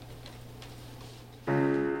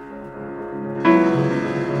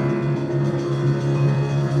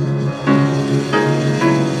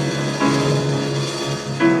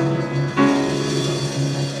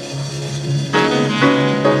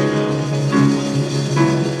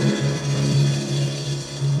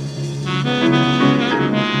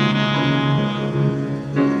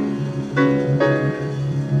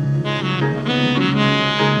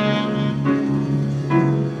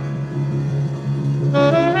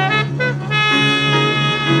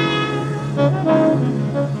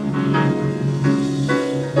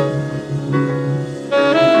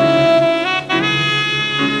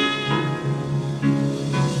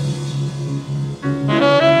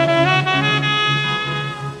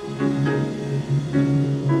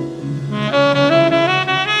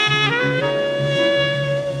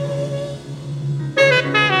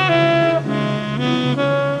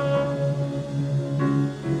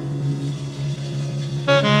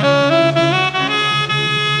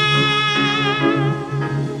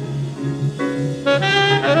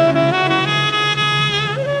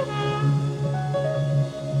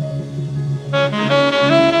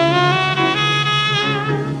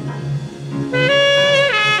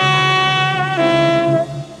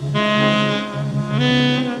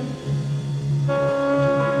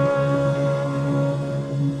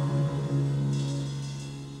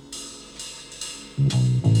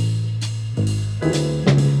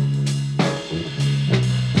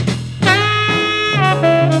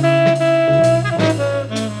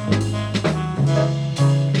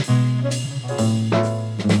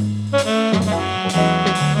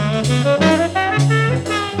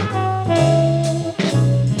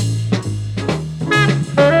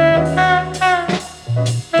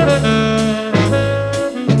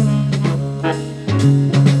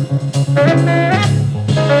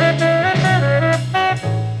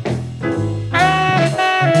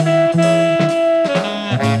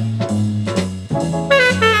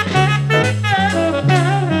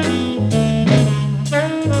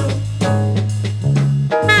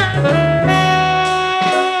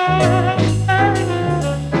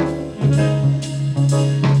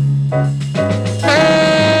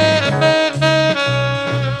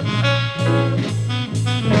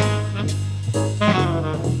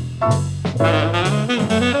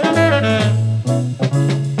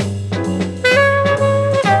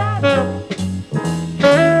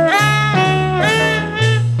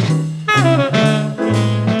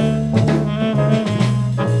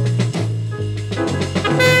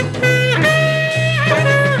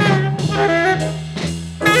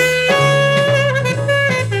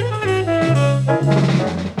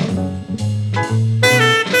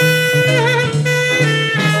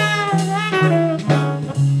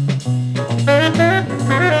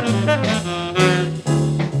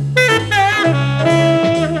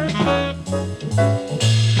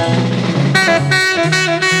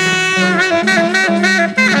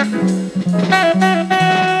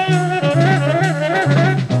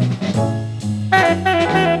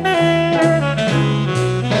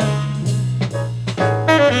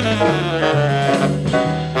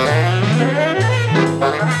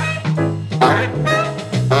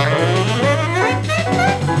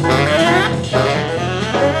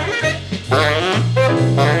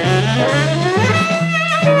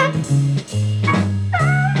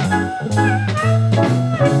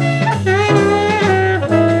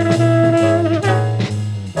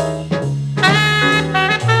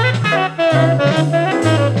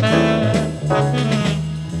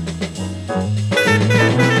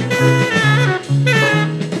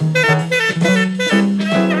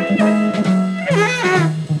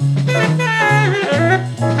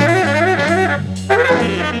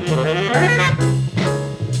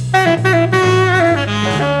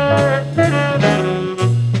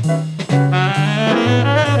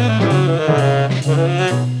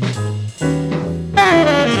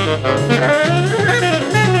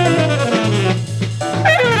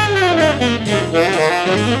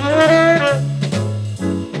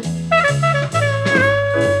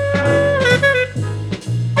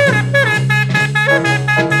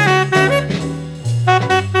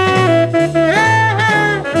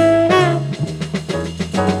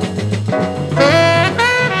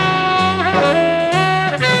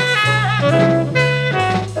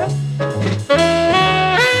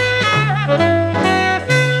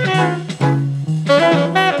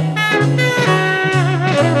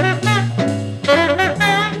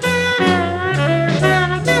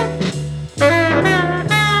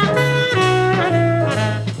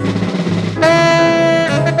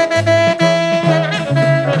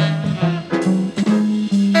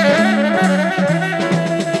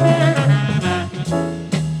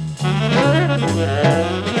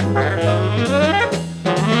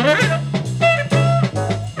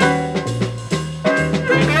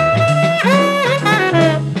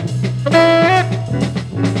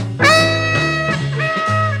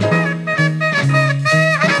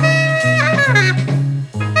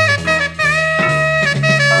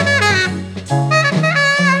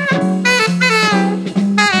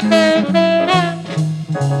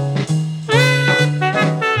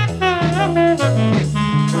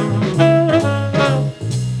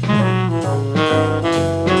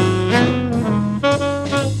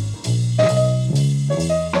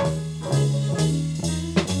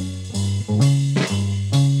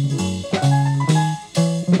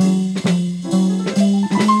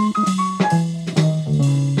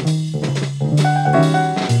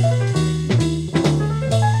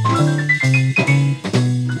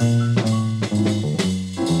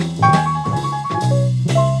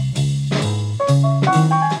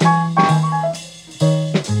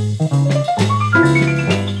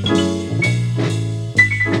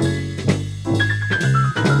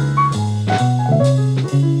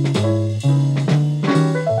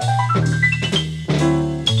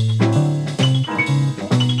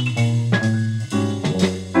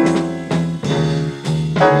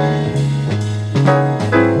 Thank you.